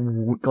 Speaking of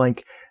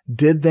like,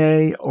 did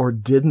they or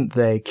didn't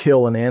they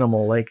kill an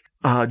animal? Like,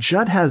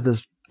 Judd has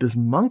this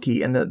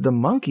monkey, and the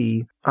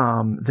monkey,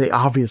 they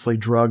obviously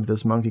drugged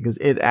this monkey because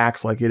it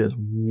acts like it is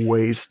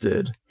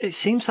wasted. It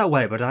seems that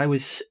way, but I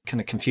was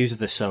kind of confused with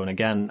this. So, and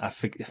again, I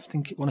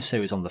want to say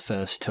it was on the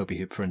first Tobe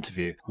Hooper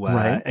interview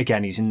where,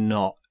 again, he's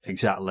not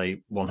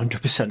exactly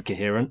 100%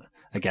 coherent.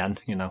 Again,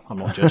 I'm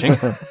not judging.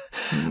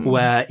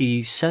 Where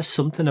he says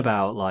something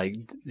about like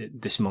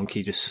this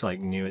monkey just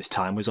like knew its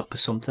time was up or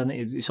something.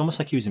 It's almost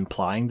like he was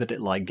implying that it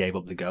like gave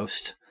up the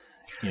ghost,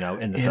 in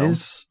the film.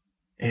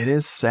 It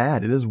is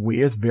sad. It is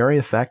weird. It's very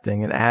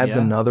affecting. It adds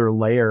another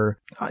layer.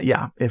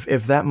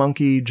 If that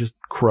monkey just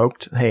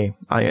croaked, hey,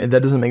 that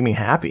doesn't make me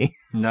happy.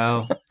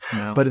 No.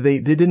 But they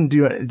didn't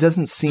do it. It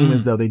doesn't seem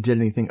as though they did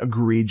anything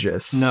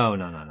egregious.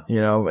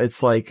 No.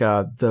 It's like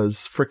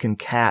those freaking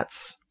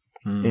cats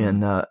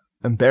in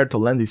Umberto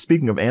Lenzi.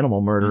 Speaking of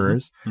animal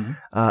murderers,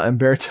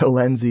 Umberto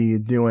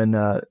Lenzi doing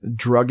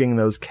drugging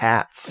those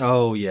cats.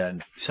 Oh yeah,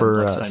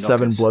 for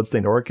 7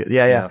 bloodstained orchids.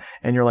 Yeah.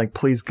 And you're like,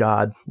 please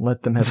God,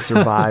 let them have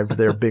survived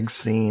their big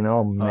scene.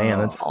 Oh man,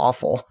 that's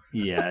awful.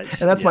 Yeah, and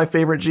that's my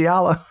favorite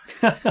giallo.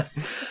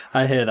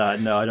 I hear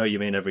that. No, I know what you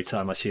mean. Every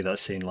time I see that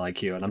scene,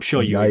 like you, and I'm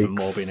sure you even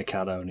more being a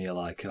cat owner, you're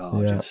like,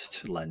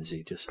 just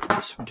Lenzi,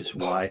 just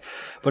why?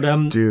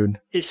 But dude,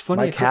 it's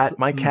funny.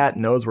 My cat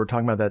knows we're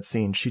talking about that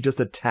scene. She just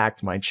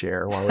attacked my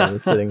chair while we were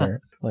sitting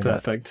there. Like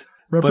perfect.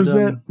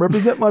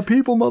 Represent my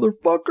people,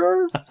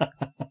 motherfucker.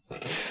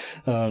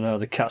 Oh no,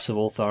 the cats of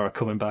Ulthar are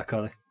coming back,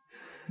 are they?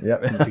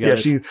 Yep. Yeah,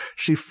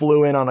 she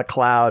flew in on a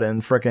cloud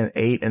and frickin'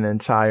 ate an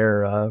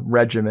entire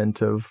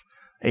regiment of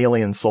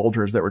alien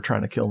soldiers that were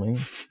trying to kill me.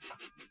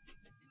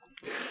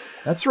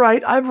 That's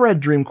right. I've read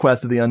Dream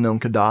Quest of the Unknown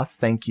Kadath.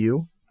 Thank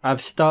you.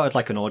 I've started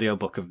like an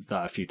audiobook of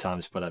that a few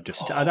times, but I've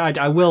just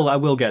I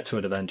will get to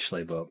it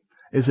eventually. But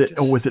was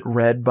it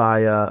read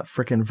by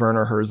frickin'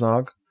 Werner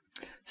Herzog?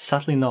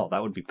 Sadly not.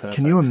 That would be perfect.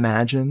 Can you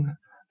imagine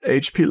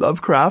H.P.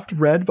 Lovecraft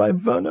read by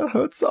Werner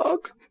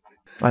Herzog?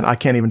 I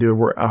can't even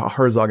do a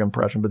Herzog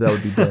impression, but that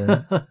would be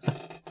brilliant.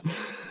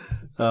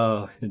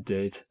 Oh,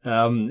 indeed.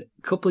 A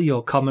couple of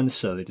your comments,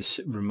 so they just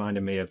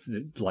reminded me of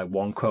like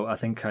one quote I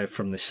think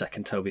from the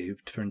second Tobe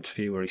Hooper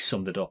interview where he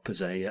summed it up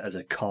as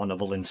a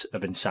carnival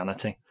of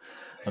insanity.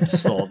 I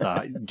just thought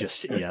that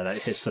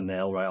that hits the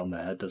nail right on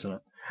the head, doesn't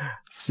it?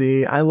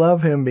 See, I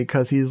love him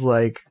because he's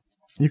like,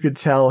 you could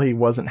tell he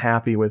wasn't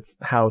happy with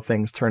how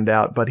things turned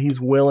out, but he's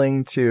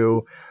willing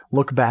to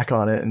look back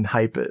on it and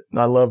hype it.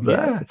 I love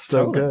that. Yeah, it's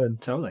so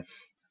good. Totally.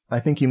 I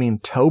think you mean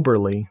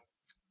Toberly.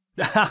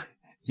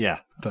 Yeah,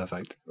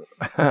 perfect.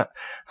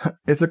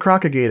 It's a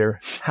crocagator.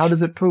 How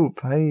does it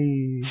poop?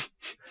 Hey.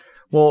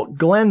 Well,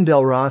 Glenn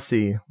Del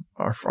Rossi,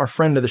 our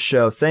friend of the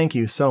show, thank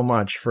you so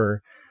much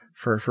for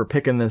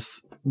picking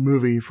this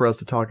movie for us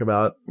to talk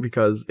about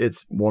because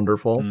it's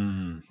wonderful.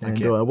 Thank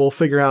you. We'll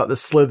figure out the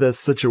Slithis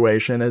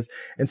situation as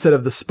instead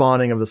of the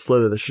spawning of the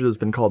Slithis, it should have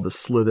been called the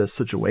Slithis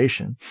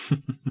situation.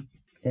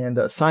 And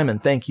Simon,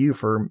 thank you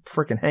for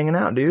freaking hanging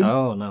out, dude.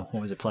 Oh no,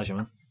 always a pleasure,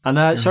 man. And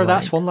sorry,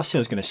 that's one last thing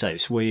I was going to say.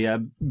 So we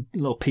a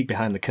little peek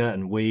behind the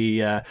curtain. We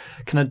kind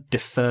of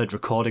deferred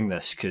recording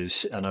this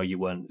because I know you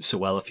weren't so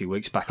well a few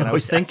weeks back, and I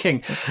was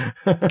thinking,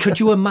 could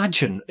you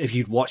imagine if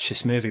you'd watched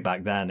this movie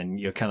back then in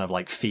your kind of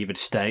like fevered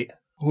state?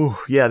 Ooh,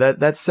 yeah,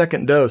 that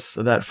second dose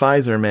of that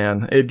Pfizer,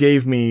 man, it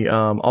gave me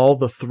all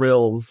the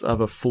thrills of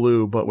a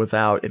flu, but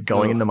without it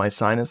going into my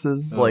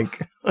sinuses.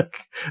 Like,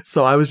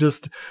 so I was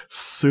just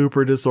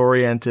super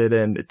disoriented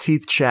and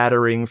teeth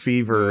chattering,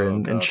 fever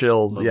and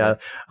chills. Yeah,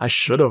 I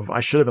should have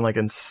been like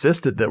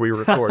insisted that we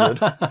recorded,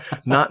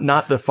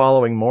 not the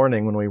following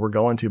morning when we were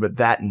going to, but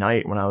that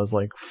night when I was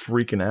like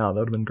freaking out. That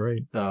would have been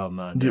great. Oh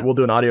man, we'll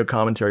do an audio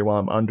commentary while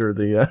I'm under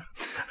the.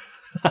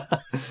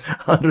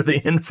 Under the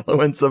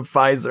influence of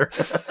Pfizer.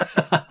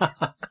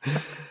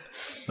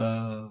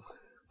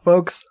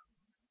 Folks,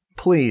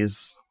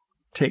 please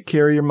take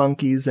care of your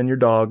monkeys and your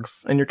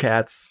dogs and your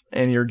cats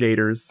and your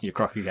gators. Your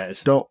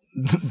crocodiles. Don't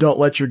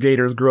let your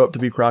gators grow up to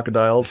be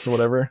crocodiles or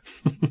whatever.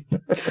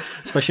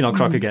 Especially not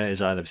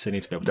crocodiles either, because they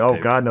need to be able to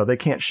poop. God, no, they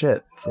can't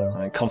shit.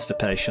 So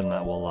constipation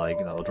that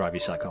will drive you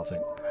psychotic.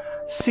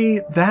 See,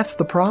 that's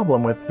the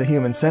problem with the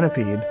human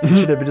centipede. It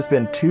should have just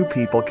been two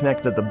people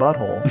connected at the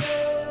butthole.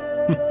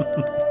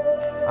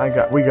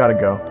 We gotta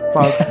go.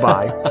 Folks,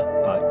 bye.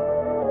 Bye.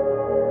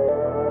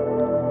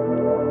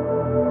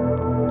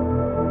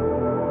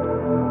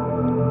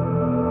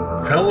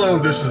 Hello,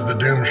 This is the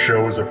Doom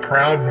Show is a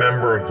proud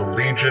member of the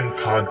Legion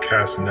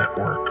Podcast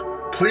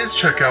Network. Please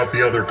check out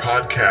the other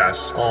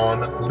podcasts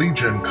on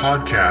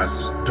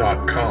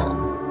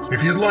legionpodcasts.com.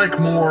 If you'd like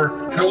more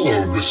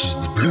Hello, This is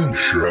the Doom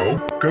Show,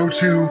 go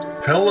to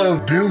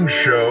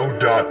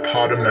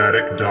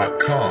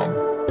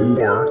hellodoomshow.podomatic.com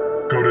or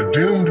go to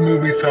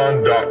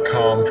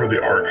doomedmoviethon.com for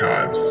the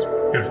archives.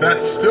 If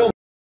that's still